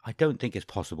know. I don't think it's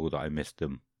possible that I missed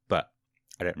them, but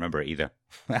I don't remember it either.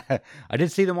 I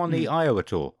did see them on the Iowa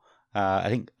tour. I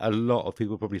think a lot of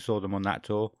people probably saw them on that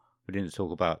tour. We didn't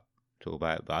talk about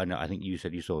it, but I think you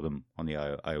said you saw them on the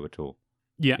Iowa tour.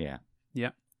 Yeah. Yeah.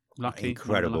 Lucky.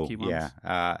 Incredible. One of the lucky ones.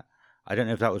 Yeah. I don't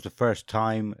know if that was the first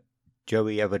time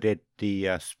Joey ever did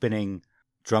the spinning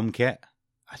drum kit.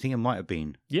 I think it might have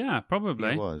been. Yeah,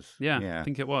 probably. It was. Yeah, I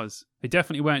think it was. They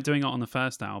definitely weren't doing it on the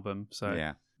first album.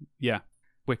 So yeah,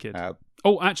 wicked.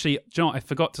 Actually, do you know what? I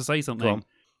forgot to say Go something. on.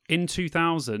 In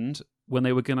 2000, when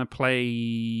they were going to play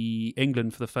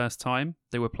England for the first time,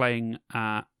 they were playing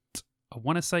at, I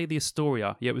want to say the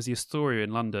Astoria. Yeah, it was the Astoria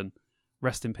in London.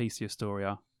 Rest in peace, the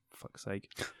Astoria. For fuck's sake.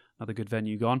 Another good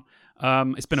venue gone.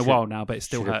 It's been a while now, but it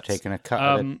still should have hurts. taken a cut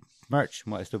of the merch.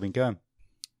 Might have still been going.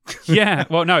 Yeah,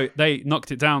 well, no, they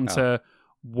knocked it down to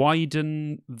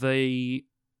widen the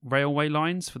railway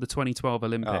lines for the 2012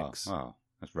 Olympics. Oh,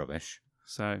 that's rubbish.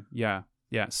 So, yeah,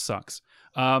 it sucks.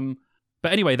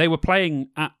 But anyway, they were playing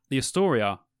at the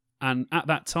Astoria, and at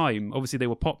that time, obviously they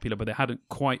were popular, but they hadn't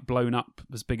quite blown up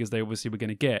as big as they obviously were going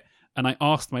to get. And I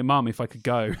asked my mum if I could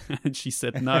go, and she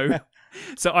said no.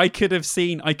 So I could have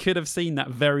seen that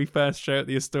very first show at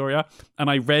the Astoria, and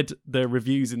I read the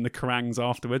reviews in the Kerangs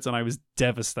afterwards, and I was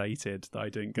devastated that I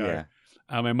didn't go. Yeah.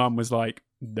 And my mum was like,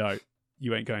 "No,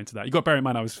 you ain't going to that." You got to bear in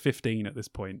mind I was 15 at this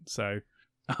point, so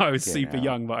I was Yeah. super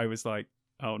young, but I was like,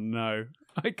 "Oh no,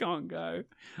 I can't go."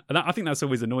 And I think that's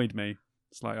always annoyed me.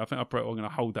 It's like, I think I'm going to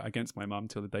hold that against my mum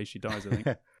till the day she dies, I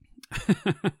think.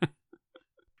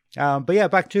 But yeah,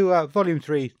 back to Volume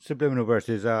 3, Subliminal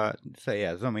Verses. So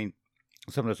yeah, I mean,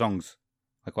 some of the songs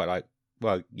I quite like.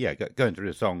 Well, yeah, going through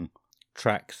the song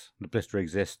tracks, The Blister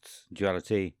Exists,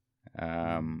 Duality,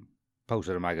 Pulse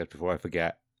of the Maggots, Before I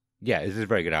Forget. Yeah, this is a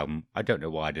very good album. I don't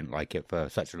know why I didn't like it for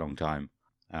such a long time.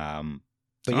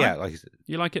 But yeah, like I said,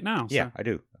 you like it now? Yeah, so. I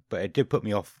do. But it did put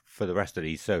me off for the rest of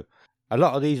these. So a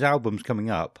lot of these albums coming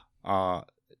up are,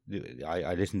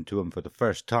 I listened to them for the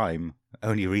first time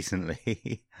only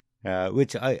recently,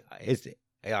 which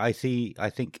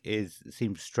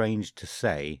seems strange to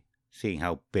say, seeing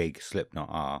how big Slipknot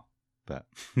are. But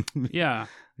yeah,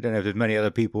 I don't know if there's many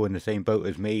other people in the same boat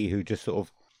as me who just sort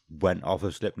of went off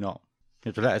of Slipknot. You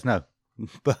have to let us know.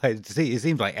 But it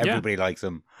seems like everybody likes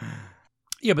them.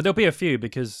 Yeah, but there'll be a few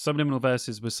because Subliminal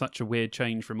Verses was such a weird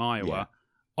change from Iowa.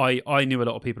 Yeah. I knew a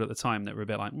lot of people at the time that were a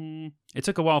bit like, it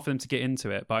took a while for them to get into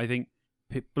it, but I think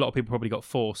a lot of people probably got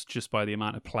forced just by the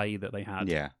amount of play that they had.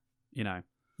 Yeah. You know,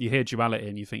 you hear Duality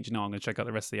and you think, I'm going to check out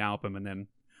the rest of the album, and then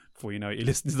before you know it, you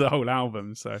listen to the whole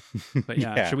album. So, but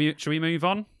yeah. Should we move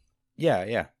on?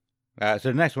 Yeah. So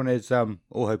the next one is All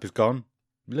Hope Is Gone.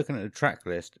 Looking at the track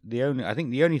list, the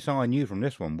only song I knew from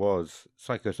this one was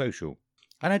Psychosocial.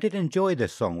 And I did enjoy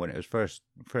this song when it was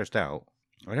first out.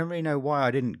 I don't really know why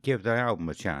I didn't give the album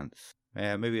a chance.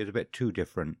 Maybe it was a bit too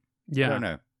different. Yeah. I don't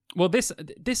know. Well,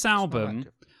 this album,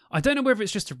 I don't know whether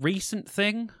it's just a recent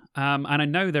thing. And I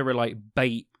know there were like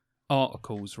bait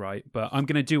articles, right? But I'm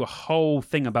going to do a whole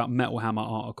thing about Metal Hammer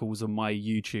articles on my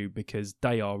YouTube because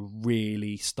they are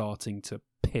really starting to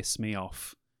piss me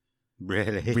off.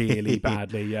 Really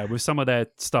badly, yeah. With some of their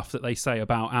stuff that they say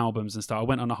about albums and stuff. I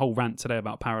went on a whole rant today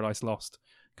about Paradise Lost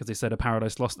because they said a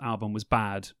Paradise Lost album was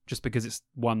bad just because it's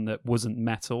one that wasn't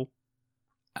metal.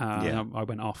 I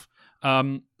went off.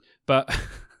 But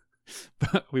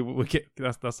we get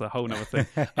that's a whole nother thing.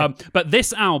 But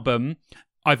this album,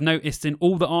 I've noticed in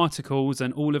all the articles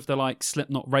and all of the like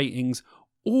Slipknot ratings,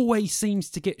 always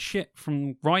seems to get shit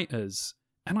from writers,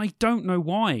 and I don't know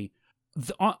why.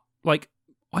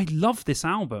 I love this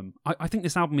album. I think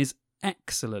this album is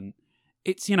excellent.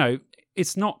 It's,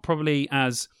 it's not probably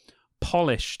as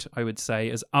polished, I would say,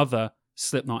 as other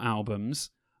Slipknot albums,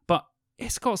 but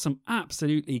it's got some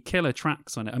absolutely killer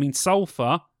tracks on it. I mean,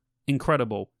 Sulfur,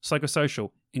 incredible.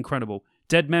 Psychosocial, incredible.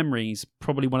 Dead Memories,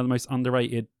 probably one of the most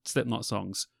underrated Slipknot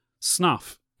songs.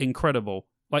 Snuff, incredible.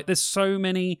 Like, there's so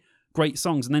many great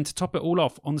songs. And then to top it all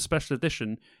off, on the special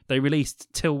edition, they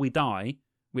released Till We Die,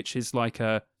 which is like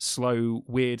a slow,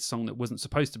 weird song that wasn't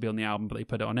supposed to be on the album, but they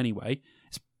put it on anyway.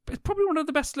 It's probably one of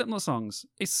the best Slipknot songs.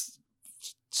 It's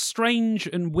strange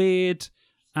and weird,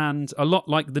 and a lot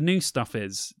like the new stuff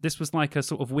is. This was like a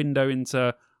sort of window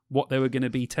into what they were going to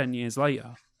be 10 years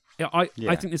later. I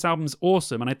think this album's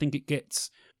awesome, and I think it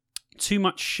gets too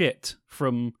much shit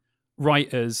from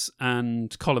writers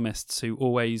and columnists who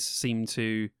always seem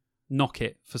to knock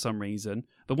it for some reason.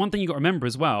 But one thing you got to remember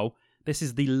as well, this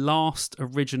is the last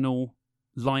original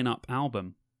lineup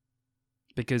album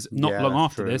because not long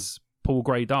after this, Paul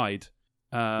Gray died.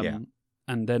 And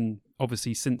then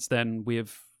obviously since then we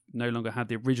have no longer had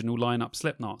the original lineup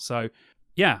Slipknot. So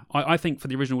yeah, I think for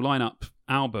the original lineup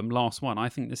album, last one, I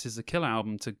think this is a killer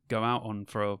album to go out on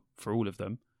for all of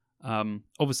them.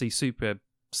 Obviously super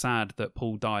sad that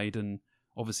Paul died, and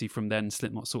obviously from then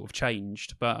Slipknot sort of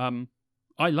changed. But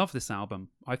I love this album.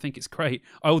 I think it's great.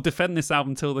 I will defend this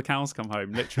album till the cows come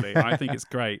home, literally. I think it's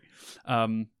great.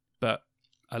 But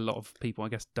a lot of people, I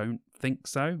guess, don't think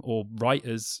so, or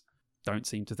writers don't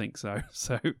seem to think so.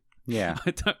 So yeah,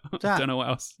 I don't know what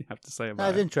else you have to say about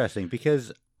it. That's interesting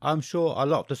because I'm sure a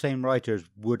lot of the same writers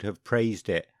would have praised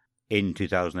it in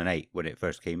 2008 when it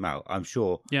first came out. I'm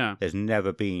sure there's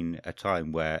never been a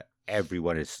time where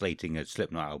everyone is slating a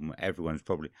Slipknot album. Everyone's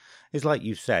probably... It's like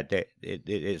you said, that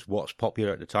it's what's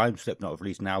popular at the time. Slipknot have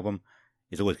released an album.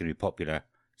 It's always going to be popular.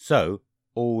 So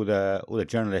all the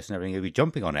journalists and everything will be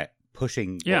jumping on it,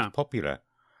 pushing what's popular.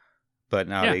 But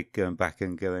now they're going back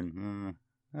and going,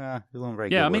 it wasn't very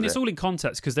good. Yeah, I mean, it's all in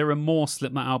context because there are more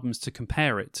Slipknot albums to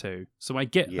compare it to. So I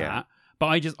get that. But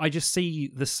I just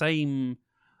see the same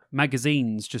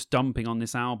magazines just dumping on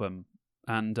this album.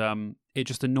 And it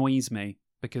just annoys me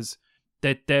because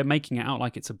they're making it out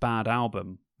like it's a bad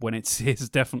album when it's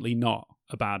definitely not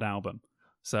a bad album.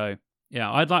 So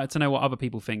yeah, I'd like to know what other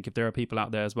people think, if there are people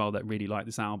out there as well that really like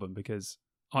this album, because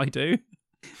I do.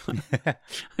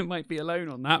 I might be alone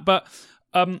on that. But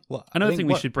another thing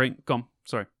we should bring... Go on,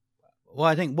 sorry. Well,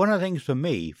 I think one of the things for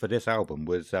me for this album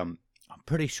was, I'm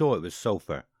pretty sure it was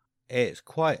Sulfur. It's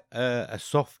quite a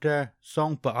softer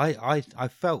song, but I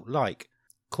felt like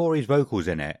Corey's vocals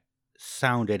in it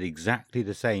sounded exactly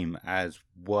the same as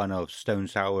one of Stone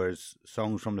Sour's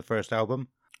songs from the first album.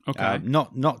 Okay.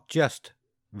 Not just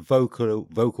vocal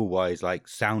wise, like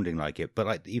sounding like it, but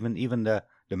like even the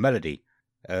melody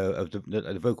of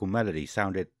the vocal melody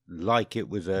sounded like it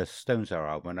was a Stone Sour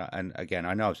album. And again,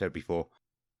 I know I've said it before.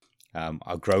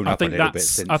 I've grown up a little bit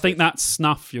since. I think that's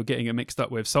Snuff you're getting it mixed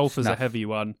up with. Sulphur's a heavy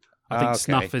one. I think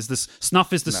Snuff is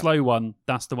the slow one.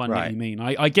 That's the one that you mean.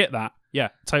 I get that. Yeah,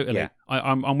 totally. Yeah.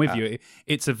 I'm with you.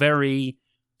 It's a very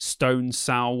Stone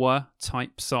Sour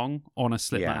type song on a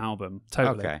Slipknot album.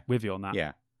 Totally with you on that.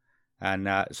 Yeah, and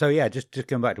just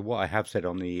going back to what I have said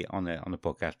on the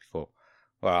podcast before.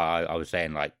 Well, I was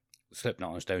saying like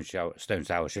Slipknot and Stone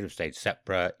Sour should have stayed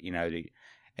separate. You know,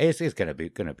 it's going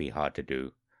to be hard to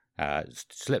do.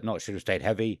 Slipknot should have stayed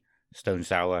heavy. Stone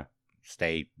Sour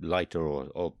stay lighter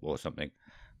or something.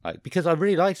 Like, because I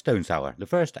really liked Stone Sour. The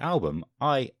first album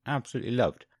I absolutely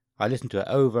loved. I listened to it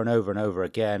over and over and over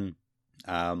again.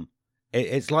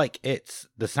 It's like it's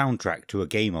the soundtrack to a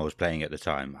game I was playing at the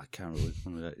time. I can't remember,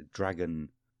 one of the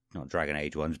not Dragon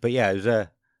Age ones, but yeah, it was an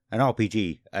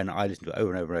RPG, and I listened to it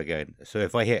over and over again. So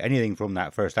if I hear anything from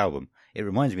that first album, it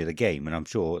reminds me of the game, and I'm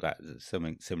sure that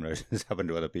something similar has happened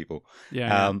to other people.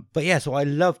 Yeah. But yeah, so I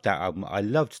loved that album. I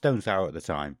loved Stone Sour at the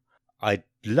time. I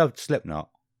loved Slipknot,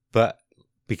 but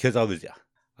because I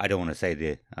don't want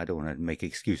to make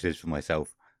excuses for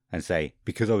myself and say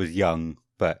because I was young,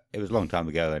 but it was a long time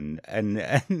ago, and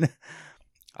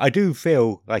I do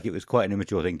feel like it was quite an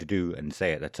immature thing to do and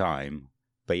say at the time.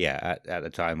 But yeah, at the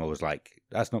time I was like,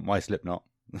 that's not my Slipknot.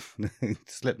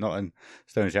 Slipknot and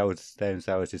Stone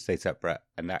Sour should stay separate,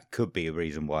 and that could be a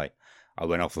reason why I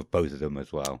went off with both of them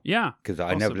as well. Yeah, because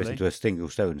I never listened to a single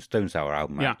Stone Sour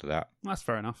album after that. That's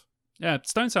fair enough. Yeah,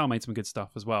 Stone Sour made some good stuff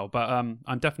as well, but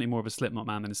I'm definitely more of a Slipknot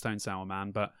man than a Stone Sour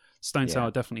man. But Stone Sour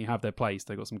definitely have their place.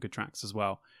 They got some good tracks as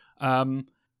well.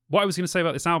 What I was going to say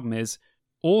about this album is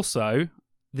also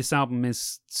this album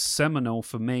is seminal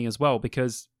for me as well,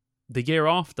 because the year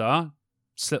after,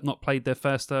 Slipknot played their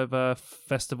first ever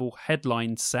festival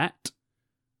headline set,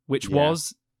 which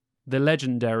was the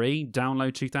legendary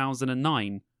Download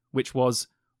 2009, which was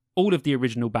all of the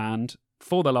original band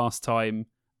for the last time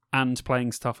and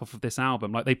playing stuff off of this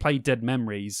album. Like, they played Dead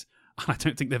Memories, and I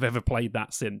don't think they've ever played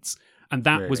that since. And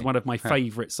that was one of my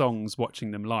favourite songs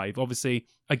watching them live. Obviously,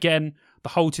 again, the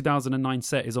whole 2009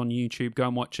 set is on YouTube. Go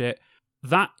and watch it.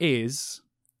 That is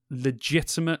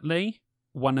legitimately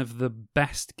one of the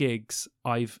best gigs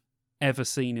I've ever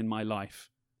seen in my life.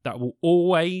 That will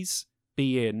always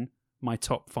be in my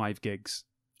top 5 gigs.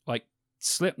 Like,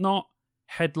 Slipknot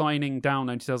headlining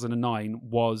Download 2009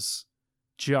 was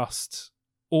just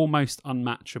almost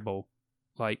unmatchable.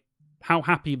 Like, how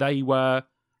happy they were,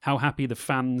 how happy the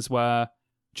fans were,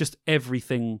 just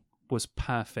everything was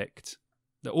perfect.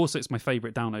 Also, it's my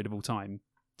favourite Download of all time.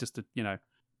 Just to,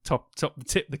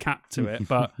 tip the cap to it.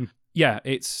 But yeah,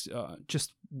 it's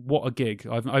just what a gig.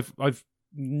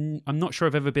 I'm not sure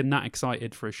I've ever been that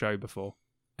excited for a show before,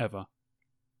 ever.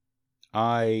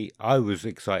 I was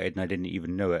excited and I didn't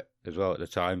even know it as well at the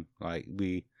time. Like,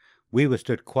 we were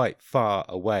stood quite far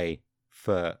away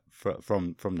from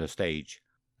the stage,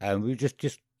 and we were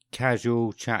just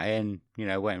casual chatting,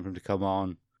 waiting for them to come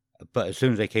on. But as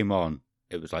soon as they came on,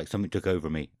 it was like something took over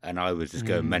me, and I was just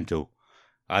going mental.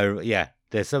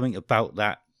 There's something about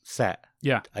that set.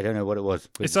 Yeah, I don't know what it was.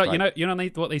 It's like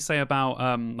what they say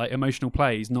about like emotional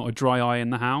plays, not a dry eye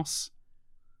in the house.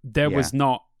 There was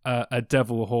not a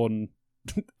devil horn.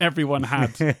 Everyone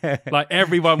had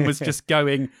everyone was just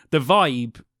going. The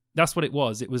vibe. That's what it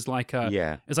was. It was like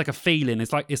it's like a feeling.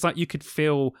 It's like you could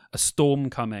feel a storm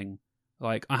coming.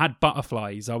 Like, I had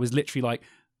butterflies. I was literally like,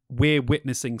 we're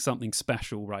witnessing something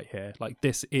special right here. Like,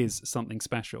 this is something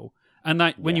special. And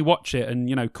like when you watch it,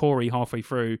 and Corey halfway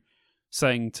through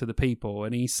saying to the people,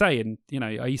 and he's saying,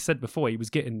 he said before he was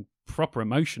getting proper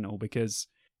emotional because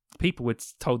people had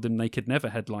told them they could never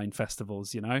headline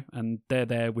festivals, and they're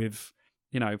there with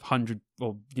 100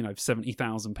 or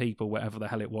 70,000 people, whatever the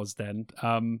hell it was then.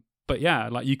 But yeah,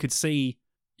 like you could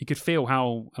feel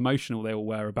how emotional they all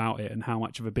were about it, and how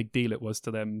much of a big deal it was to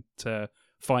them to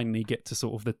finally get to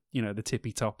sort of the the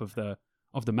tippy top of the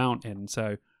mountain.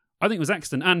 So I think it was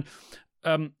excellent.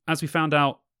 And as we found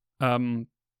out in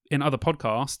other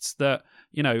podcasts, that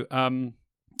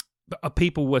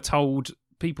people were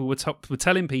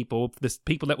telling people, the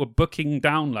people that were booking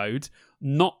Download,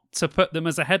 not to put them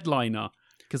as a headliner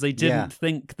because they didn't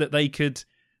think that they could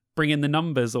bring in the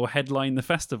numbers or headline the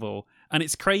festival. And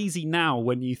it's crazy now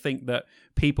when you think that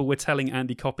people were telling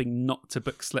Andy Copping not to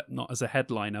book Slipknot as a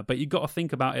headliner, but you've got to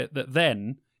think about it that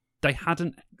then they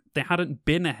hadn't there hadn't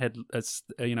been a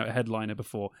headliner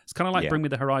before. It's kind of like Yeah. Bring Me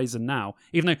the Horizon now.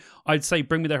 Even though I'd say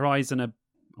Bring Me the Horizon I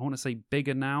want to say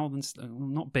bigger now than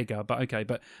not bigger, but okay,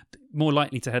 but more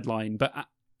likely to headline. But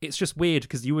it's just weird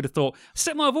because you would have thought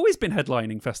Slipknot have always been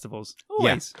headlining festivals.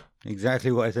 Always. Yeah,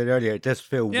 exactly what I said earlier. It does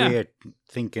feel Yeah. weird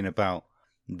thinking about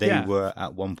they Yeah. were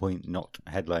at one point not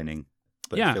headlining,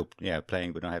 but Yeah. still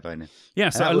playing but not headlining. Yeah,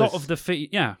 so that a lot was- of the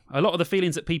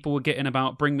feelings that people were getting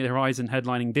about Bring Me the Horizon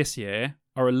headlining this year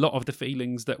are a lot of the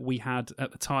feelings that we had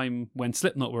at the time when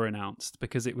Slipknot were announced,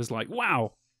 because it was like,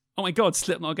 wow, oh my god,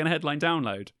 Slipknot are going to headline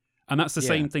Download. And that's the Yeah.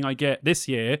 same thing I get this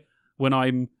year when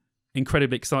I'm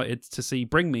incredibly excited to see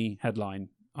Bring Me headline.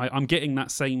 I'm getting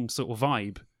that same sort of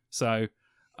vibe. So,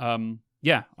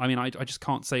 yeah, I mean, I just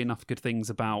can't say enough good things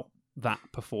about that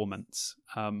performance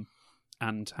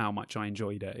and how much I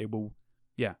enjoyed it. It will,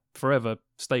 forever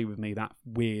stay with me, that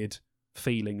weird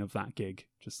feeling of that gig.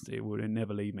 Just, it would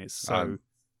never leave me. It's so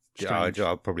strange.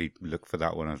 I'll probably look for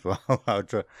that one as well. I'll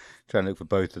try and look for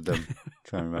both of them.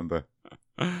 Try and remember.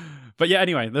 But yeah,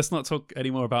 anyway, let's not talk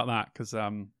any more about that because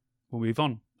we'll move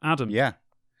on. Adam. Yeah.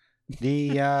 The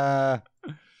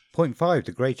 0.5,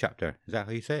 the grey chapter. Is that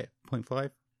how you say it? 0.5?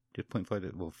 Just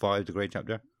 0.5, well, 5, the grey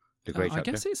chapter? The grey I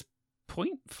chapter? guess it's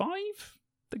 0.5,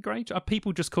 the grey chapter.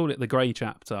 People just call it the grey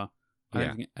chapter. I Yeah.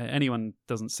 don't think anyone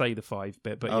doesn't say the 5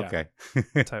 bit, but Okay.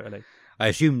 yeah, totally. I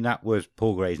assume that was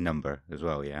Paul Gray's number as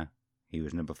well, yeah? He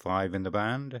was number 5 in the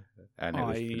band, and it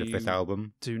was for the 5th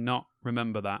album. Do not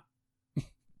remember that.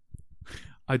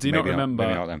 I do Maybe not remember.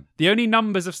 Maybe not then. The only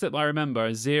numbers of Slipknot I remember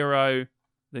are 0,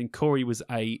 then Corey was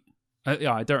 8.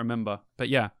 Yeah, I don't remember. But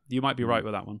yeah, you might be right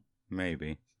with that one.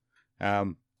 Maybe.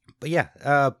 But yeah,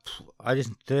 I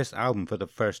listened to this album for the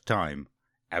first time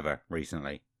ever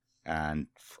recently. And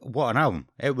what an album.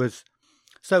 It was.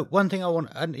 So one thing I want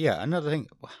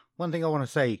to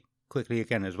say quickly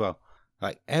again as well.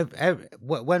 Like,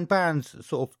 when bands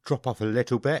sort of drop off a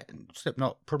little bit,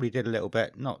 Slipknot probably did a little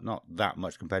bit, not that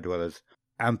much compared to others,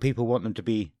 and people want them to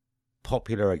be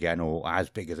popular again or as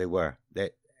big as they were.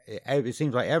 It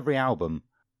seems like every album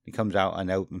it comes out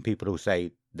and people will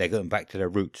say they're going back to their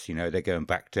roots, they're going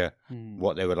back to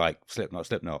what they were like,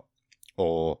 Slipknot,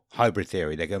 or Hybrid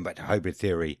Theory, they're going back to Hybrid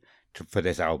Theory for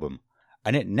this album.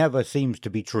 And it never seems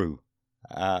to be true.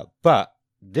 But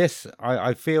this,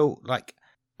 I feel like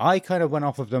I kind of went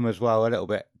off of them as well a little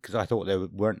bit because I thought they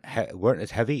weren't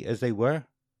as heavy as they were.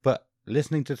 But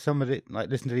listening to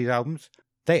listen to these albums,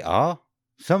 they are.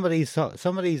 Some of these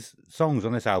songs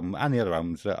on this album and the other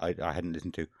albums that I hadn't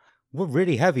listened to were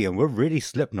really heavy and were really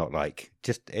Slipknot-like.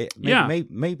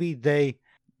 Maybe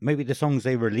the songs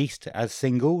they released as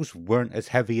singles weren't as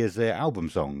heavy as their album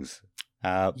songs.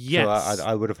 Yes. So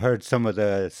I would have heard some of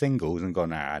the singles and gone,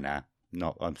 nah,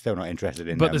 I'm still not interested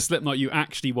in But them. the Slipknot you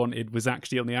actually wanted was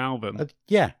actually on the album.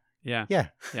 Yeah, Yeah,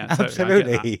 totally,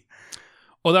 absolutely.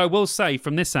 Although I will say,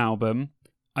 from this album,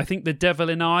 I think The Devil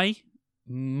in I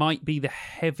might be the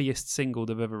heaviest single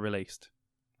they've ever released.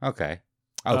 Okay.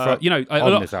 A lot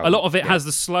of it Yeah. has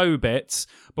the slow bits,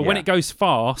 but when Yeah. it goes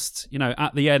fast,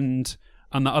 at the end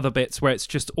and the other bits where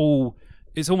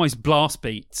it's almost blast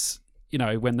beats.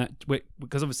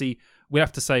 Because obviously we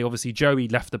have to say, Joey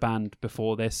left the band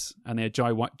before this, and they had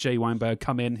Jay Weinberg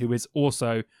come in, who is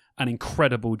also an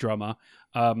incredible drummer.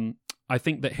 I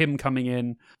think that him coming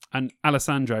in and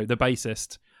Alessandro, the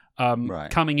bassist,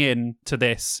 coming in to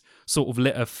this sort of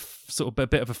lit a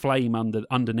bit of a flame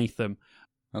underneath them.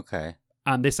 Okay.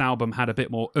 And this album had a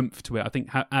bit more oomph to it. I think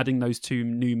adding those 2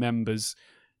 new members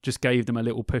just gave them a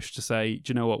little push to say,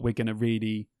 do you know what, we're going to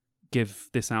really give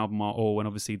this album our all. And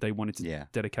obviously they wanted to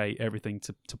dedicate everything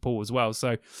to Paul as well.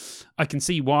 So I can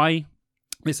see why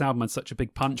this album had such a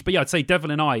big punch. But yeah, I'd say Devil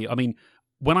in I mean,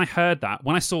 when I heard that,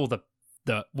 when I saw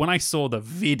the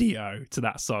video to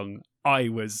that song, I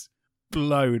was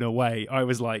blown away. I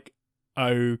was like,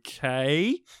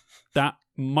 okay, that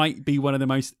might be one of the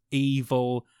most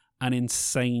evil and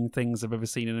insane things I've ever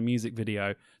seen in a music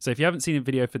video. So if you haven't seen a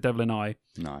video for Devil in I,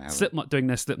 no, I haven't. Slipknot doing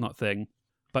their Slipknot thing,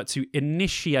 but to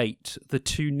initiate the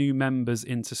 2 new members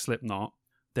into Slipknot,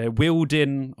 they're wheeled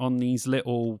in on these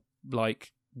little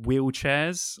like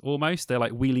wheelchairs almost. They're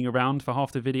like wheeling around for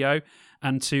half the video.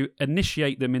 And to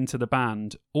initiate them into the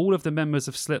band, all of the members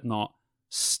of Slipknot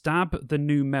stab the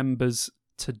new members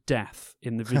to death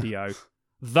in the video,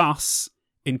 thus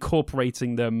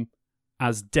incorporating them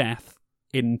as death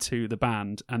into the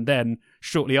band. And then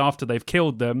shortly after they've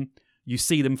killed them, you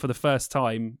see them for the first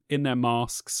time in their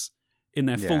masks, in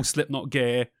their full Slipknot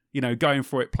gear, going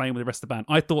for it, playing with the rest of the band.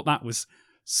 I thought that was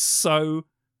so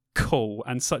cool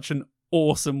and such an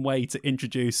awesome way to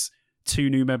introduce 2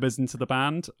 new members into the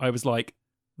band. I was like,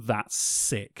 that's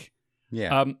sick.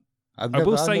 Yeah. I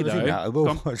will say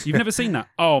though, you've never seen that?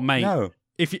 Oh, mate. No.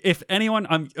 If anyone,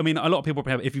 a lot of people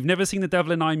probably have. If you've never seen the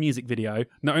Devil and I music video,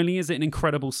 not only is it an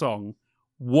incredible song,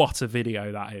 what a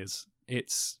video that is!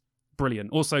 It's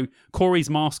brilliant. Also, Corey's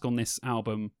mask on this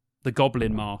album, the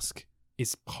Goblin mask,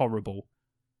 is horrible.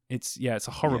 It's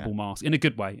a horrible mask in a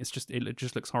good way. It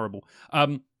just looks horrible.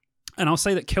 And I'll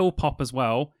say that Kill Pop as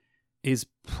well is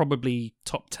probably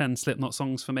top 10 Slipknot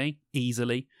songs for me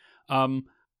easily.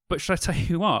 But should I tell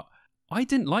you what? I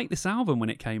didn't like this album when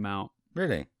it came out.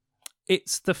 Really?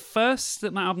 It's the first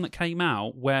Slipknot album that came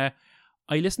out where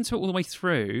I listened to it all the way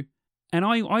through, and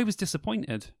I was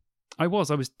disappointed. I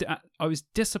was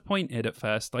disappointed at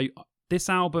first. This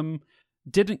album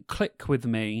didn't click with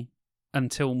me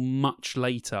until much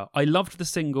later. I loved the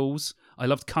singles. I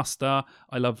loved Custer.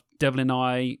 I loved Devil in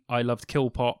I loved Kill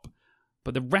Pop.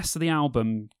 But the rest of the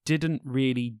album didn't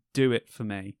really do it for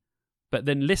me. But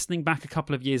then listening back a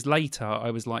couple of years later,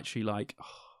 I was literally like,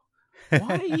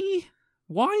 oh,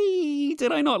 why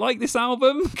did I not like this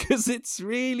album? Because it's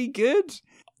really good.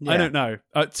 Yeah. I don't know.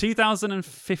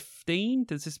 2015?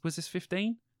 Was this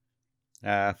 15?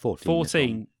 14.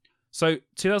 14. So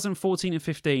 2014 and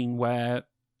 15 were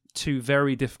two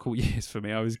very difficult years for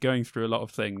me. I was going through a lot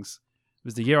of things. It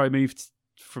was the year I moved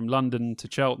from London to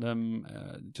Cheltenham.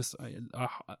 Just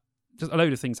a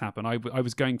load of things happened. I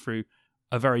was going through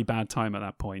a very bad time at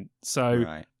that point. So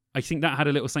right. I think that had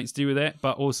a little something to do with it.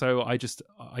 But also I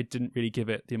didn't really give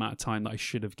it the amount of time that I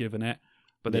should have given it.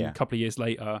 But then a couple of years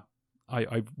later,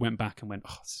 I went back and went,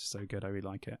 oh, this is so good. I really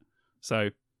like it. So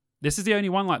this is the only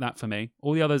one like that for me.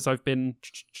 All the others I've been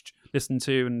listened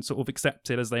to and sort of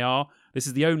accepted as they are. This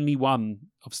is the only one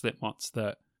of Slipknot's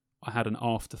that I had an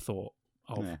afterthought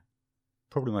of. Yeah.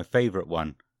 Probably my favourite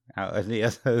one out of the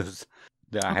others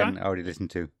that I hadn't already listened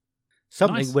to.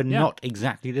 Something we're not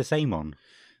exactly the same on.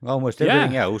 Almost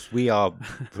everything else, we are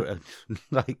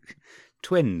like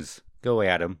twins. Go away,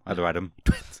 Adam. Other Adam.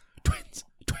 Twins.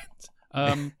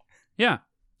 Yeah,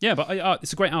 but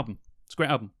it's a great album. It's a great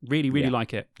album. Really, really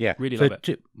like it. Yeah, really love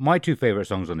it. My two favourite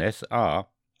songs on this are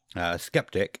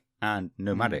Skeptic and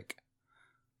Nomadic.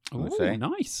 Oh,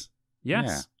 nice. Yes.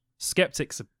 Yeah.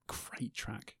 Skeptic's a great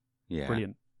track. Yeah.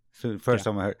 Brilliant. So the first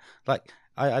time I heard,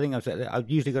 I think I've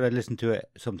usually got to listen to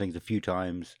some things a few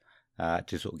times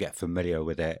to sort of get familiar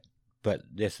with it. But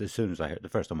this, as soon as the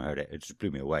first time I heard it, it just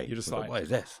blew me away. You're just like, what is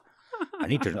this? I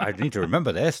need to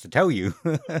remember this to tell you.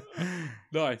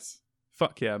 Nice.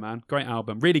 Fuck yeah, man. Great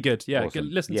album. Really good. Yeah. Awesome.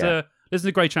 Listen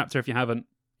to Grey Chapter if you haven't.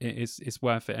 It's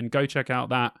worth it. And go check out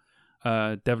that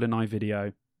Devil and I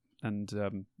video.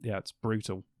 And it's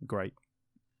brutal. Great.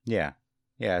 Yeah.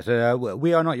 Yeah. So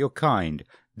We Are Not Your Kind.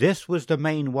 This was the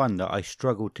main one that I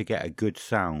struggled to get a good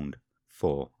sound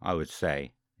for, I would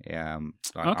say.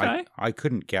 Okay. I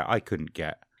couldn't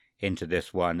get into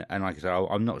this one. And like I said,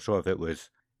 I'm not sure if it was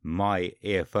my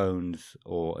earphones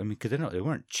or, because they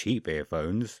weren't cheap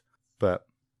earphones, but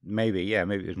maybe it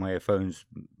was my earphones.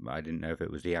 I didn't know if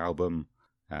it was the album.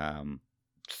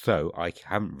 So I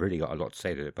haven't really got a lot to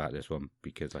say about this one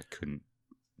because I didn't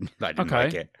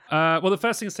like it. Well, the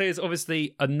first thing to say is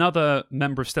obviously another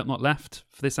member of Slipknot left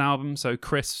for this album. So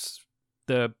Chris,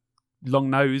 the long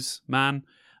nose man,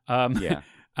 and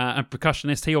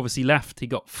percussionist, he obviously left. He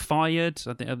got fired.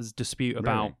 I think there was a dispute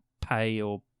about pay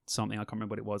or something. I can't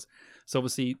remember what it was. So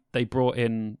obviously they brought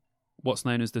in what's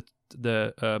known as the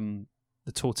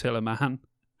Tortilla Man,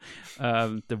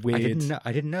 the weird.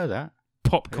 I didn't know that.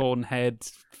 Popcorn head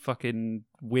fucking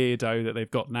weirdo that they've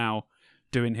got now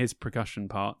doing his percussion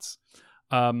parts.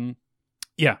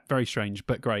 Very strange,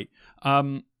 but great.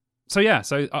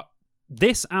 So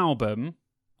this album,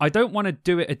 I don't want to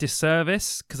do it a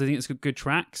disservice because I think it's got good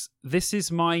tracks. This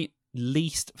is my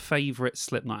least favourite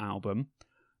Slipknot album.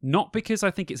 Not because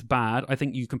I think it's bad. I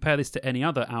think you compare this to any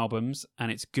other albums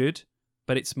and it's good,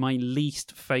 but it's my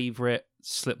least favourite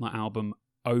Slipknot album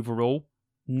overall.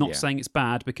 Not saying it's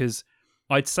bad because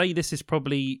I'd say this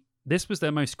was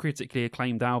their most critically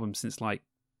acclaimed album since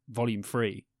Volume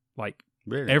 3.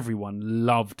 Everyone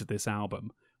loved this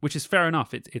album, which is fair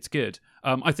enough. It's good.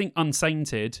 I think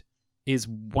Unsainted is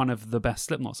one of the best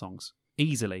Slipknot songs,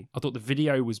 easily. I thought the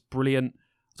video was brilliant.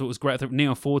 I thought it was great. I thought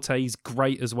Neo Forte's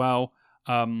great as well.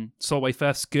 Solway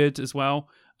Firth's good as well.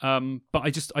 But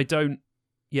I don't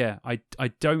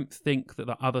think that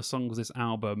the other songs of this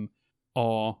album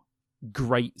are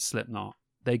great Slipknot.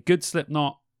 They're good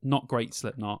Slipknot, not great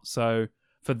Slipknot. So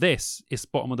for this, it's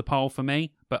bottom of the pile for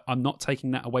me, but I'm not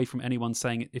taking that away from anyone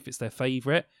saying if it's their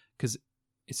favourite, because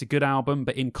it's a good album,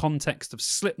 but in context of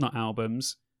Slipknot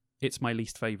albums, it's my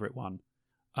least favourite one.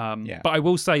 But I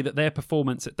will say that their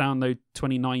performance at Download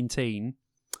 2019,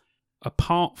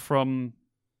 apart from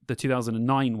the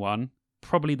 2009 one,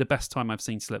 probably the best time I've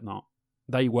seen Slipknot.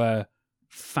 They were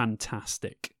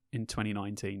fantastic in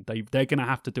 2019. They're going to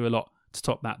have to do a lot to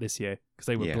top that this year because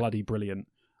they were bloody brilliant.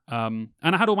 And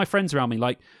I had all my friends around me.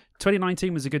 Like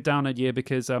 2019 was a good Download year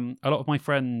because a lot of my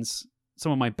friends,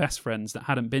 some of my best friends that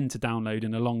hadn't been to Download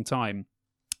in a long time,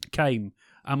 came,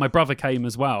 and my brother came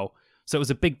as well. So it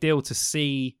was a big deal to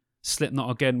see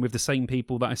Slipknot again with the same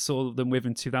people that I saw them with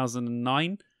in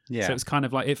 2009. Yeah. So it was kind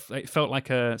of like it felt like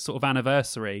a sort of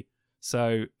anniversary.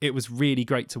 So it was really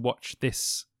great to watch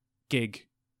this gig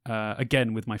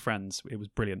again with my friends. It was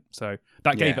brilliant. So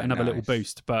that gave it another little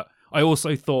boost. But I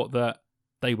also thought that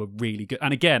they were really good.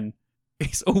 And again,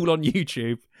 it's all on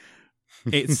YouTube.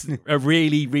 It's a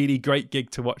really, really great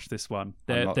gig to watch. This one,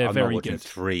 they're I'm very not watching good.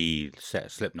 3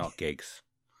 Slipknot gigs.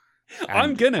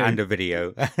 I'm gonna and a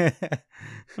video.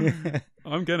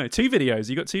 I'm gonna 2 videos.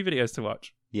 You got 2 videos to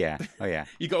watch. Yeah. Oh yeah.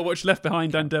 You got to watch Left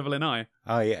Behind and Devil in Eye.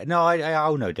 Oh yeah. No,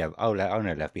 I'll know I'll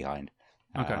know Left Behind.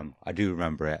 Okay. I do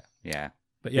remember it. Yeah.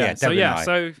 But yeah. Devil in Eye.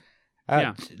 So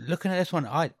looking at this one,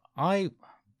 I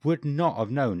would not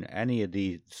have known any of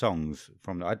the songs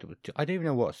from. I don't even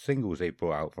know what singles they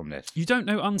brought out from this. You don't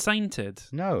know Unsainted?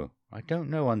 No, I don't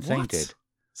know Unsainted. What?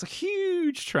 It's a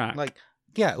huge track. Like,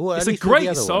 yeah, well, it's at a least all the great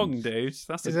other song, ones. dude.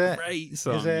 That's Is a it? great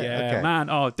song. Is it? Yeah, Okay. man.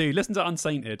 Oh, dude, listen to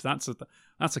Unsainted. That's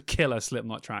a killer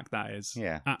Slipknot track. That is.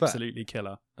 Yeah, but- absolutely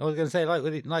killer. I was going to say, like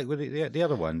with the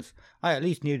other ones, I at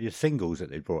least knew the singles that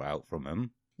they brought out from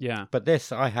them. Yeah. But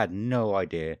this, I had no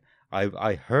idea.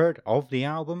 I heard of the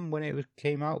album when it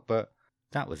came out, but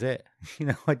that was it. You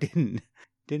know, I didn't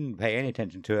pay any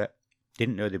attention to it.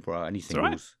 Didn't know they brought out any all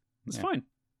right. singles. It's Yeah. fine.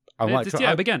 I might try.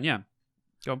 Yeah, but again, yeah.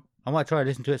 Go on. I might try to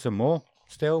listen to it some more.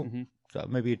 Still, Mhm. so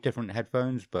maybe different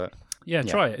headphones, but Yeah,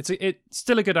 try it. It's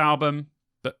still a good album,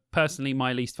 but personally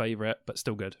my least favorite, but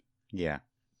still good. yeah,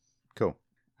 cool.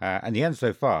 And the end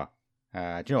so far. Do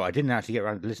you know what? I didn't actually get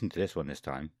around to listen to this one this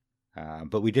time,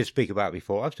 but we did speak about it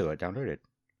before. I've still got it downloaded.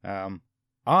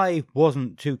 I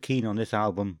wasn't too keen on this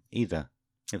album either,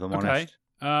 if I'm honest.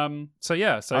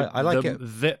 So I like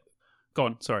it. Go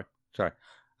on. Sorry.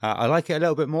 I like it a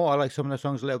little bit more. I like some of the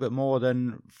songs a little bit more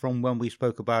than from when we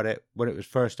spoke about it when it was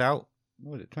first out.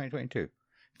 What was it, 2022? It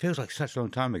feels like such a long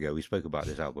time ago we spoke about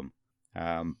this album.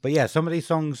 But yeah, some of these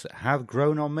songs have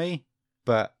grown on me,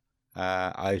 but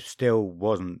I still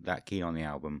wasn't that keen on the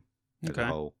album as a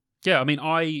whole. Yeah, I mean,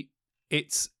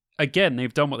 it's again,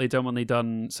 they've done what they've done when they've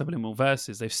done Subliminal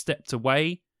Verses. They've stepped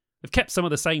away. They've kept some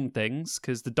of the same things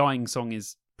because the Dying Song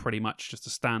is pretty much just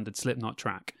a standard Slipknot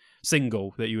track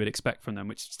single that you would expect from them,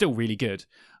 which is still really good.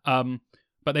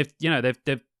 But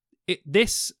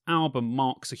this album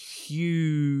marks a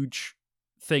huge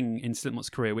thing in Slipknot's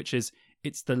career, which is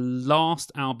it's the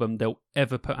last album they'll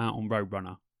ever put out on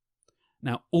Roadrunner.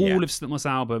 Now, all of Slipknot's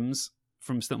albums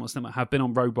from Slipknot have been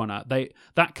on Roadrunner.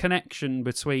 That connection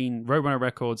between Roadrunner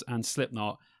Records and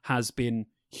Slipknot has been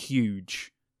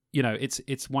huge. You know,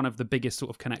 it's one of the biggest sort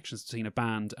of connections between a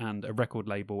band and a record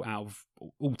label out of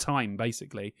all time,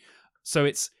 basically. So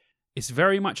it's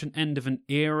very much an end of an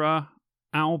era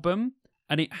album,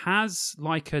 and it has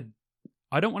like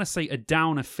I don't want to say a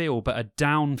downer feel, but a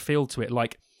down feel to it.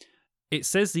 Like, it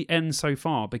says the end so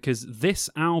far because this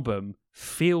album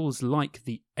feels like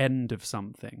the end of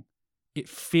something. It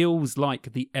feels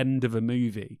like the end of a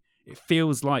movie. It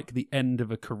feels like the end of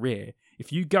a career.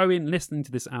 If you go in listening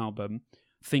to this album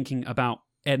thinking about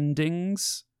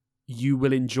endings, you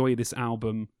will enjoy this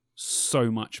album so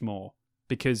much more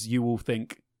because you will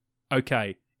think,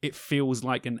 okay, it feels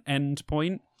like an end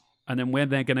point, and then where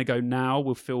they're going to go now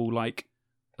will feel like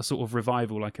a sort of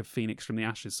revival, like a phoenix from the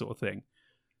ashes sort of thing.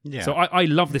 Yeah. So I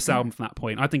love this album from that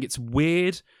point. I think it's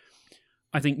weird.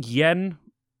 I think Yen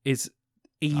is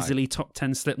easily top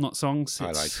 10 Slipknot songs.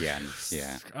 I like Yen,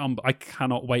 yeah. I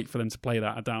cannot wait for them to play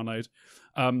that at Download.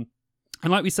 And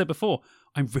like we said before,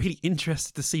 I'm really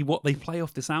interested to see what they play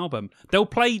off this album. They'll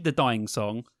play the Dying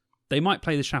Song, they might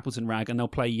play the Shackleton Rag, and they'll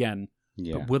play Yen.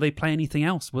 Yeah. But will they play anything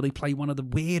else? Will they play one of the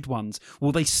weird ones?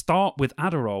 Will they start with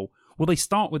Adderall? Will they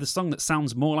start with a song that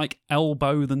sounds more like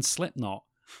Elbow than Slipknot?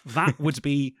 That would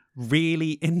be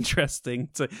really interesting.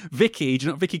 To Vicky, do you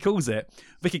know what Vicky calls it?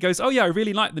 Vicky goes, "Oh yeah, I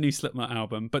really like the new Slipknot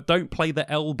album, but don't play the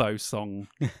Elbow song."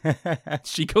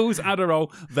 She calls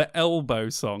Adderall the Elbow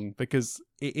song because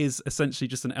it is essentially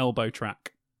just an elbow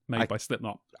track made by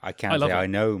Slipknot. I can't say I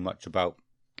know much about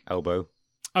Elbow.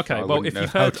 Okay, so well, if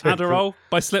you've heard Adderall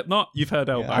by Slipknot, you've heard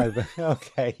Elbow. Yeah,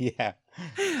 okay, yeah.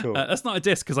 Cool. That's not a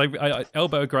diss because I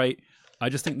Elbow are great. I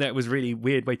just think that was a really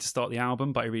weird way to start the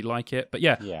album, but I really like it. But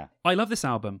yeah, I love this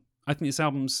album. I think this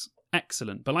album's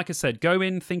excellent. But like I said, go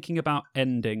in thinking about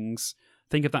endings,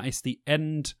 Think of that as the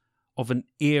end of an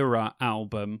era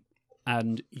album,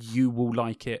 and you will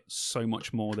like it so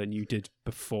much more than you did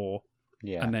before.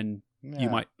 Yeah. And then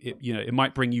it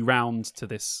might bring you round to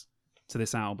this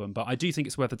album. But I do think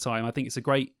it's worth the time. I think it's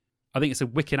a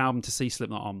wicked album to see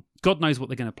Slipknot on. God knows what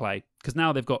they're going to play, because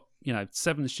now they've got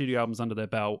 7 studio albums under their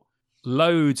belt,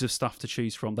 loads of stuff to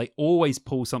choose from. They always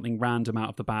pull something random out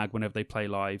of the bag whenever they play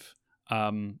live.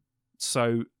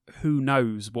 So who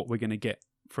knows what we're going to get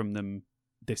from them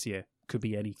this year? Could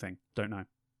be anything. Don't know.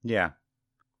 Yeah.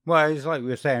 Well, it's like we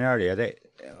were saying earlier. They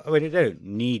don't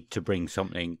need to bring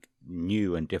something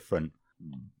new and different,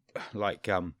 like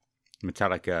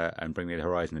Metallica and Bring Me the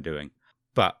Horizon are doing.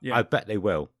 But I bet they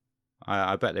will.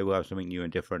 I bet they will have something new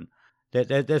and different.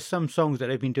 There's some songs that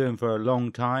they've been doing for a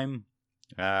long time,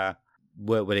 where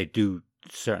they do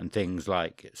certain things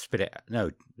like spit it.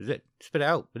 No, is it spit it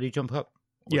out? Did he jump up?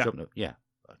 Or Yeah. Yeah.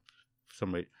 For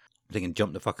some reason, I'm thinking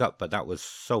jump the fuck up, but that was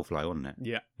Soulfly, wasn't it?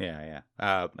 Yeah.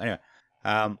 Yeah. Anyway,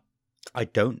 I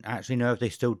don't actually know if they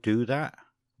still do that,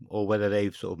 or whether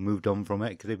they've sort of moved on from it,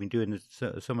 because they've been doing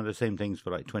some of the same things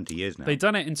for like 20 years now. They've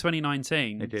done it in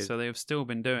 2019, They did. so they've still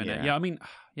been doing it. Yeah. Yeah, I mean,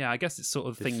 I guess it's sort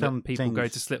of the There's thing some that people go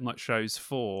things to Slipknot shows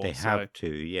for. They so- have to,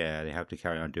 yeah, they have to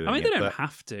carry on doing it. I mean, they don't but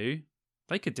have to.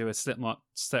 They could do a Slipknot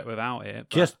set without it.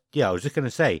 But... I was just going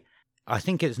to say, I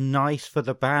think it's nice for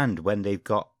the band when they've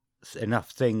got enough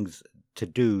things to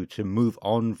do to move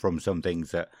on from some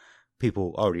things that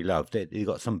people already love. They've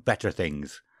got some better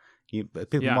things.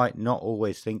 People might not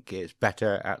always think it's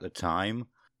better at the time,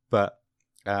 but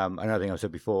another thing I've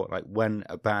said before, like when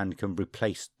a band can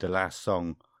replace the last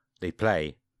song they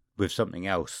play with something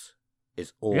else,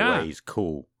 it's always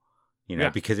cool,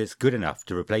 because it's good enough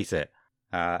to replace it.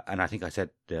 And I think I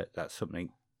said that that's something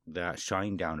that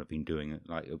Shinedown have been doing,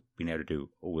 like been able to do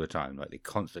all the time. Like they're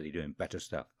constantly doing better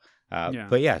stuff.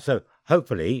 But yeah, so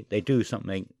hopefully they do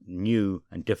something new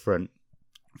and different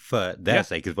for their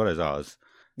sake as well as ours.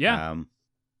 Yeah.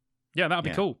 That'd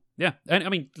be cool. Yeah. And I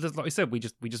mean, like I said, we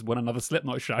just won another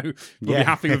Slipknot show. We'll be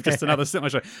happy with just another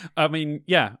Slipknot show. I mean,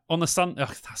 yeah, on the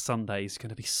that Sunday is going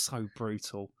to be so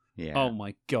brutal. Yeah. Oh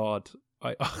my God.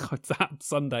 That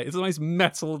Sunday, it's the most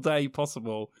metal day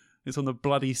possible. It's on the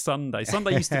bloody Sunday.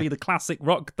 Sunday used to be the classic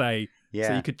rock day,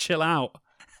 so you could chill out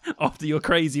after your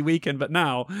crazy weekend. But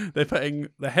now they're putting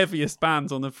the heaviest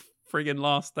bands on the friggin'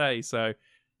 last day. So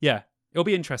yeah, it'll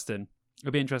be interesting.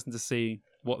 It'll be interesting to see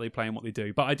what they play and what they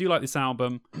do. But I do like this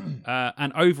album,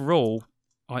 and overall,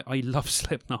 I love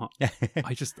Slipknot.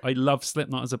 I love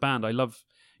Slipknot as a band. I love,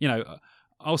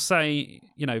 I'll say,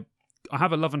 I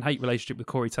have a love and hate relationship with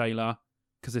Corey Taylor,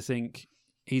 because I think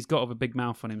he's got a big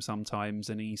mouth on him sometimes,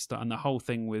 and and the whole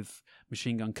thing with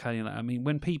Machine Gun Kelly. I mean,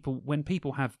 when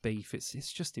people have beef,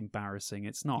 it's just embarrassing.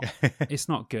 It's not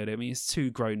good. I mean, it's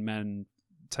two grown men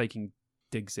taking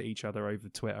digs at each other over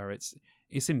Twitter.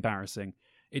 It's embarrassing.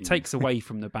 It takes away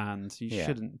from the band. You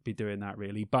shouldn't be doing that,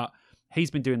 really. But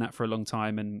he's been doing that for a long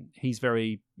time, and he's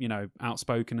very,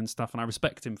 outspoken and stuff, and I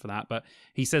respect him for that. But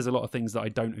he says a lot of things that I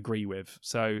don't agree with.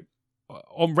 So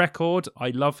on record, I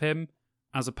love him.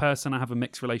 As a person, I have a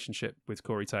mixed relationship with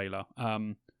Corey Taylor,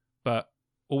 but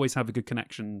always have a good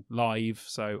connection live,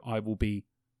 so I will be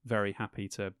very happy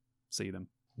to see them.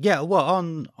 Yeah,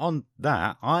 well, on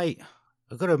that, I've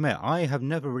got to admit, I have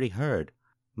never really heard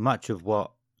much of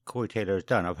what Corey Taylor has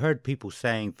done. I've heard people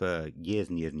saying for years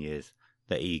and years and years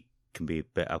that he can be a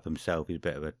bit up himself. He's a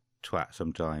bit of a twat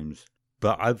sometimes,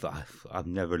 but I've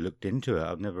never looked into it.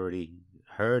 I've never really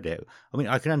heard it. I mean,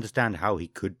 I can understand how he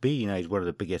could be. He's one of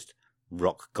the biggest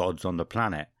rock gods on the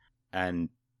planet, and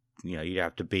you'd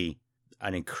have to be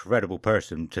an incredible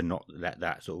person to not let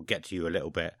that sort of get to you a little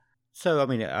bit. So I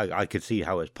mean, I could see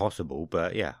how it's possible,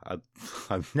 but yeah,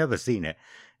 I've never seen it.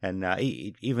 And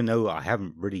even though I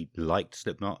haven't really liked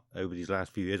Slipknot over these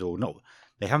last few years, or not,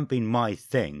 they haven't been my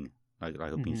thing, like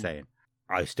I've been saying,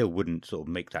 I still wouldn't sort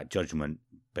of make that judgment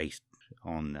based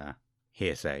on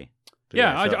hearsay. But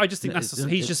I just think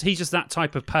he's just that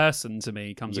type of person to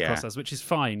me. Comes across as, which is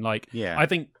fine. Like, I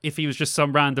think if he was just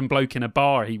some random bloke in a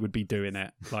bar, he would be doing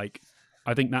it. Like,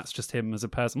 I think that's just him as a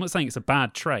person. I'm not saying it's a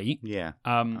bad trait. Yeah.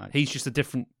 He's just a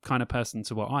different kind of person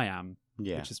to what I am.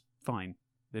 Yeah. Which is fine.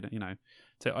 They don't,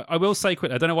 So I will say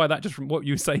quickly, I don't know why that what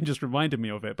you were saying just reminded me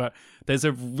of it, but there's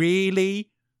a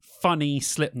really funny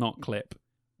Slipknot clip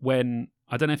when,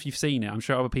 I don't know if you've seen it, I'm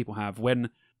sure other people have, when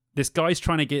this guy's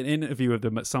trying to get an interview with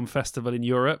them at some festival in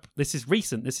Europe. This is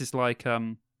recent. This is like,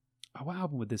 what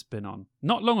album would this been on?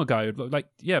 Not long ago. Like,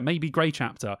 maybe Grey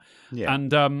Chapter. Yeah.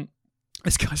 And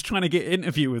this guy's trying to get an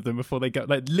interview with them before they go,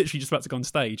 like, literally just about to go on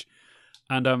stage.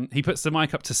 And he puts the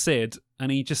mic up to Sid,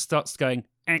 and he just starts going,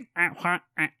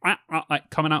 like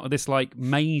coming out with this like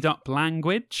made up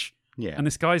language. Yeah. And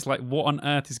this guy's like, what on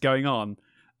earth is going on?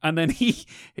 And then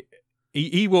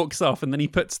he walks off, and then he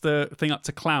puts the thing up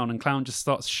to Clown, and Clown just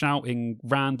starts shouting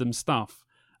random stuff.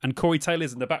 And Corey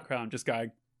Taylor's in the background just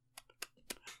going,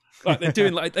 like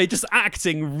they're just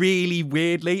acting really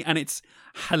weirdly, and it's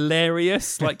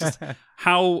hilarious. Like just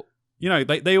how,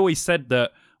 they always said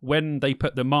that when they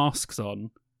put the masks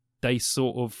on,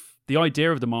 the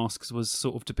idea of the masks was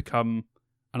sort of to become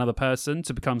another person,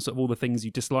 to become sort of all the things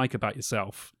you dislike about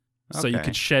yourself. So you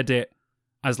could shed it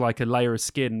as like a layer of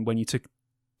skin when you took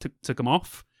them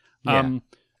off. Yeah.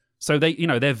 So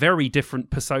they're very different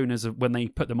personas of when they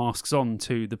put the masks on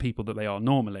to the people that they are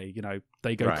normally.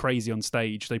 They go crazy on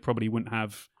stage. They probably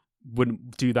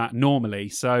wouldn't do that normally.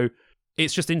 So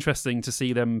it's just interesting to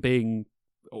see them being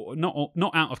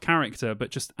not out of character, but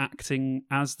just acting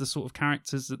as the sort of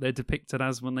characters that they're depicted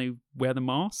as when they wear the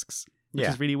masks, which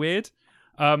is really weird.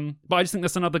 But I just think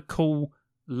that's another cool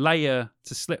layer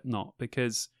to Slipknot,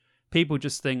 because people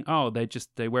just think, oh,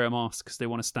 they wear a mask because they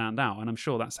want to stand out, and I'm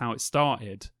sure that's how it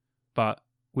started. But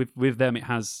with them, it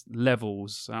has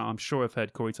levels. I'm sure I've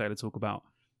heard Corey Taylor talk about,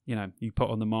 you put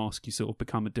on the mask, you sort of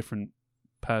become a different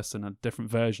person, a different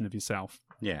version of yourself.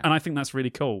 Yeah, and I think that's really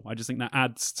cool. I just think that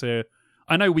adds to.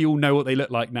 I know we all know what they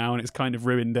look like now, and it's kind of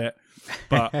ruined it,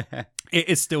 but it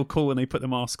is still cool when they put the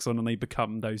masks on and they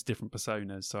become those different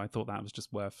personas. So I thought that was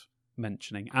just worth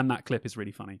mentioning, and that clip is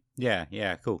really funny.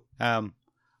 Yeah, cool. I'm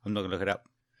not gonna look it up.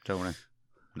 Don't want to.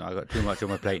 No, I got too much on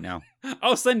my plate now.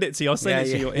 I'll send it to you. I'll send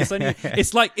it to you.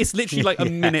 It's literally like a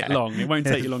minute long. It won't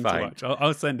take you long to watch.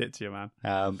 I'll send it to you, man.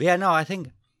 But yeah, no, I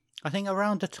think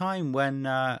around the time when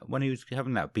he was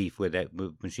having that beef with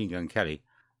Machine Gun Kelly,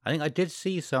 I think I did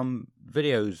see some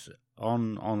videos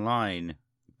online,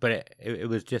 but it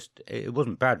was just, it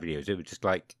wasn't bad videos. It was just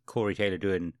like Corey Taylor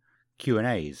doing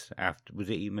Q&As after. Was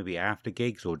it maybe after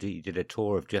gigs, or he did a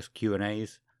tour of just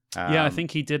Q&As? Yeah, I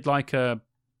think he did like an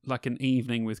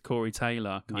evening with Corey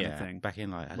Taylor kind of thing. Back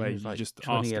in I think where it was like just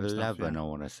 2011, I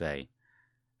want to say.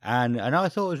 And I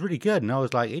thought it was really good, and I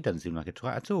was like, he doesn't seem like a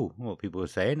twat at all. What people were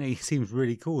saying, he seems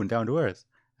really cool and down to earth.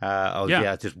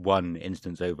 It's just one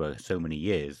instance over so many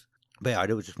years. But yeah, I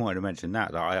just wanted to mention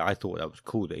that I thought that was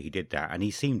cool that he did that, and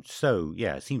he seemed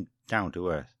seemed down to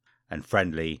earth and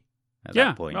friendly at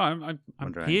that point.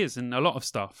 He is in a lot of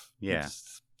stuff. Yeah.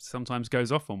 Sometimes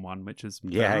goes off on one, which is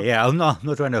yeah. I'm not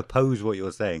trying to oppose what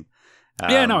you're saying.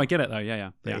 I get it though. Yeah.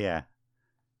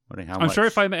 I'm sure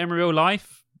if I met him in real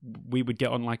life, we would get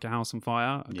on like a house on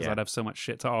fire, because I'd have so much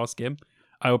shit to ask him.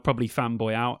 I would probably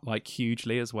fanboy out like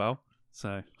hugely as well.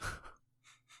 So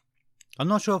I'm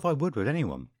not sure if I would with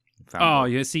anyone. Oh,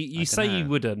 you see, you say you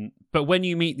wouldn't, but when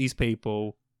you meet these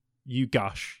people, you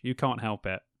gush. You can't help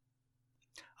it.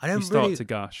 You start to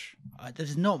gush.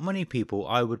 There's not many people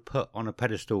I would put on a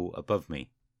pedestal above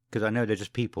me, because I know they're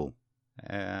just people.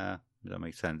 Does that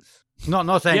make sense?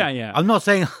 Not saying. Yeah. I'm not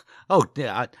saying.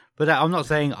 But I'm not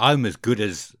saying I'm as good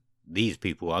as these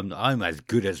people. I'm as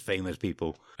good as famous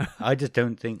people. I just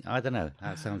don't think. I don't know.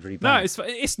 That sounds really bad. No,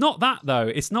 it's not that though.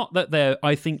 It's not that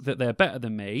I think that they're better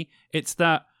than me. It's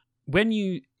that when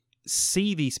you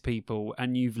see these people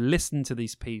and you've listened to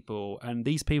these people, and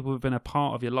these people have been a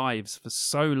part of your lives for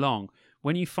so long,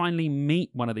 when you finally meet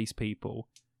one of these people,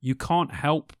 you can't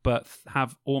help but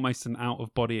have almost an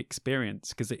out-of-body experience,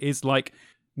 because it is like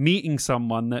meeting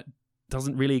someone that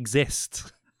doesn't really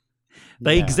exist.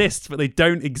 They exist, but they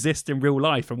don't exist in real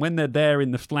life. And when they're there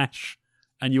in the flesh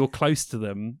and you're close to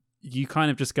them, you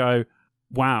kind of just go,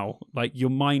 wow, like your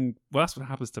mind. Well, that's what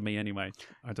happens to me anyway.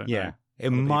 I don't know. It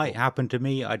might happen to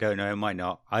me. I don't know. It might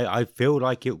not. I feel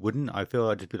like it wouldn't. I feel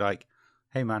I'd just be like,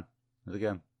 hey, man, how's it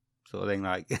going? Sort of thing.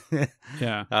 Like,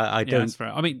 yeah. I don't. That's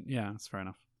fair. I mean, yeah, that's fair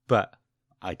enough. But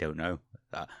I don't know.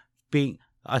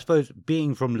 I suppose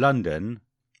being from London,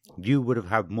 you would have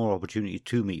had more opportunity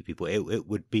to meet people. It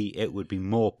would be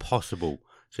more possible.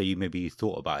 So you maybe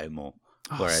thought about it more.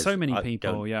 Whereas so many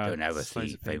people. Don't ever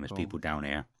see famous people down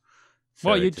here.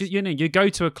 So well, you go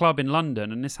to a club in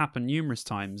London, and this happened numerous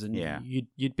times, and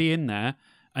you'd be in there,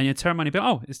 and you'd turn around and be like,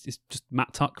 oh, it's just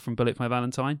Matt Tuck from Bullet for My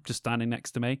Valentine, just standing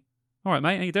next to me. All right,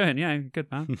 mate, how you doing? Yeah,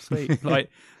 good, man. Sweet. Like,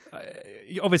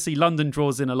 obviously, London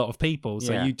draws in a lot of people,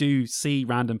 so you do see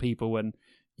random people, and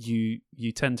you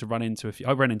tend to run into a few.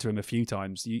 I've run into him a few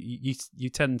times. You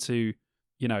tend to,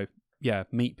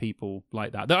 meet people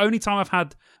like that. The only time I've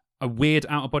had a weird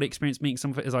out-of-body experience meeting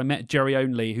someone is I met Jerry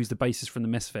Only, who's the bassist from the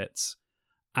Misfits.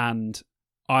 And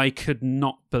I could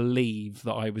not believe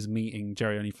that I was meeting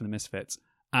Jerry Only from the Misfits.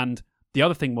 And the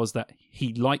other thing was that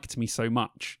he liked me so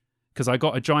much because I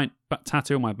got a giant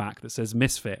tattoo on my back that says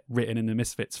Misfit written in the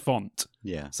Misfits font.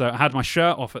 Yeah. So I had my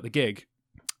shirt off at the gig,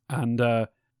 and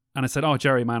I said, "Oh,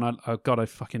 Jerry, man, I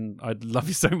love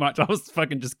you so much." I was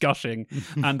fucking just gushing,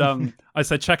 and I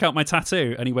said, "Check out my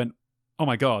tattoo," and he went, "Oh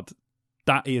my god,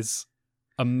 that is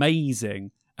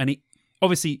amazing!" And he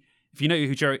obviously, if you know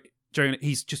who Jerry,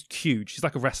 he's just huge. He's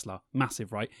like a wrestler,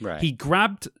 massive, right? Right. He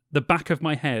grabbed the back of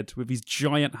my head with his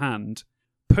giant hand,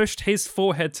 pushed his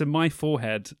forehead to my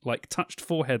forehead, like touched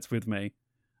foreheads with me,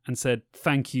 and said,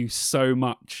 "Thank you so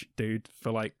much, dude,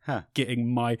 for like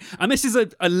getting my..." And this is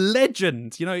a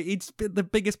legend, you know, it's been the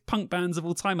biggest punk bands of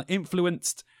all time, like,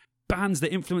 influenced bands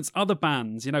that influenced other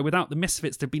bands, you know, without the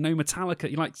Misfits, there'd be no Metallica,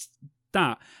 you like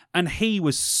that. And he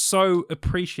was so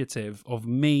appreciative of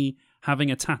me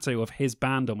having a tattoo of his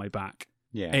band on my back.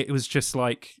 Yeah. It was just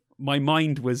like, my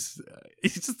mind was, it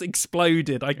just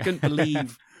exploded. I couldn't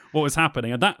believe what was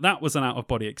happening. And that was an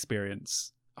out-of-body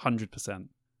experience, 100%.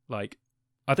 Like,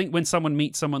 I think when someone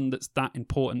meets someone that's that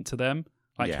important to them,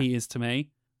 like he is to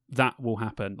me, that will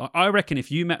happen. Like, I reckon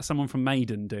if you met someone from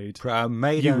Maiden, dude.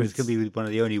 Maiden is going to be one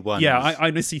of the only ones. Yeah, I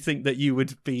honestly think that you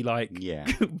would be like Yeah.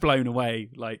 blown away,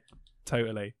 like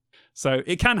totally. So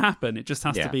it can happen. It just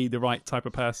has Yeah. to be the right type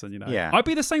of person, you know? Yeah. I'd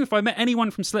be the same if I met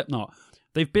anyone from Slipknot.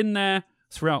 They've been there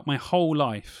throughout my whole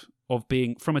life of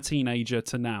being from a teenager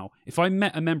to now. If I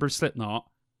met a member of Slipknot,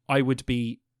 I would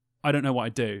be, I don't know what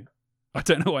I'd do. I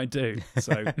don't know what I'd do.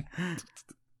 So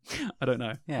I don't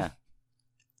know. Yeah.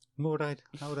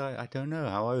 I don't know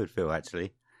how I would feel,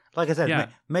 actually. Like I said, Yeah.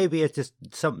 maybe it's just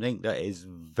something that is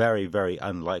very, very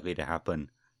unlikely to happen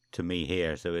to me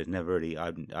here. So it's never really,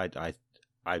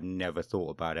 I've never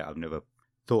thought about it. I've never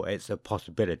thought it's a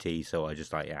possibility. So I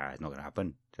just like, yeah, it's not going to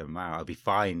happen. Doesn't matter. I'll be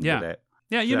fine with it.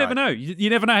 Yeah, you never know. You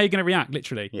never know how you're going to react,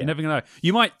 literally. Yeah. You're never going to know.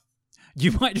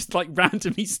 You might just like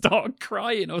randomly start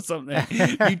crying or something.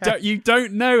 You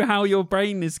don't know how your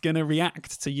brain is going to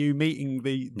react to you meeting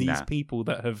these people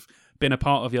that have been a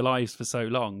part of your lives for so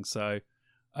long. So,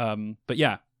 but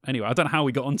yeah. Anyway, I don't know how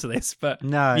we got onto this, but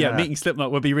meeting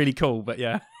Slipknot would be really cool. But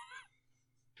yeah.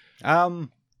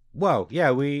 Well,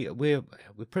 yeah, we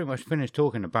pretty much finished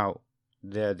talking about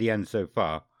the end so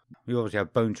far. We obviously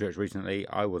had Bone Church recently.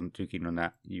 I wasn't too keen on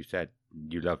that. You said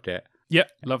you loved it. Yeah,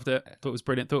 loved it. Thought it was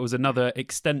brilliant. Thought it was another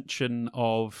extension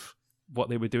of what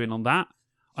they were doing on that.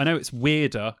 I know it's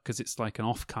weirder because it's like an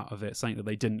offcut of it, something that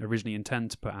they didn't originally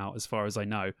intend to put out, as far as I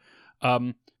know.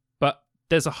 But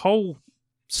there's a whole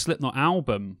Slipknot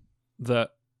album that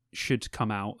should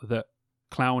come out that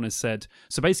Clown has said.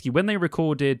 So basically, when they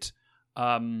recorded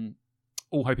All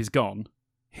Hope Is Gone,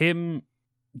 him,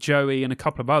 Joey, and a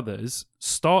couple of others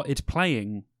started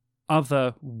playing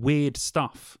other weird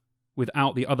stuff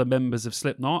without the other members of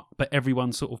Slipknot, but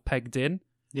everyone sort of pegged in.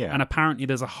 Yeah. And apparently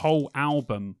there's a whole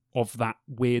album of that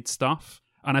weird stuff.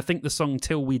 And I think the song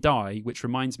Till We Die, which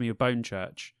reminds me of Bone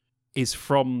Church, is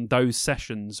from those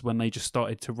sessions when they just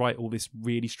started to write all this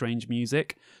really strange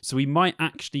music. So we might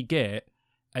actually get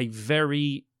a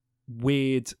very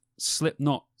weird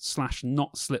Slipknot /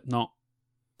 not Slipknot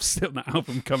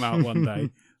album come out one day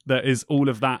that is all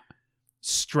of that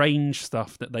strange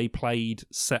stuff that they played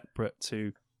separate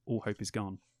to All Hope Is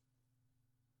Gone.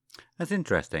 That's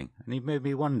interesting. And it made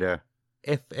me wonder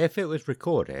if it was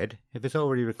recorded, if it's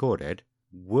already recorded,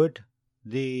 would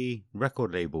the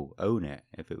record label own it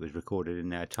if it was recorded in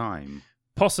their time?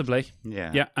 Possibly.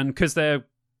 Yeah. Yeah, and because they're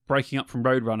breaking up from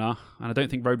Roadrunner, and I don't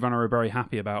think Roadrunner are very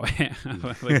happy about it.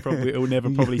 It will never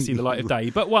probably see the light of day,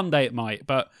 but one day it might.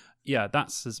 But yeah,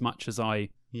 that's as much as I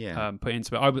put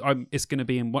into it. It's going to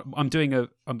be in what I'm doing.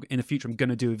 In the future, I'm going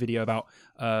to do a video about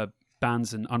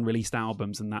bands and unreleased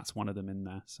albums, and that's one of them in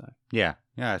there. So yeah,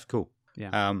 that's cool.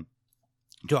 Yeah.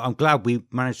 I'm glad we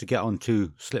managed to get on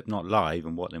to Slipknot Live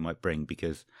and what they might bring,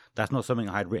 because that's not something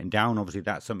I had written down. Obviously,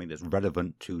 that's something that's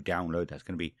relevant to download. We're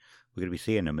going to be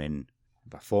seeing them in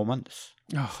about 4 months.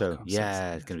 Oh, so God,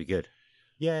 it's going to be good.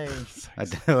 Yay!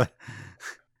 So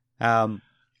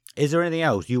Is there anything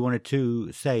else you wanted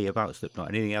to say about Slipknot?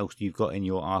 Anything else you've got in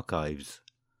your archives?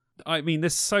 I mean,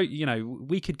 there's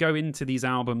we could go into these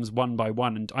albums one by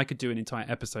one, and I could do an entire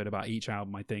episode about each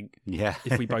album, I think. Yeah.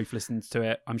 If we both listened to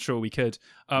it, I'm sure we could.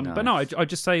 Nice. But no, I'd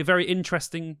just say a very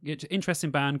interesting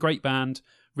band, great band,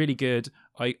 really good.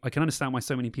 I can understand why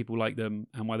so many people like them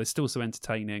and why they're still so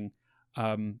entertaining.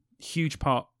 Huge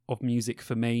part of music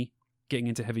for me, getting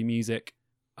into heavy music.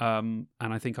 And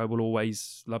I think I will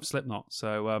always love Slipknot.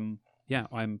 So,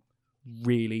 I'm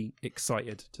really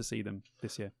excited to see them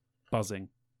this year. Buzzing.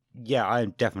 Yeah,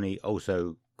 I'm definitely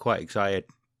also quite excited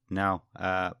now.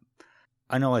 I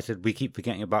know I said we keep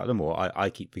forgetting about them, or I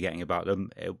keep forgetting about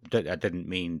them. That didn't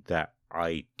mean that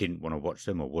I didn't want to watch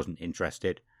them or wasn't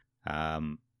interested.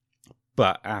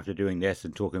 But after doing this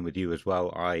and talking with you as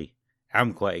well, I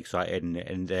am quite excited,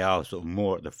 and they are sort of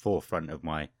more at the forefront of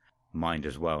my mind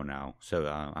as well now. So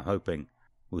I'm hoping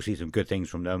we'll see some good things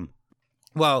from them.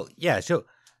 Well, yeah, so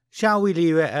shall we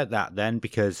leave it at that then?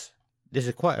 Because this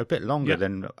is quite a bit longer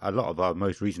than a lot of our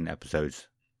most recent episodes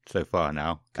so far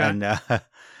now. Okay. And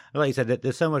like you said,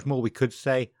 there's so much more we could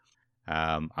say.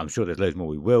 I'm sure there's loads more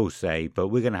we will say, but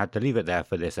we're going to have to leave it there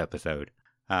for this episode.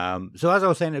 So as I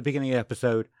was saying at the beginning of the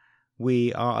episode,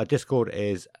 our Discord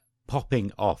is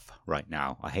popping off right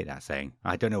now. I hate that saying.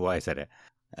 I don't know why I said it.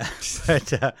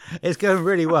 But it's going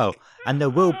really well. And there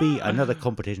will be another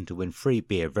competition to win free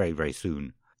beer very, very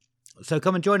soon. So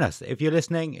come and join us. If you're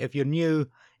listening, if you're new,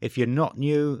 if you're not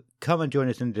new, come and join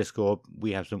us in the Discord.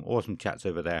 We have some awesome chats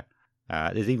over there.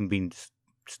 There's even been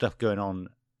stuff going on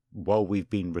while we've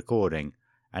been recording,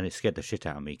 and it scared the shit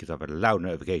out of me because I've had loud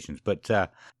notifications. But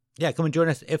yeah, come and join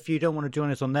us. If you don't want to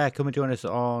join us on there, come and join us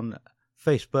on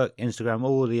Facebook, Instagram,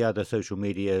 all the other social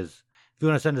medias. If you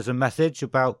want to send us a message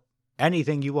about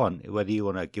anything you want, whether you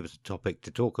want to give us a topic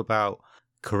to talk about,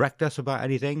 correct us about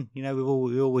anything,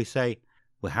 we always say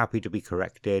we're happy to be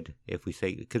corrected if we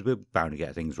say, because we're bound to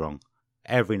get things wrong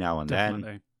every now and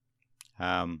Definitely.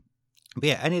 then. But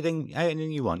yeah, anything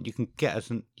you want, you can get us,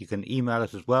 and you can email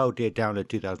us as well,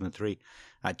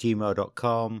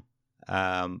 deardownload2003@gmail.com,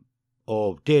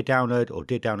 or Dear Download or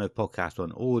Dear Download Podcast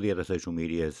on all the other social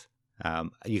medias.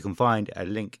 You can find a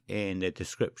link in the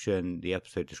description, the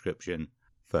episode description,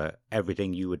 for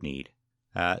everything you would need.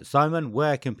 Simon,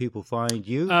 where can people find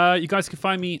you? You guys can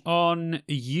find me on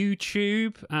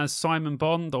YouTube as Simon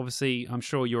Bond. Obviously, I'm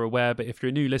sure you're aware, but if you're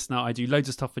a new listener, I do loads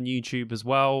of stuff on YouTube as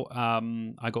well.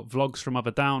 I got vlogs from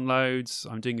other downloads.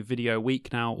 I'm doing a video a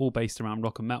week now, all based around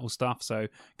rock and metal stuff. So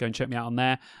go and check me out on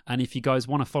there. And if you guys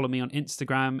want to follow me on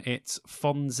Instagram, it's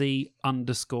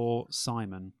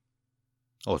Fonzie_Simon.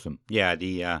 Awesome. Yeah,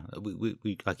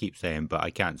 I keep saying, but I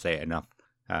can't say it enough.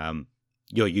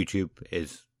 Your YouTube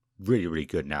is really, really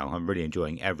good now. I'm really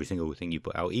enjoying every single thing you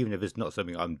put out, even if it's not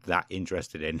something I'm that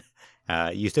interested in.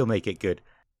 You still make it good.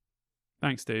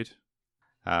 Thanks, dude.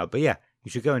 But yeah,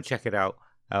 you should go and check it out.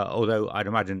 Although I'd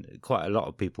imagine quite a lot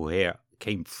of people here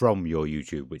came from your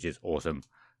YouTube, which is awesome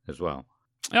as well.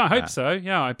 Yeah, I hope so.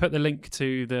 Yeah, I put the link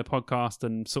to the podcast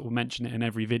and sort of mention it in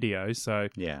every video. So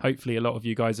yeah, hopefully a lot of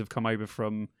you guys have come over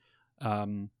from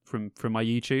my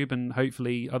YouTube, and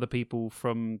hopefully other people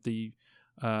from the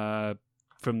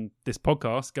from this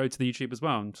podcast go to the YouTube as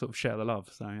well and sort of share the love.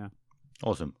 So yeah,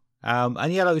 awesome.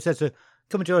 And yeah, like we said, so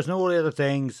come and join us and all the other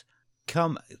things.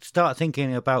 Come start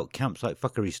thinking about Campsite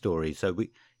Fuckery stories. So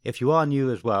if you are new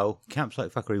as well,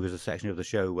 Campsite Fuckery was a section of the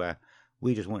show where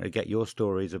we just wanted to get your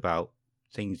stories about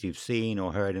things you've seen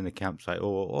or heard in the campsite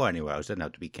or anywhere else. It doesn't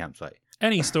have to be campsite.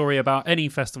 Any story about any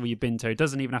festival you've been to. It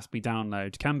doesn't even have to be Download.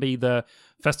 It can be the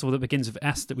festival that begins with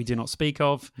S that we do not speak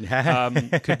of.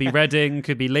 Could be Reading,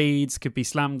 could be Leeds, could be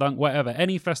Slam Dunk, whatever.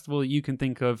 Any festival that you can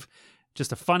think of,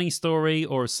 just a funny story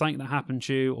or something that happened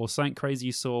to you or something crazy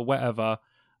you saw, whatever,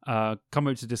 come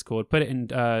over to Discord, put it in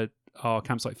our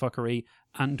Campsite Fuckery,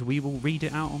 and we will read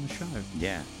it out on the show.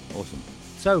 Yeah, awesome.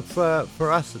 So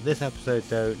for us, this episode,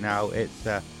 though, now it's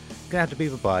going to have to be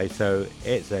goodbye. So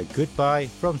it's a goodbye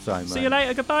from Simon. See you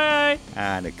later, goodbye!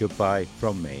 And a goodbye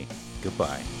from me.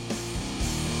 Goodbye.